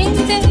de la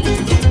gente.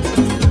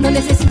 No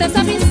necesitas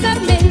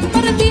avisarme,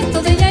 para ti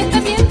todo ya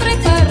está bien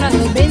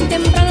preparado. Ven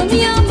temprano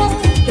mi amor,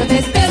 yo te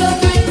espero.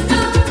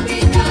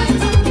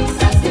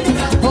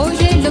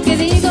 Oye lo que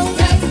digo,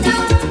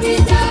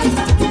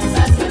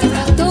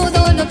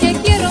 todo lo que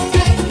quiero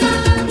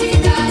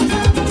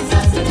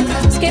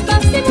es que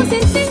pasemos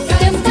este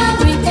tiempo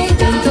muy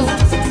contentos,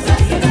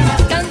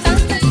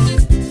 cantando.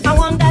 I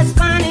want that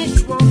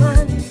Spanish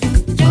woman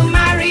to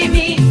marry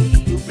me,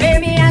 to play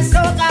me a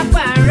soca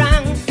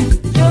parang,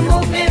 to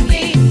move me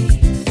feet.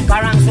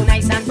 Parang so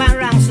nice and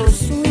parang so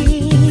sweet.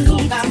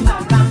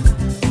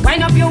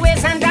 Wind up your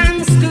waist and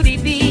dance to the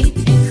beat.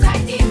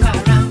 Inside the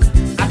parang,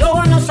 I don't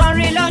want no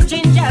sorry lunch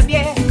ginger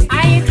beer.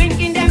 I ain't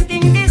drinking them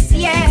thing this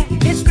year.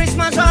 This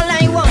Christmas all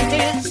I want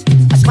is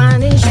a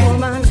Spanish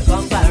woman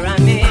from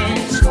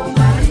Paramis,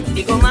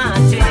 Digo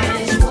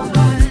Martins,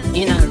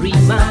 in a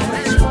Rima,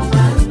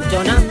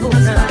 Donna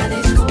Puna,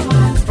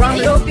 from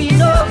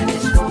Lopino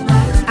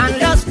and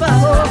Los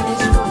Pajos,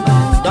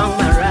 Don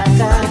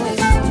Maracas,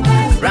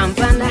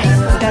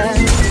 Rampananga.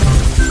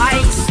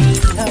 I see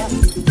her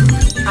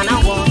and I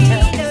want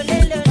her.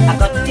 I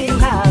got to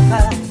have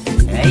her.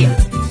 Hey.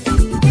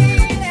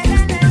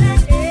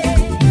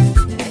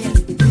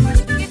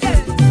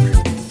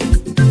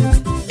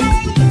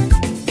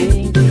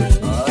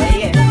 Oh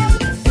yeah.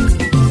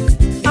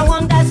 I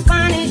want that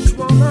Spanish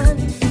woman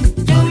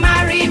to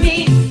marry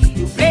me,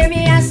 to play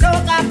me a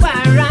soca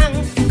parang,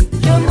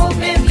 to move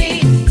me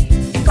feet.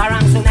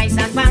 Parang so nice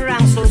and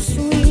parang so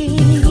sweet.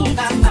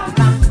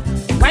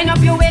 Wind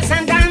up your waist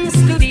and dance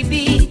to the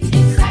beat.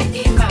 Inside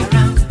the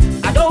parang,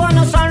 I don't want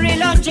no sorry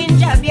lunch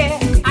ginger beer.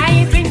 I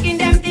ain't drinking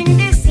them thing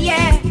this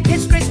year.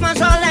 This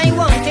Christmas all I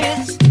want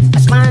is a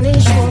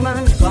Spanish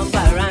woman from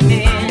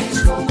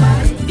Paramis,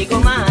 Digo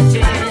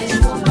Martins,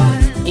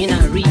 in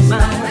a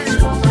Rima,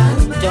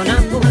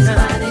 Donna Puna,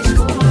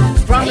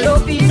 from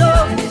Lopino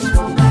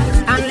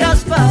and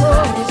Los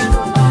Pajos,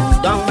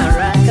 Don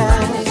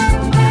Maracas,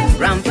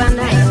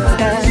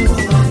 Rampananga.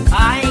 I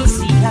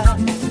see her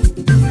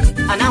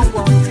and I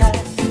want her.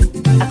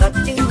 I got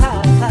to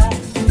have her.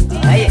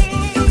 Oh, yeah.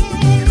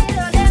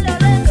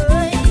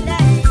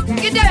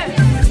 Get there.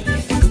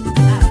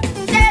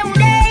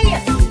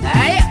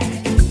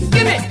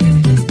 Give me.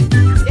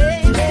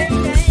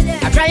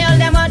 I try all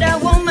them other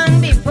woman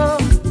before,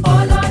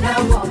 all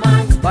other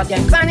woman, but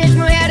them Spanish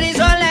mujer is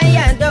all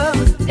I adore.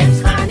 Them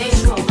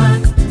Spanish woman,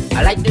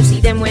 I like to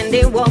see them when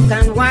they walk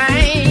and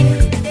whine.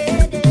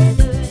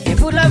 They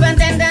full love and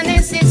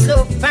tenderness is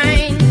so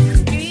fine.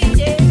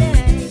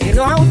 They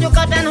know how to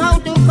cut and how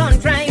to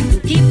contrive to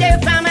keep their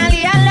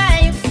family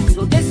alive.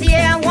 So this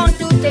year I want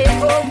to take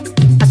home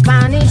a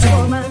Spanish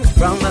woman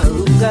from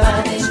Aruca,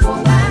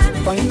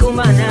 from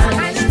Cumana,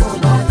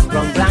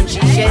 from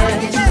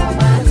Blanchichet.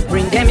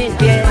 Bring them in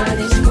here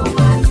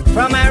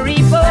from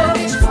Aripo,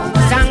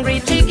 Sangre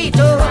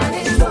Chiquito,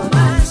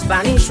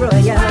 Spanish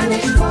Royal,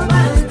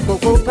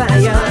 Coco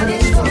Paya.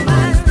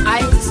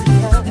 I see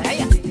her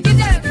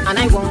and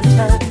I want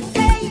her.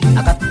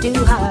 I got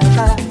to have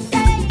her.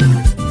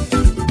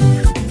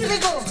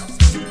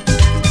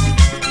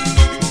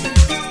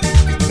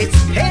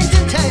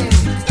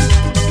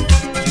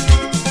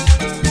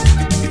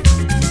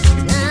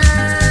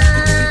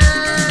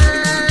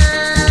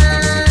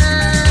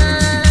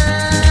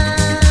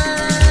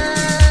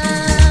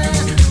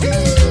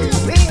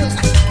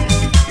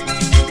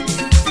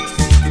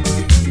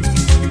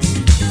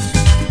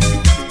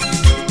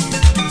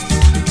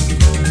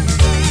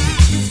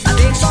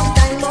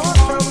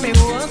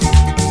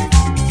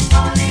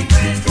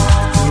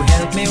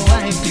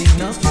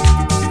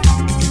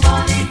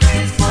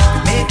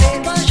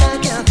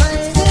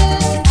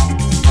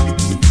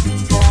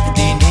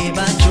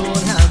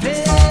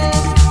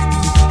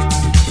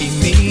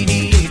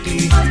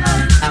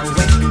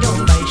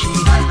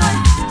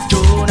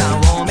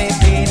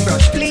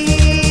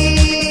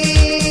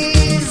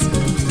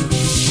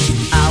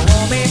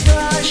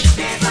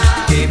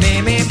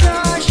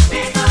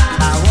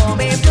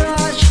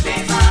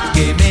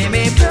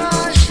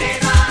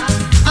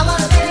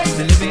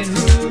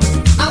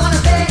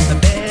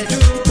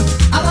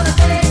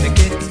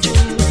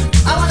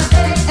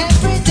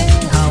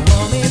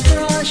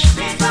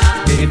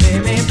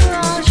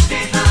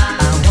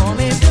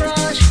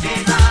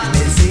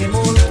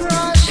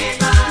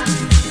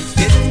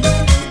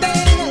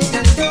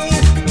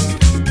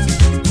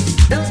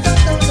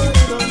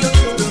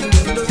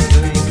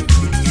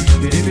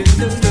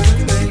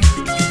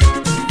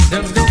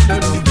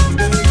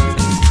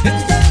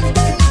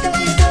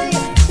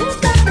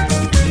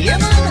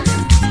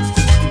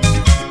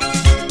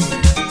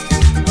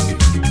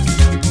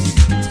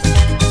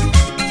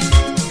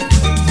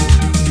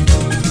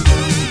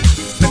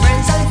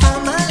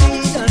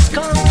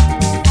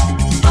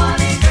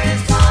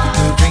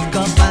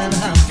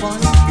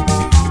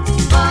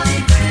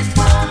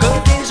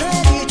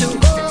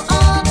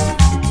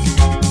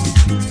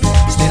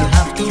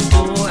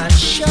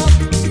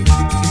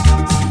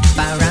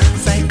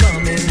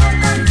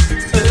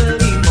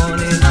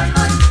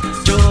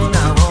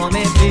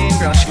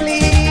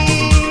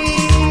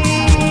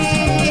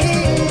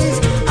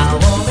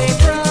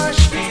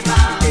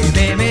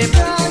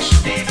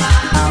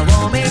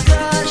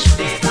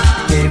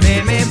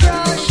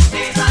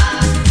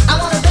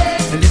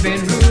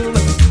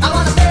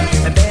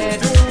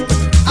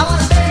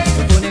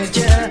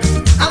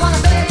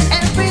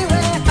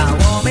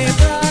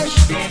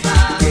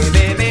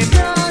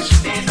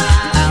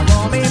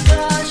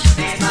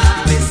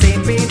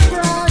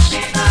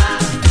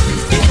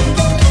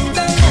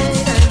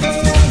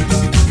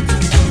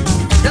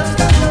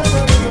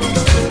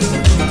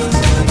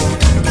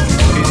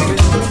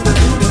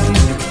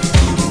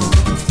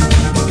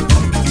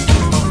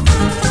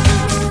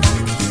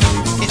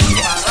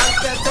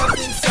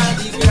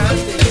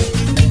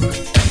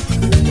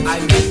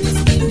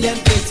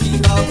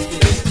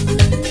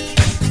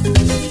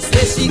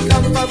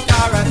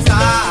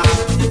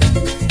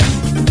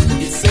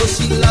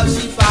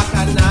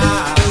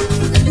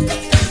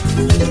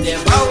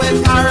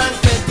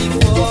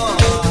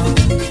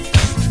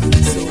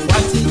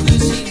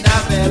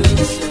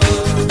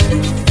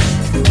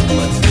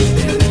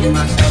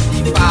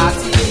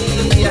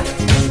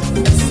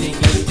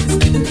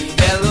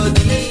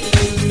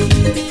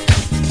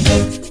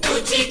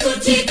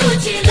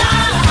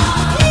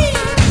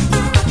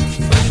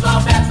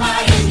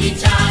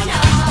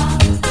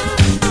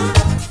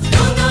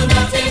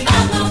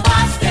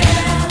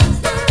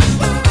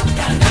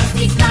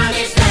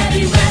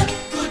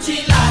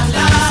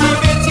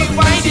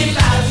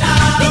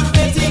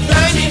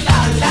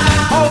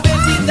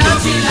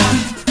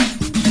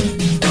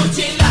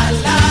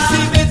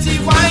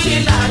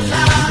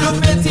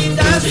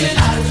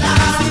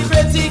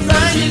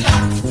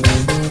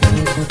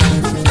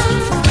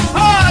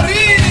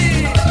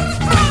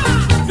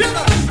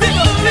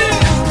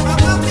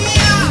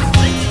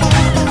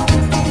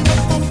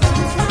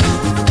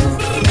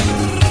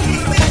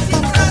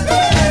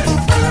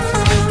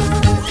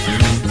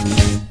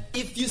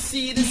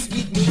 see the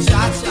sweet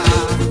muchacha.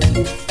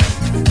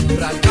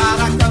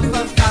 Bragara come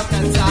from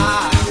Calcutta.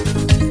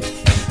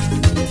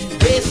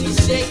 Way she's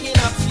shaking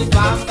up, she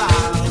bamba.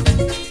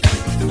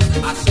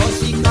 I saw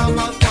she come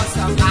out for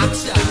some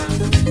action.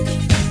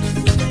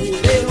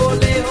 Ole,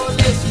 ole,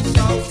 ole, she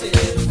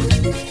shouted.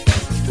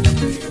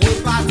 Whole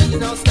party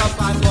don't stop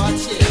and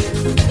watch it.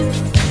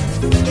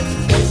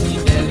 She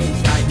barely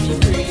drive me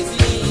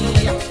crazy.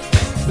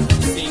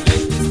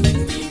 Singing this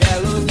pretty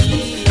melody.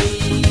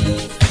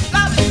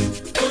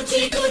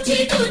 Gucci, Gucci,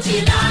 Gucci,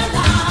 la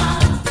la.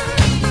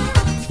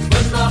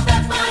 Put more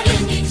pepper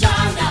in the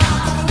chana.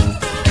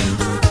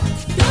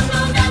 Don't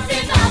know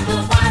nothing of the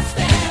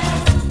pastel.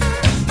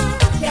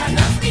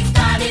 Cannot speak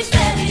Spanish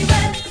very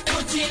well.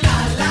 Gucci, la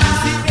la.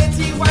 See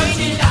Betty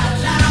whiny, la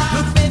la.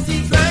 Look Betty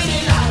grimy,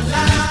 la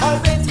la. Oh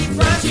Betty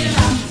grimy,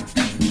 la.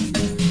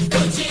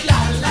 Gucci, la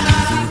la.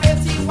 See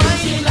Betty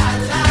whiny, la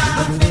la.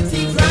 Look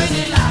Betty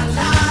grimy, la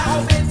la.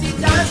 Oh Betty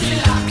grimy,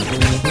 la.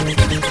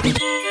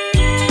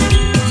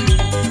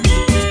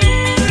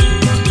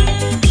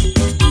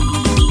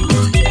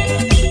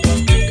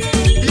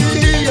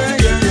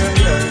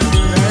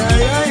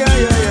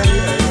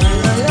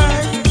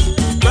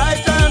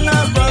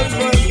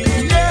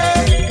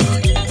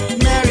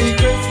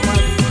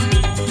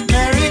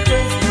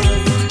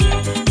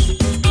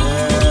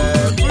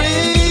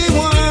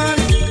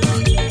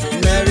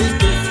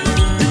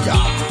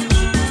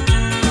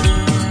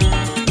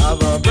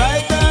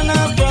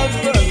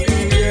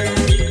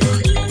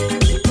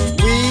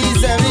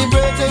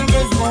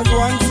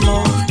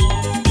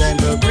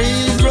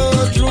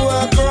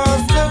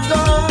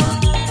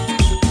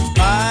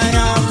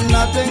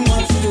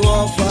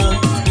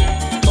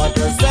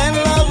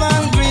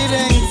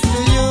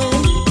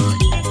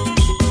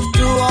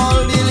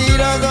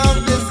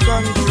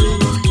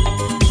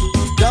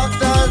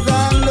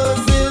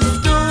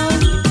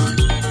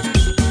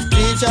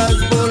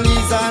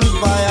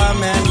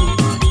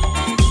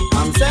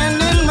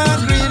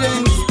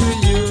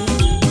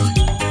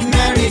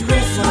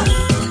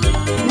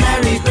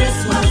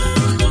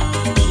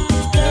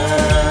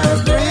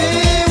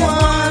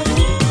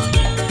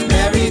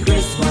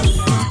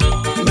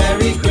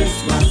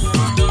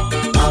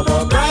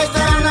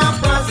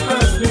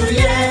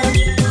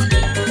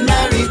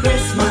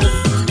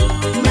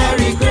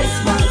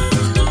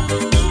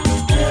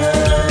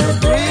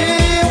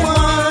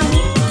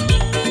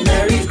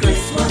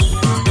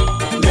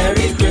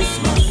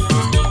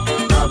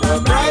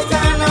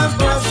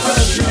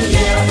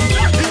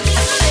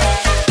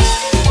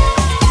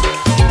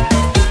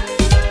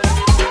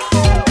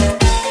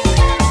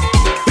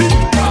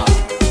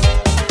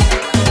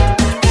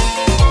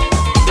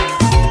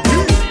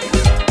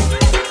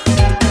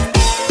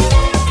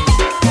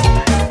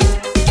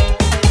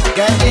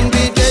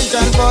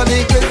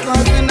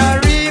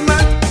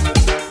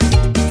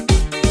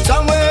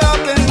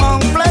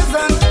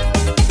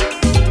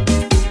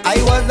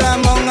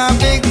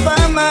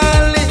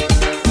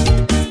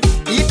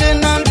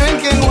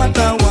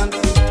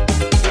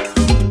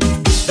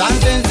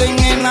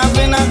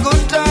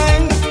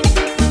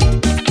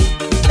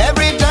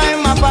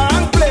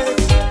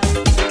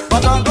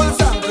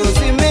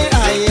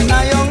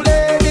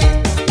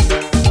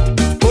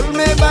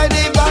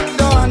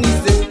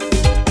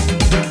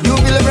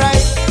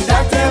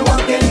 That they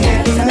walking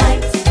in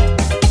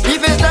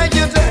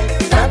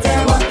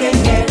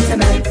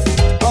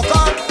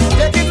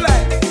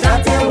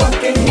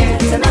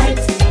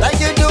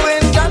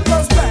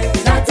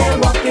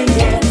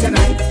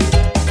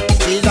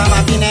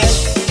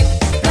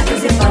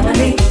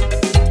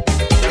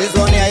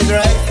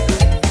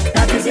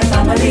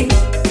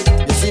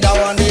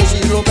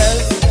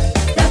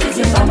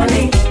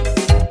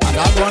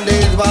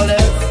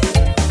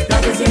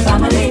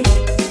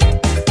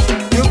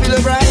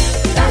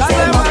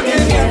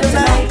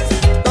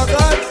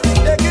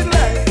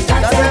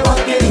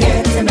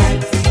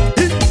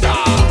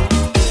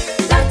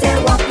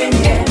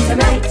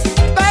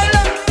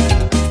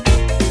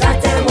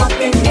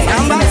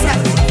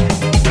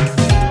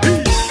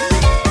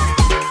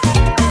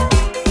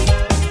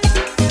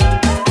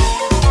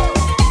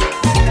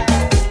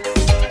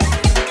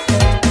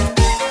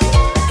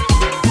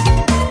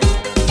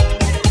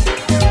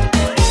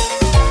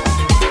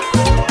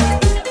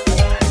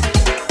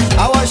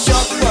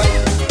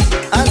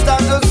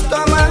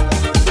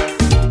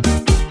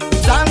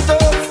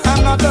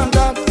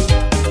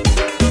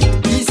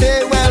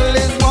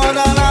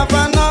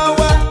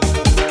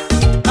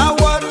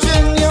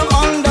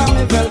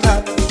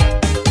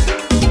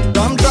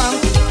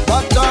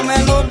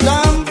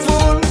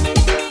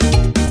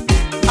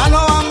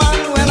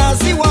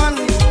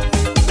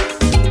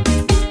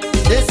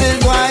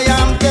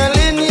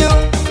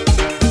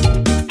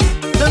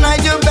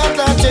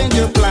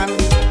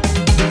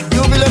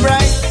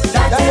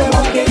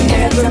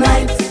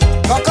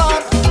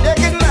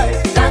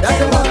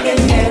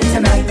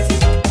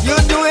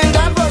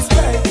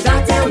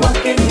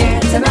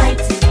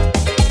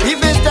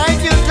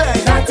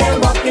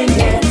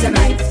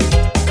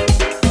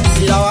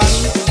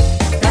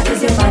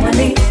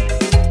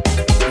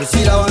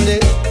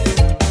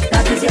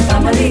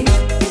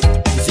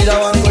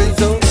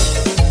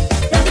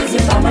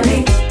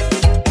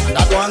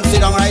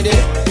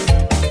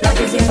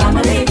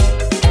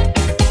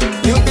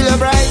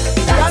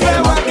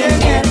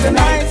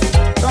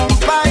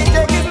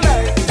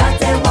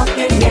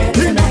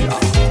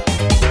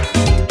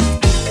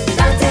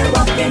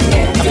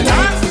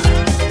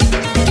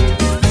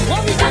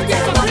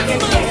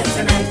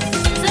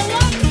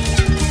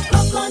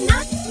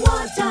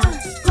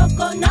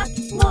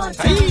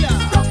water,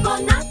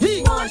 coconut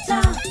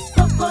water,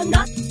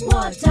 coconut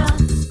water,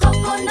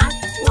 coconut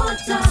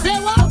water. Say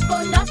what?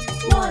 Coconut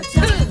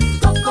water,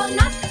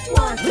 coconut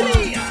water,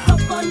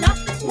 coconut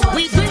water.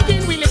 We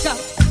drinking, we liquor,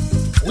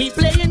 we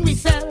playing, we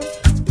sell.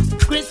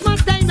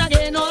 Christmas time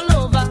again all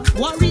over,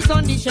 worries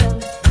on the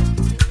shelf.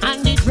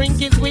 And the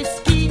drink is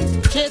whiskey,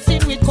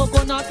 chasing with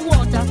coconut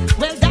water.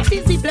 Well, that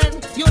is the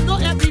blend, you know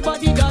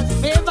everybody does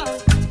favor.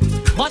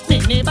 But my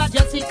neighbor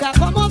Jessica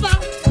come over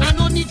and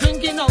only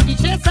drinking out the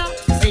chaser.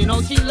 Say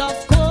now she love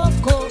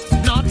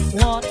coconut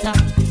water.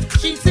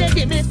 She say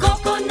give me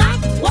coconut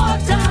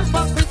water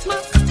for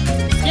Christmas.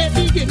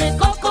 Baby give me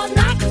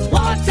coconut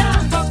water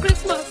for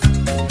Christmas.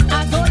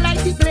 I don't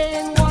like the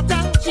plain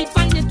water, she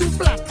find it too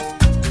flat.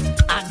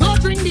 I don't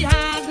drink the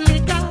hard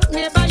liquor,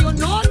 neighbor you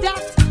know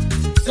that.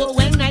 So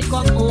when I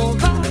come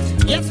over,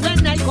 yes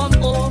when I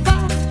come over,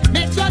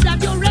 make sure that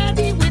you're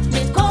ready with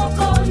me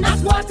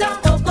coconut water.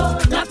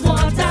 Coconut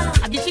water,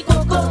 I give she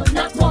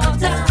coconut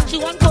water. She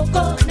want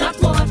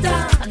coconut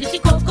water, I give she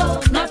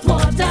coconut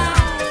water.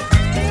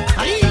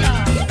 Hiya,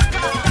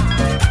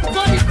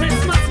 for the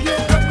Christmas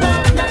year,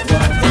 coconut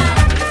water.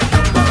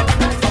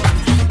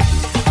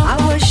 I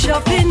was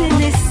shopping in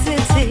this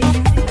city,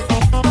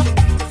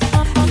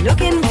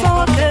 looking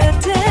for a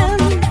curtain,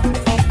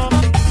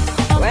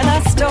 when I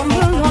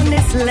stumbled on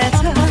this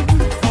letter,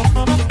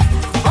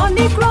 on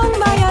the ground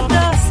by a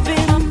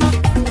dustbin.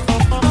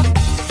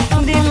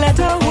 The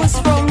letter was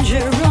from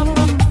Jerome,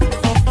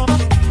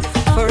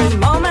 for his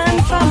mom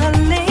and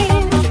family.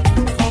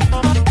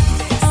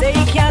 Say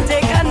he can't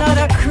take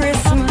another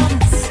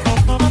Christmas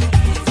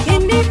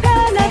in the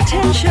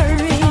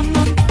penitentiary.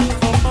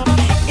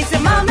 He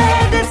said, Mommy,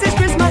 this is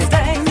Christmas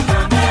time,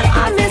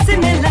 I'm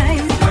missing the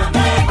line,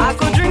 I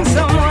could drink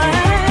some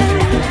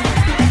wine.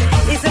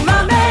 He said,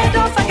 Mommy,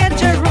 don't forget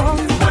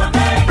Jerome,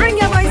 bring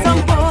your boys on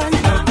board,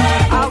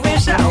 I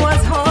wish I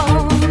was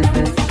home.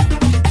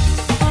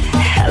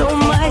 Hello,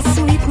 my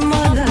sweet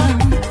mother,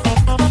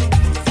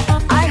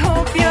 I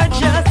hope you're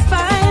just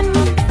fine.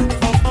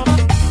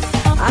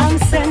 I'm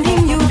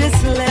sending you this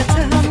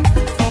letter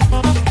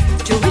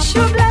to wish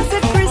you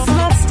blessed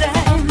Christmas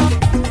time.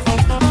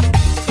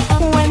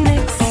 When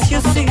next you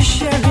see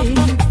Sherry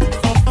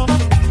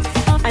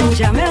and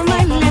Jamel,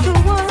 my little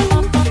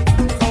one,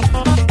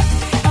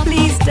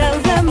 please tell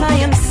them I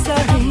am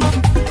sorry.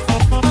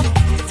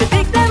 To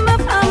pick them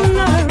up, I'm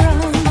not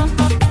around.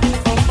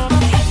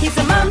 He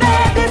said, Mommy,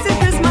 this is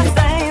Christmas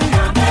time,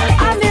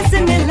 I'm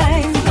missing the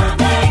line,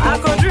 I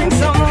could drink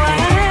some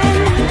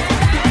wine.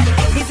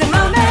 He said,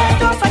 Mommy,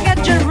 don't forget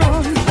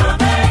Jerome,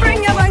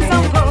 bring your boys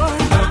on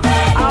board,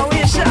 I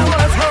wish I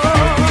was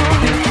home.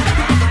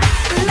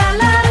 La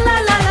la la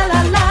la la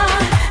la la,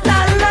 la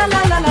la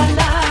la la la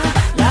la,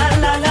 la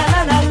la la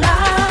la la la,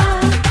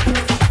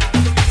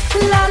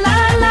 la la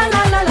la la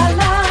la la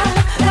la,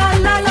 la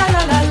la la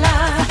la la la,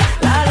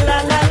 la la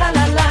la la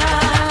la la.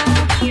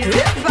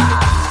 River.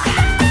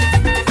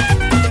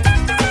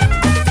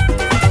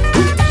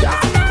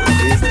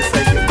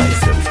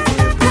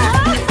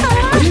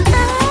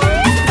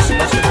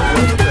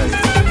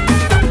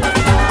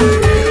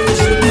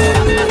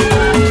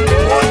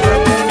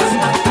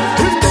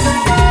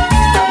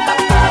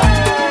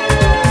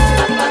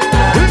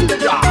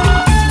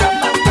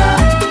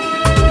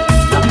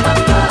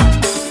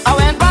 I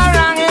went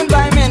barang and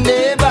buy me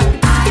neighbor,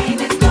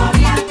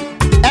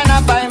 and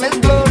I buy Miss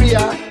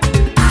Gloria.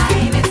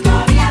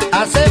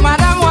 I say,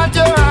 Madam, what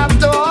you have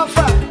to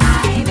offer?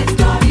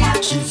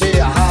 She say,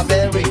 I have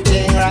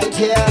everything right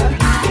here.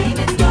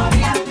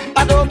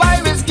 I don't buy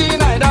whiskey,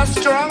 neither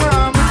strong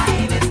rum.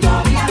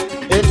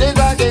 It is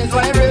against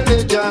my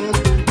religion.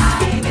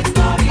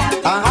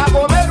 I have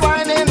homemade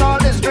wine in all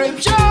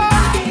description.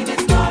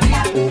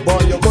 Oh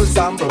boy, you could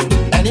sample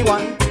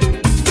anyone.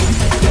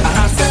 I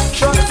have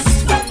citrus,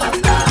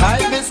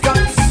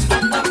 hibiscus,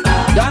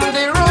 down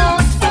the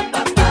road,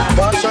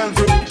 passion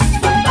fruit,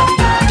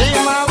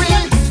 Dimawi,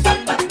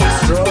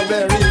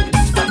 strawberry,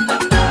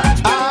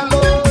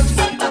 aloes,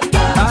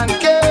 and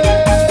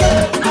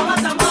cake. I want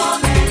some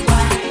homemade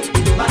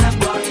wine, Madam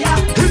Gloria.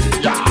 Give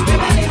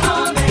me the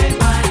homemade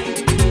wine.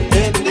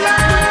 It's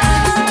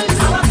nice,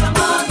 I want some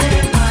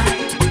homemade wine,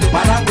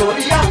 Madam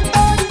Gloria.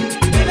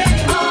 give me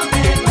the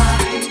homemade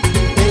wine.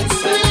 It's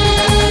sweet.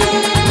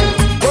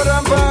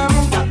 Ba-dum-bum,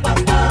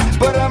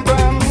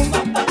 ba-dum-bum,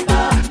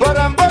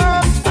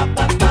 ba-dum-bum,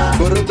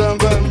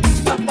 ba-dum-bum,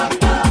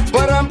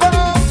 ba-dum-bum,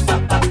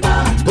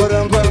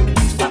 ba-dum-bum,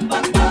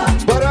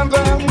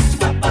 ba-dum-bum.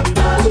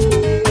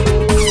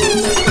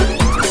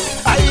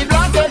 I eat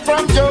blanket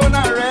from Joan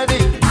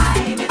already,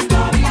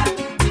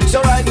 so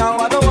right now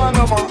I don't want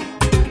no more.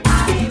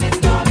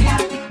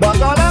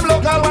 But all them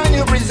local when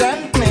you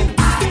present me,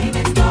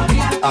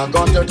 I'm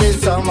going to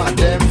taste some of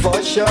them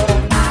for sure.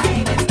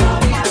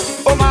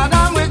 Oh,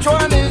 madam, which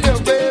one is your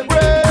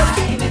favorite?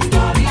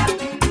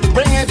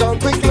 Bring it out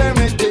quick, let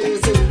me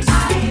taste it.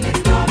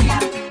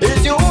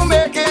 It's you who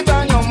make it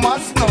and you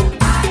must know.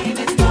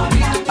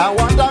 I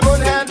want a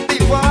good head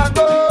before I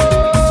go.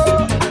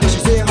 She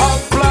say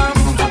hot plum,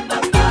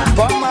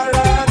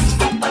 pomegranate,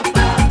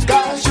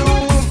 cashew,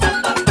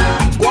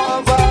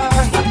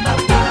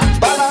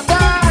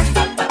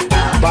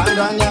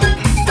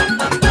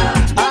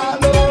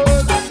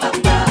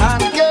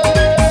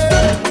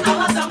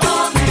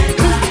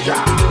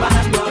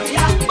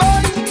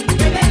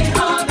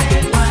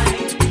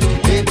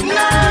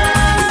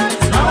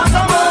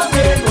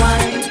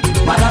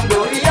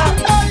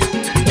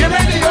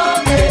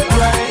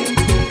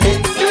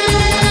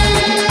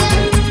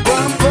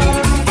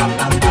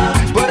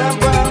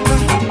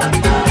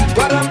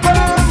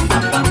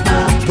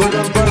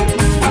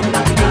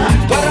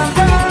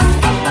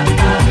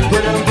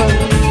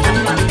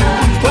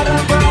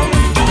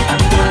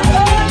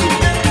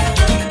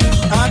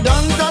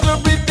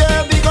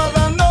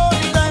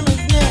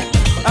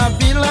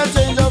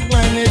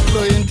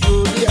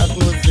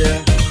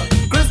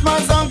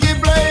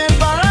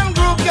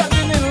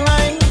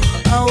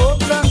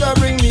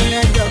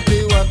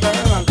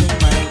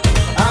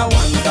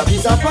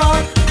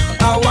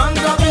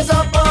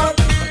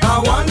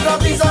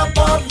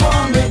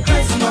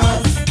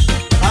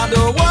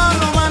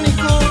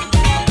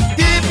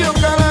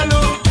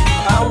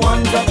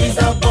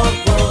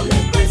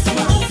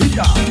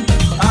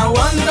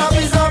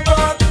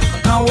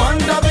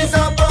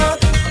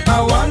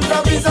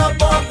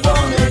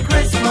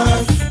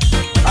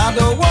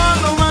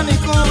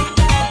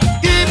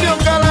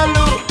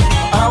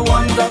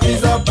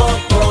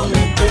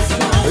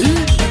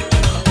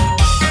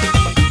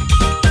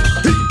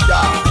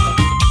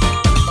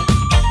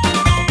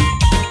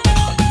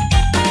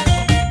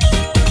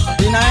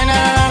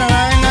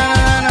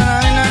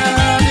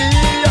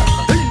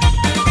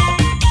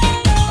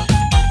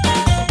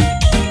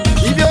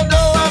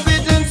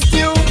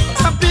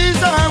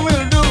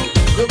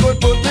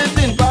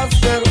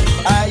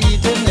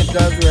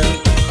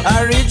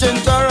 I reach in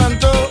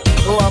Toronto,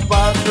 or I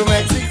pass through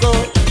Mexico.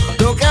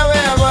 Don't care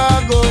wherever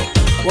I go.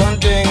 One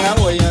thing I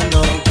want you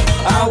know.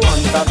 I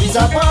want a piece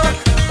of pork.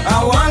 I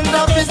want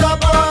a piece of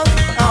pork.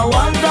 I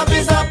want a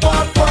piece of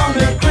pork for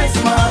me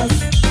Christmas.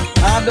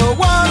 I don't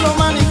want no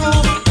money go.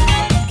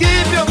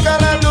 Keep your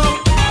color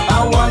look.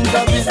 I want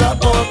a piece of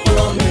pork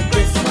for me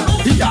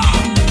Christmas. Yeah.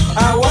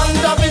 I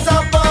want a piece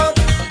of pork.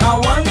 I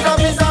want a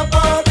piece of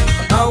pork.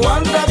 I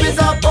want a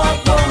piece of pork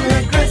for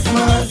me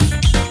Christmas.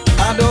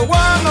 I don't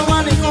want no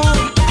money go.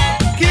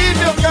 Keep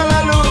your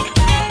color look.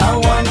 I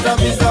want a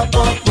piece of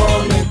pork for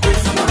me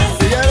Christmas.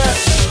 Yeah, that.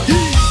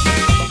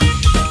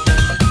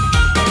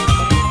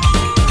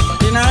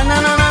 Na na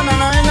na na na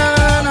na na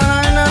na na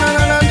na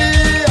na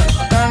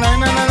na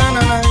na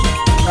na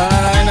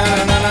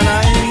na na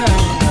na.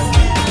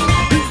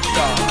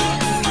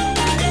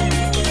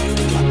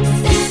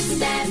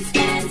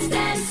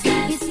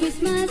 It's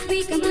Christmas,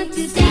 we come out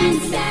to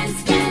dance,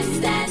 dance,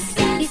 dance, dance.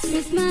 It's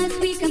Christmas,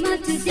 we come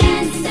out to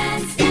dance,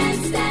 dance,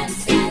 dance,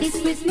 dance.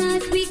 It's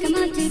Christmas, we come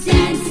out to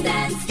dance,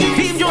 dance.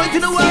 Team joy to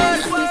the world.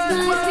 It's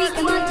Christmas, we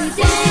come out to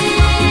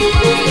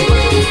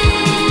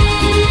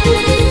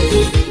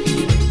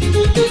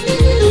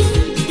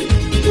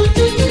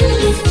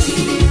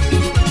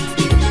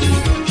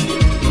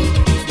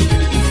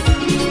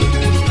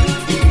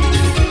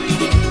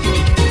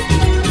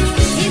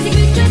It's a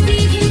Christmas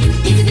Eve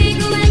in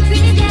Tobago and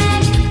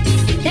Trinidad.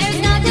 There's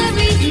not a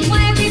reason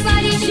why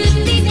everybody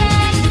shouldn't be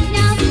glad.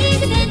 Now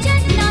please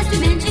attention, not to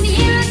mention the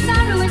year of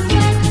sorrow and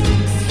sweat.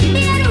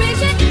 The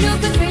adoration, no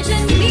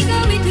frustration, we go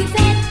into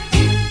set.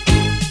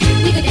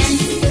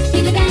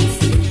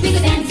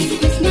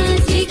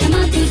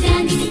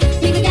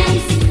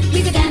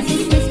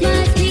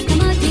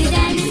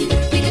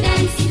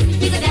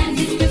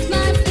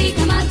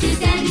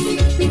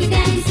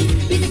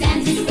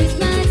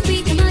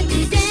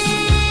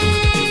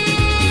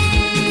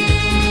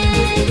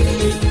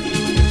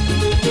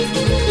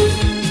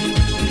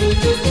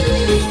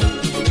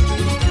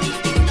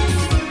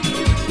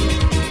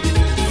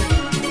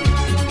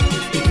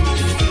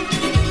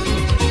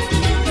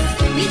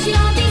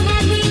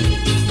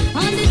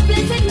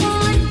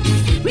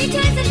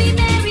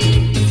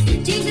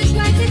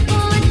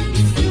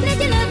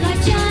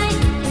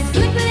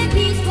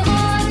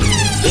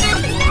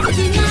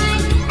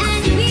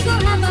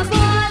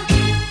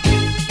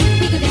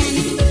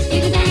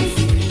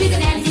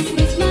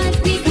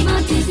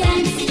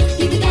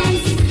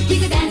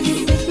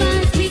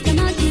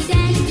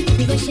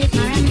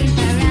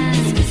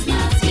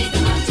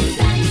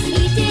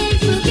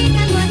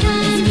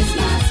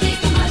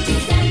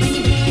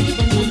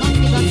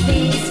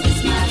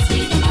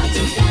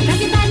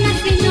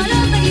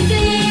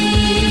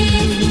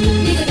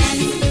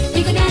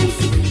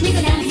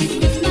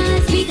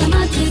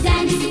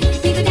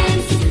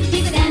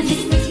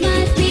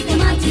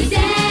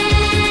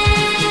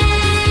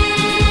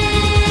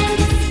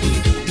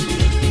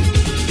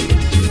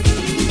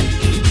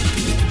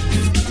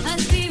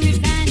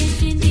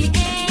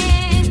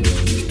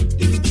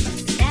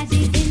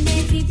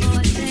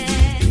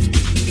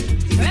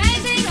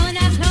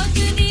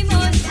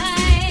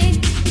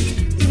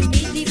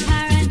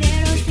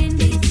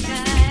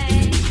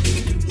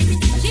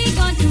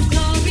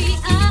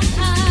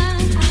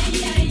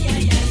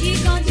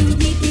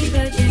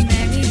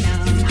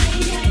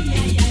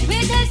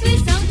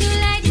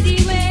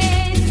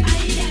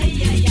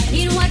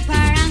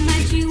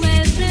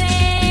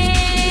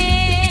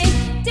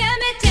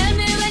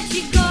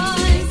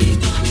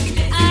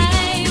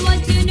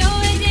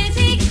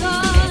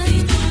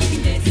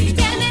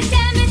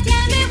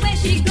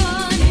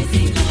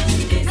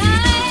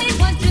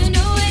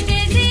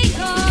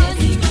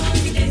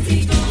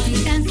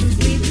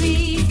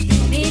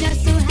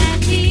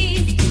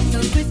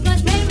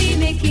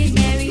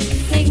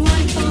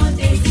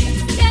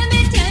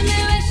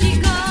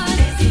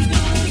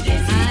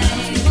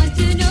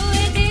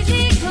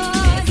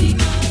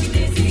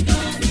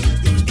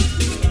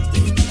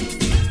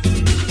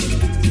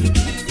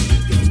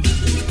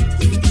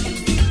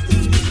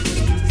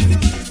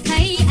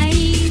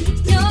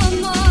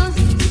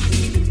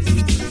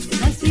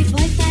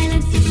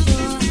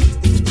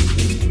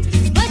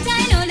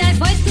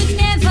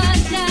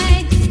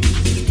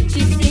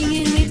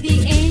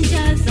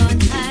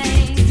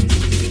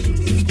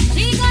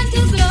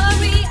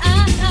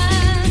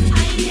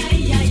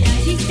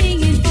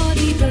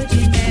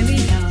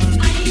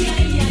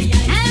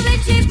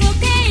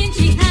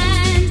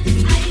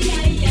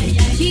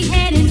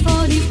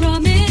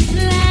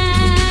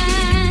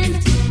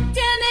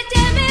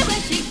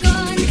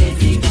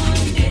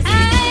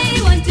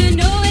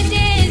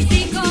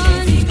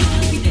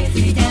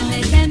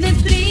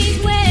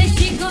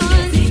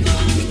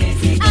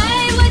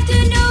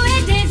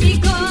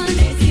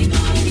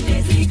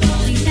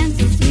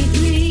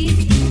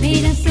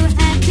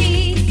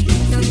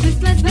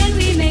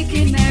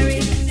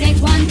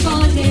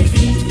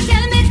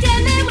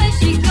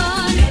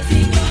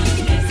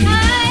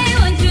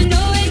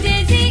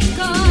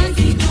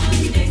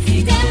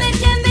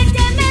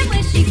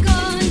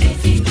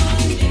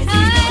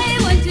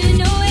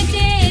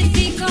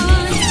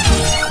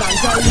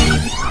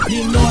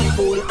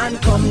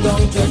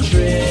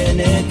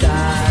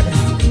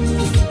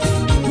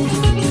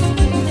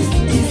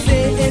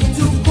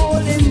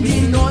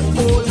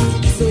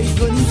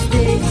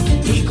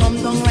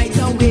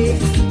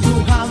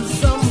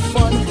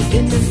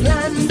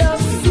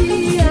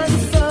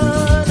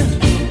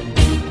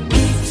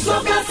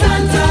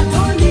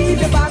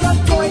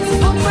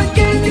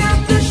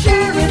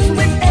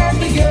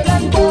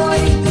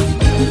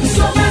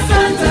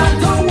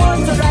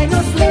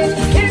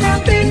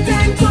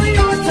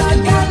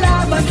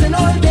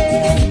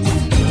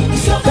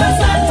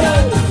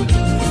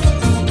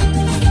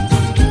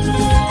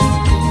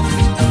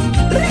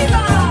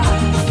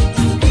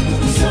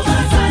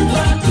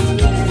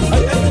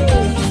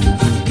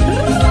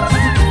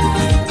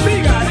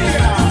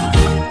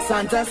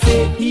 Santa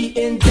say he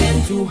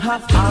intend to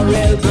have a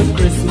real good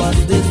Christmas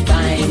this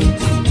time.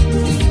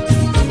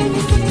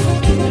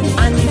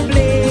 And the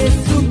place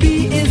to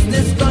be is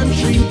this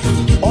country.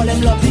 All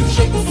them lovely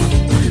chicks,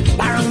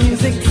 barang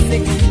music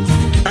sick,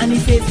 and the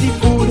tasty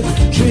food.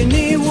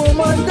 Trini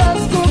woman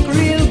does cook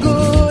real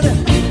good.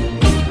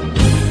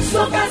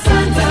 Soca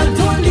Santa,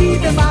 don't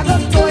leave the bag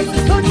of toys.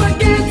 Don't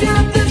forget you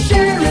have to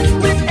share it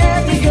with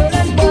every girl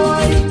and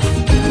boy.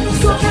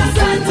 Soca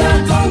Santa,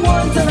 don't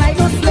want to ride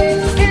no sleigh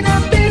in a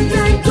big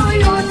time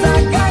Toyota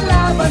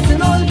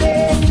Calabasin all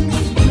day.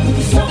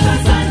 Soca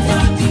Santa.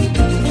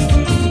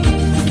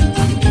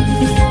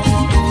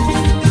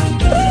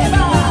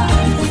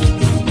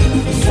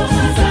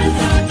 Soca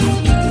Santa.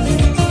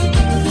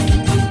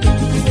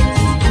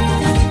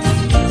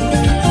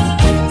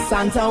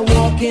 Santa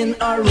walking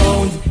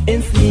around in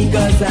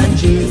sneakers and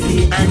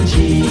jersey and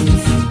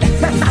jeans,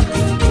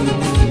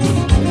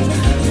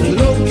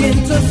 looking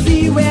to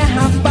see where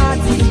her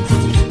party,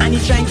 and he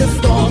trying to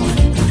storm,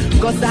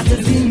 cause that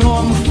is the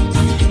norm.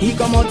 He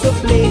come out to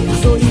play,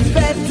 so he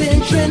fed in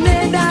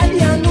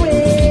Trinidadian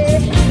way.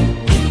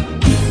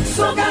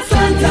 Soca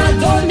Santa,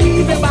 don't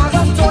leave a bag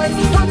of toys.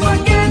 Don't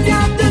forget you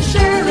have to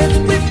share it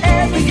with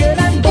every girl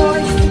and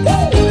boy.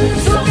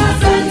 Soca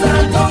Santa,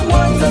 don't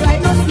want to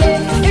ride no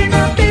sleigh in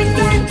a big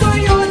time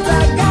Toyota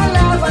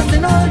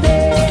Calabasin all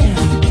day.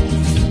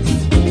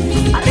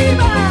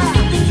 Arriba!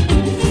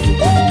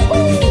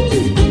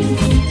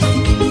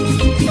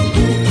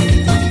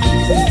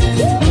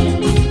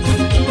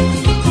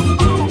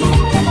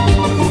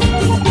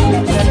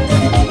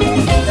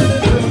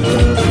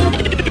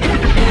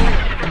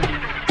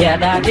 The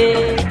other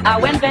day, I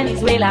went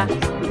Venezuela,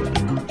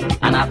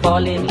 and I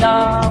fall in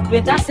love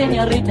with a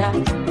señorita.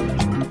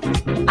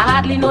 I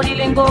hardly know the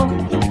lingo,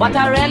 but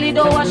I really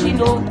know what she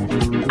know.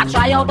 I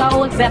try out the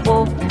old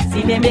Zeppo,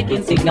 see me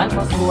making signal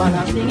for school, and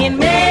I'm singing,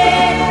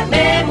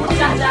 me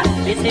muchacha,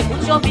 ese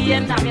mucho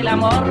bien, dame el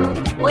amor.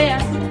 Oh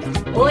yes,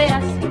 oh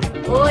yes,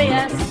 oh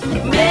yes.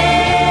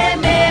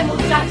 Me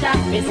muchacha,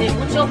 ese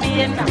mucho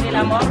bien, dame el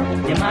amor.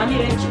 The mommy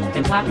rich,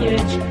 the papi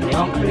rich, the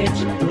uncle rich,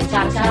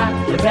 muchacha,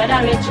 the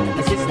brother rich,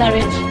 the sister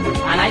rich,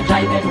 and I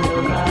drive them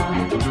over.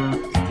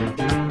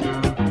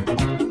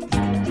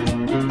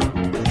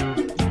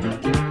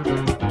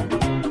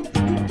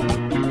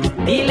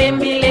 Bilim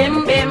bilim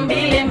bim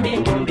bilim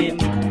bim bum bim.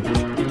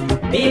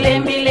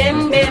 Bilim bilim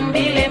bim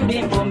bilim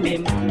bim bum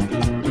bim.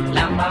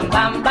 Lam bam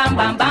bam bam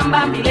bam bam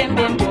bam bilim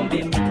bim bum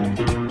bim.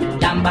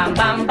 Lam bam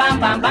bam bam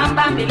bam bam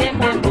bam bilim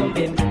bim bum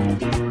bim.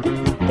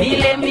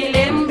 Bilim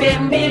bilim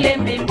bim bilim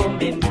bim bum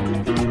bim.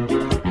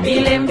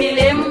 Bilim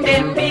bilim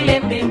bim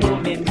bilim bim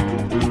bum bim.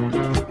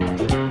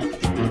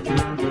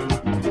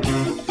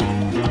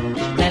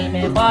 Tell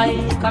me boy,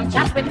 come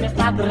chat with me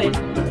padre.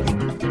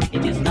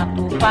 It is not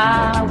too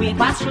far, we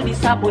pass through the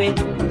subway.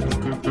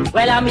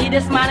 Well, I meet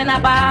this man in a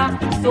bar,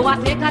 so I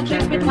take a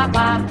drink with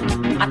papa.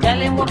 I tell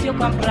him what you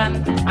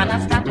comprehend, and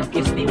I start to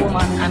kiss the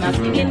woman, and I'm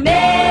singing,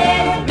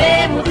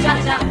 me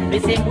muchacha, me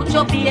say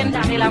mucho bien,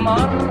 dame el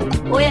amor.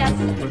 Oh yes,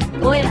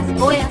 oh yes,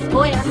 oh yes,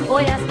 oh yes, oh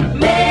yes.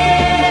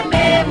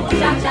 Me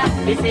muchacha,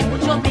 me say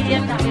mucho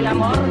bien, dame el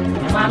amor.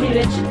 My mommy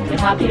rich, my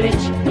papi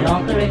rich, my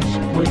uncle rich,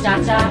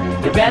 muchacha,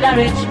 my brother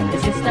rich, my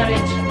sister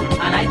rich,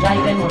 and I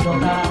drive them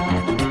motor.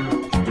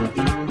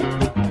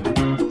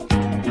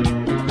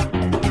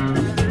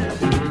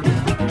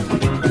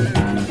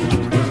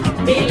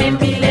 Bilim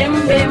bilim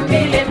bim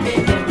bilim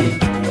bim bim bim.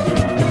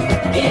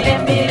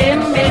 Bilim bilim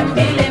bim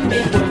bilim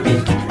bim bim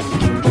bim.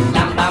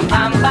 Lam bam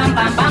bam bam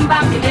bam bam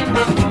bam bilim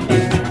bim bim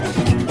bim.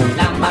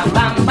 Lam bam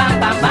bam bam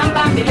bam bam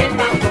bam bilim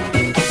bim bim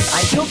bim.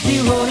 I took the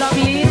role of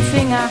lead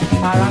singer,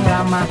 Parang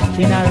Rama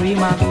in a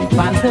Rima.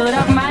 1/3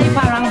 of my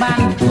Parang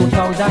band,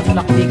 2000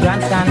 locked the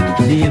grandstand.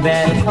 The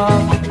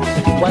welcome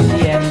was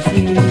the MC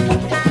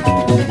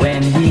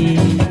when he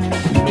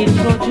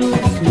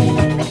introduced me.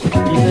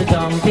 Little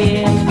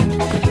jumping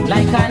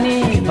like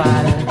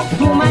carnival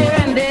to my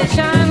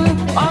rendition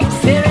of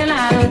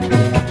Serenal.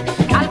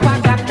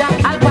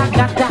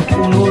 Alpagata,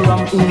 uno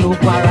rum, uno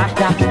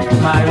parata.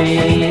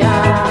 Maria,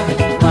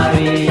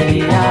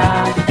 Maria,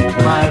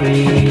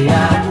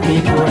 Maria, mi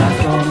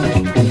corazón.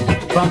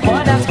 From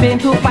Port of Spain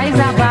to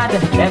Faizabad,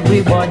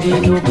 everybody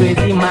do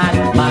crazy mad.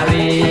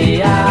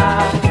 Maria,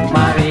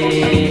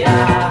 Maria,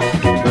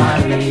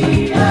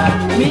 Maria,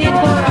 mi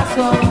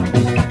corazón.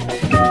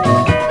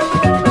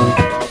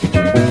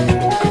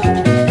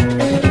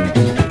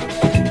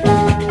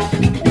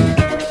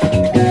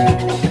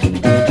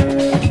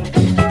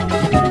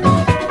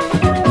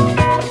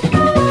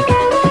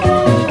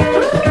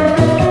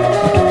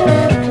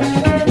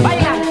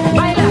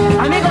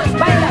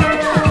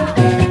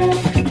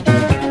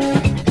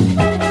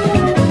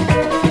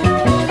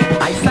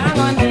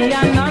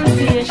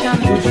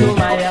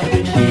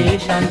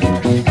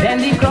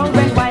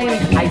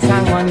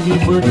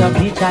 Of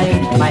the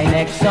child, my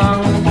next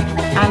song,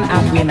 and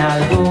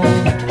Aguinaldo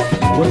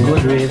with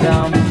good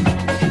rhythm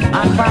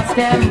and fast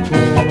tempo.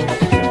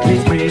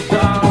 Please break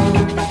down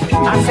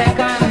a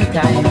second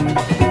time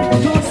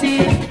to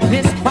see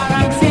this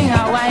parang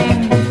singer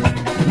wine.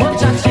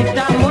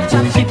 Muchachita,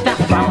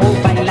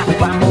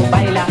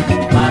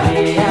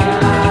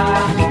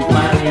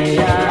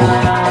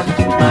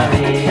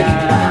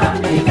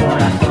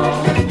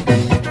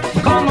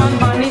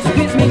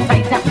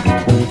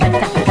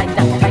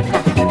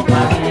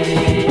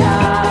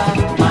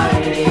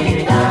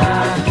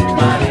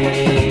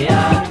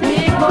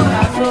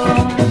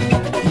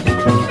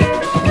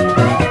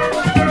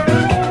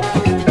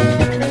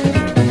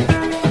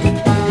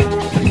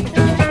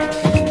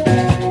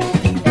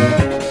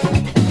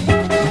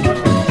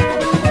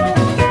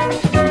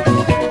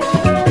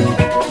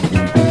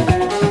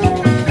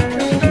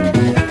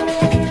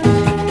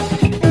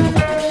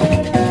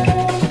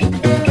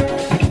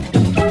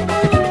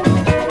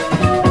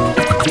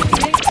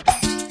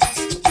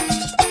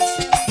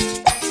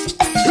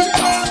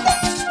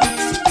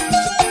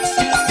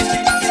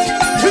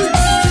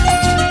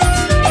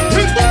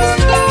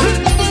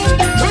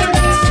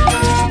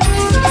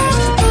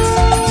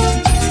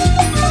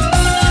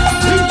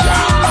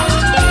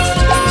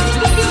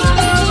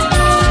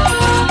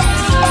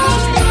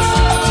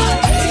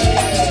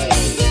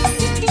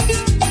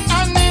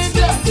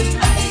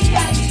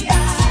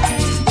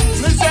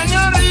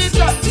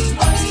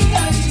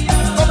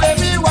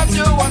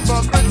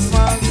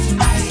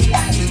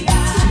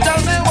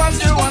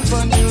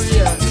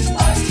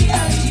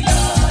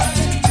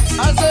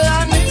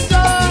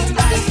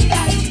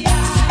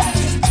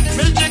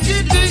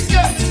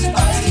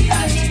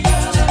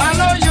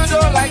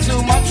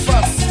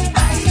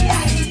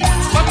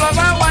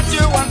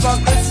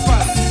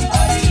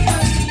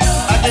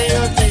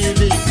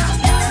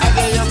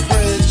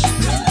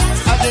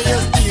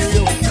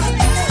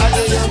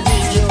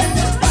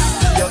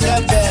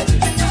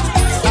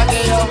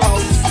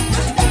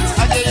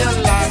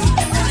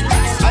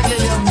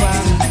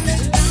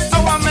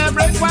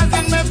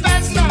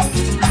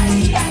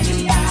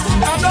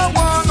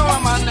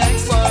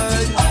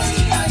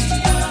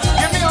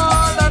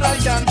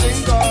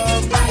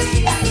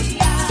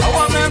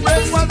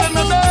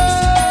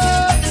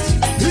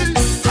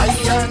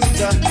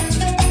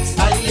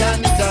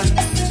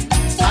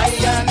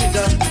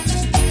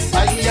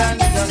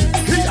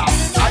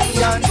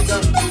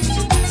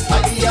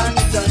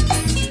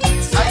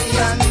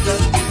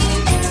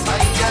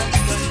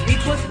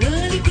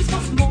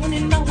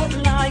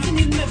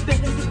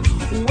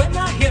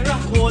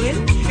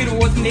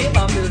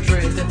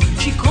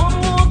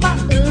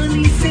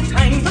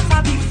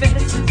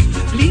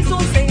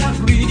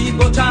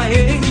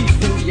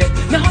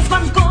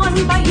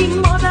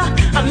 him mother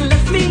and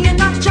left me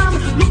in a jam.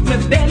 Look me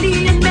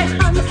belly in me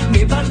hand,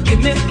 never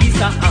give me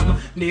piece of ham.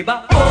 Never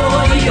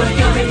oi oi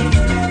oi,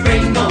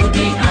 bring out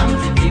the ham.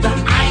 Never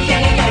ay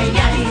ay ay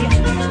ay,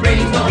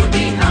 bring out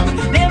the ham.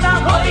 Never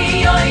oi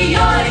oi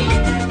oi,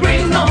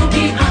 bring out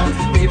the ham.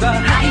 Never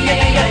ay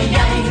ay ay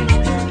ay,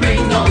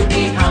 bring out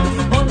the ham.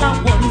 All I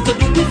want to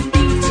do is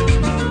eat,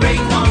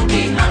 bring out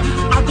the ham.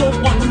 I don't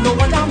want no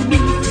other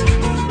meat,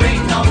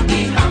 bring out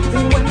the ham.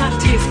 When I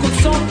taste good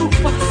so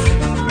fast,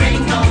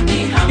 bring out the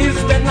ham. If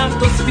then I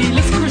just feel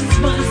it's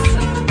Christmas,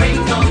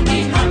 bring out the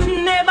ham.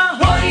 Never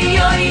oi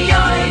oi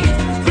oi,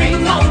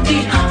 bring out the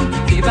ham.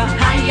 Never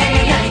ay ay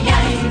ay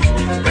ay,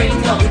 bring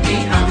out the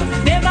ham.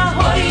 Never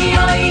oi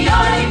oi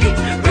oi,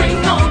 bring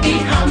out the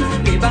ham.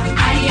 Never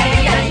ay ay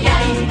ay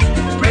ay,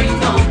 bring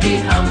out the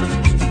ham.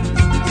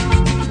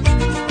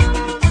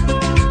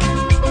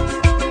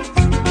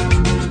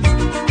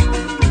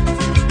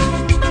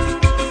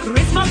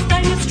 Christmas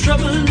time is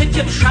trouble if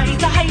you try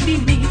to hide the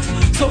meat.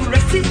 So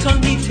rest it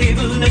on the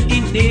table and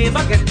you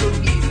never get to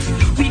eat.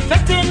 We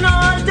fetting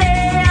all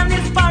day and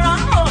it's for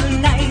all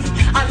night.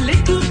 A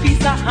little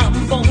piece of ham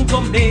bound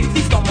to make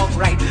the stomach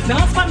right. The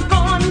husband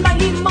gone by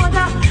his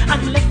mother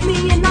and left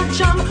me in a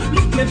jam.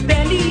 Look me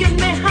belly in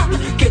me hand,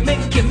 give me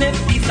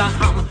piece of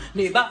ham.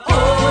 Never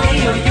oi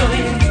oi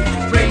oi,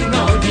 bring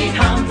out the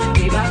ham.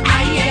 Never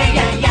ay ay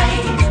ay ay,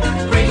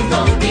 bring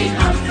out the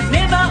ham.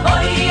 Never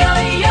oi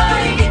oi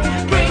oi,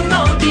 bring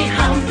out the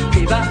ham.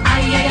 Never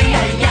ay ay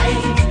ay ay,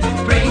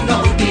 bring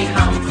out the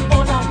ham.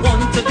 All I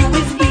want to do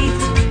is eat,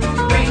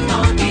 bring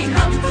out the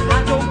ham. I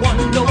don't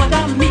want no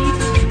other meat,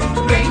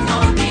 bring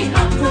out the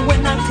ham.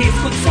 When I taste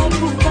good so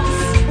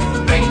fast,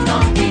 bring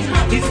out the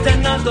ham. It's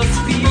then I just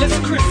feel it's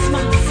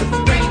Christmas,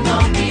 bring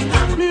out the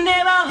ham.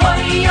 Never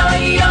oi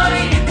oi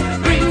oi,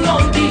 bring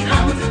out the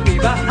ham.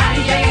 Never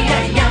ay ay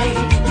ay ay,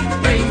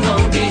 bring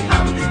out the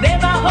ham.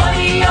 Never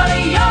oi oi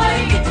oi,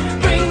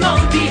 bring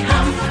out the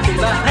ham.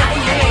 Never ay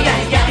ay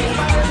ay ay,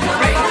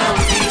 bring out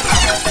the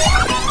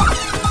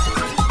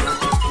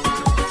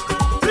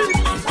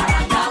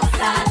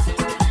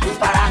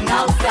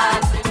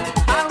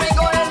And we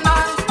going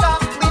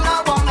non-stop, we no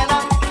warming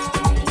up.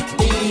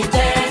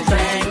 Eating,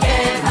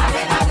 drinking,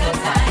 having a good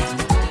time.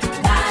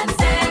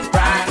 Dancing,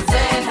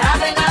 prancing,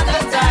 having a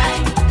good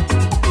time.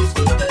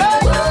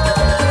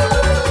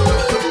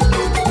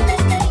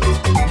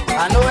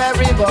 I know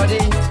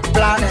everybody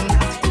planning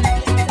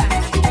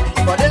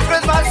for this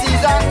Christmas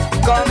season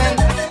coming.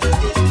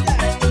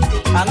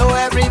 I know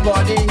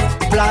everybody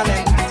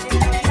planning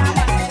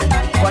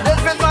for this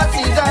Christmas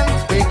season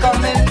we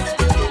coming.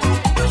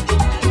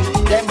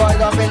 Them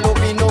boys up in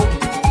Lupino,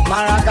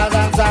 Maracas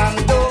and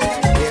Santo,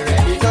 they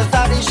ready to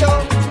start the show.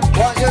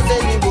 Once you say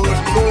we would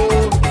go,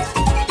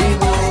 we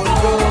would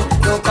go.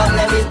 So come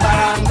let me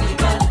parang,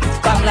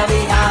 come let me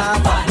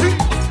have fun,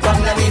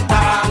 come let me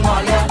parang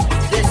all ya.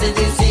 This is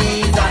the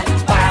season,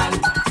 parang,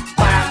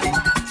 parang,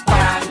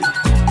 parang,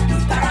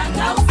 Parang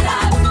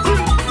outside,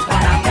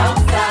 parang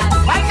outside.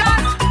 My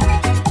God,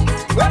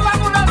 where am I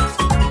going?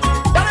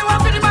 Tell me what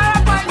for the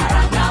parang boy.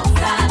 Parang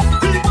outside,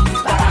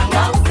 parang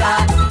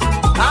outside.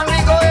 And we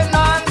going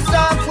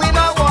non-stop, we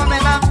not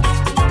warming up.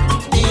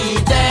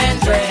 Eating,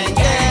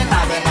 drinking,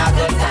 having a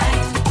good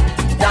time.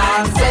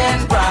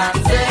 Dancing,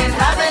 prancing,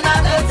 having a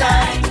good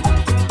time.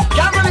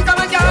 Come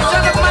on,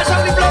 shut up, mash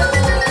up the place.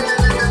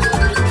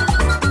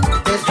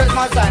 It's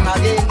Christmas time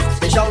again,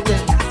 they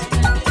shouting.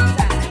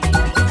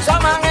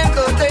 Some hanging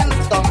curtains,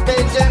 some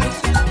painting.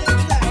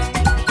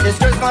 It's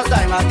Christmas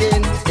time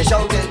again, they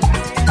shouting.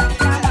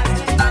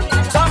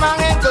 Some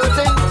hanging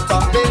curtains,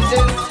 some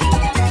painting.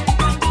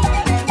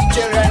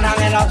 Children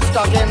hanging up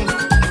stocking,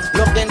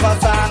 looking for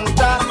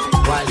Santa,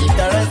 while the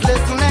parents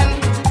listening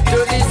to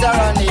the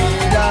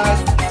serenaders,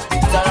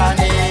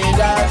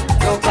 serenaders.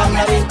 So come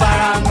let me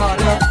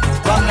parangolo,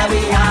 come let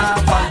me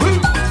have fun,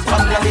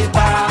 come let me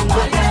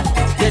parangolo.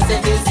 This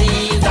is the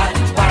season,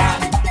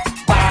 parang,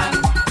 parang,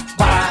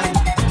 parang,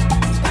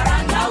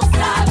 Parang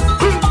outside,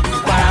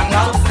 parang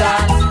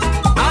outside.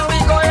 And we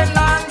going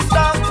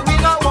non-stop, we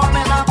not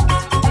warming up.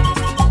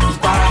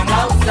 Parang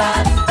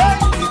outside, hey,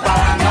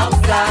 parang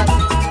outside.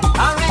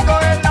 And we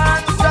going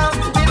non-stop,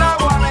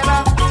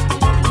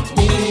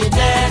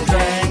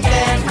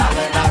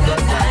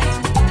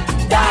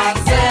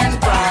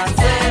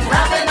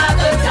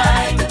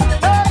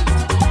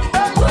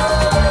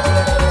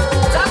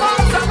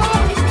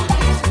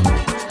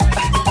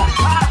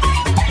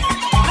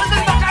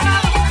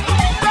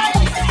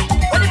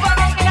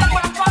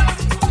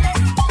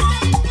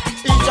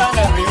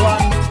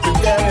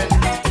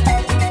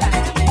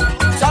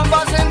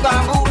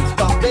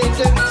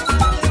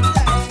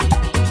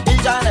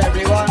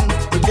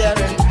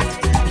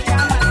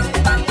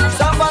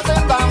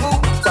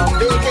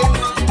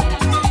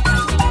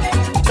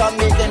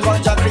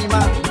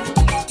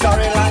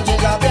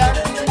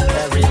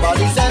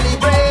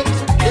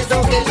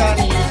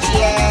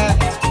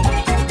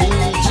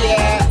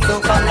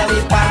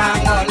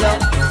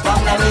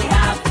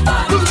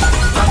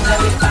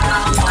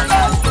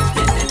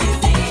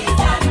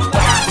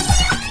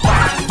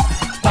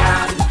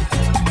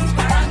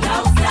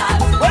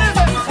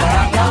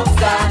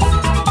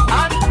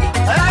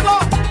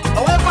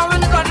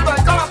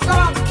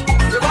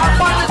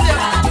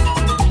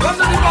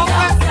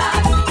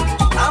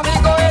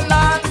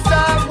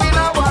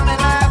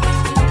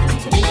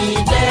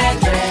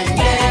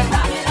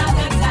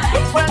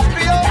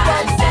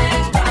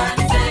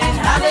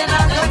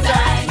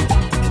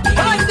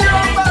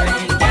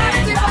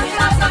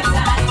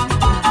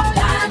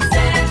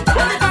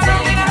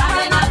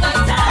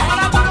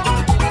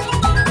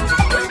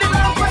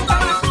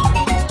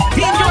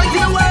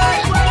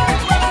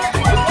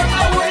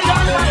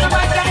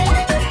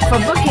 For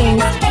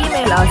bookings,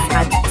 email us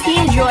at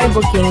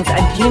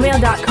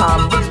teamjoybookings@gmail.com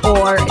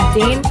or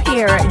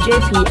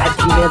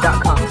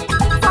danepierrejp@gmail.com.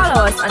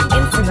 Follow us on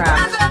Instagram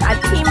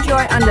at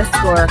teamjoy_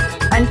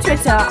 and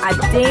Twitter at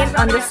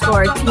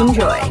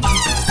Dane_teamjoy.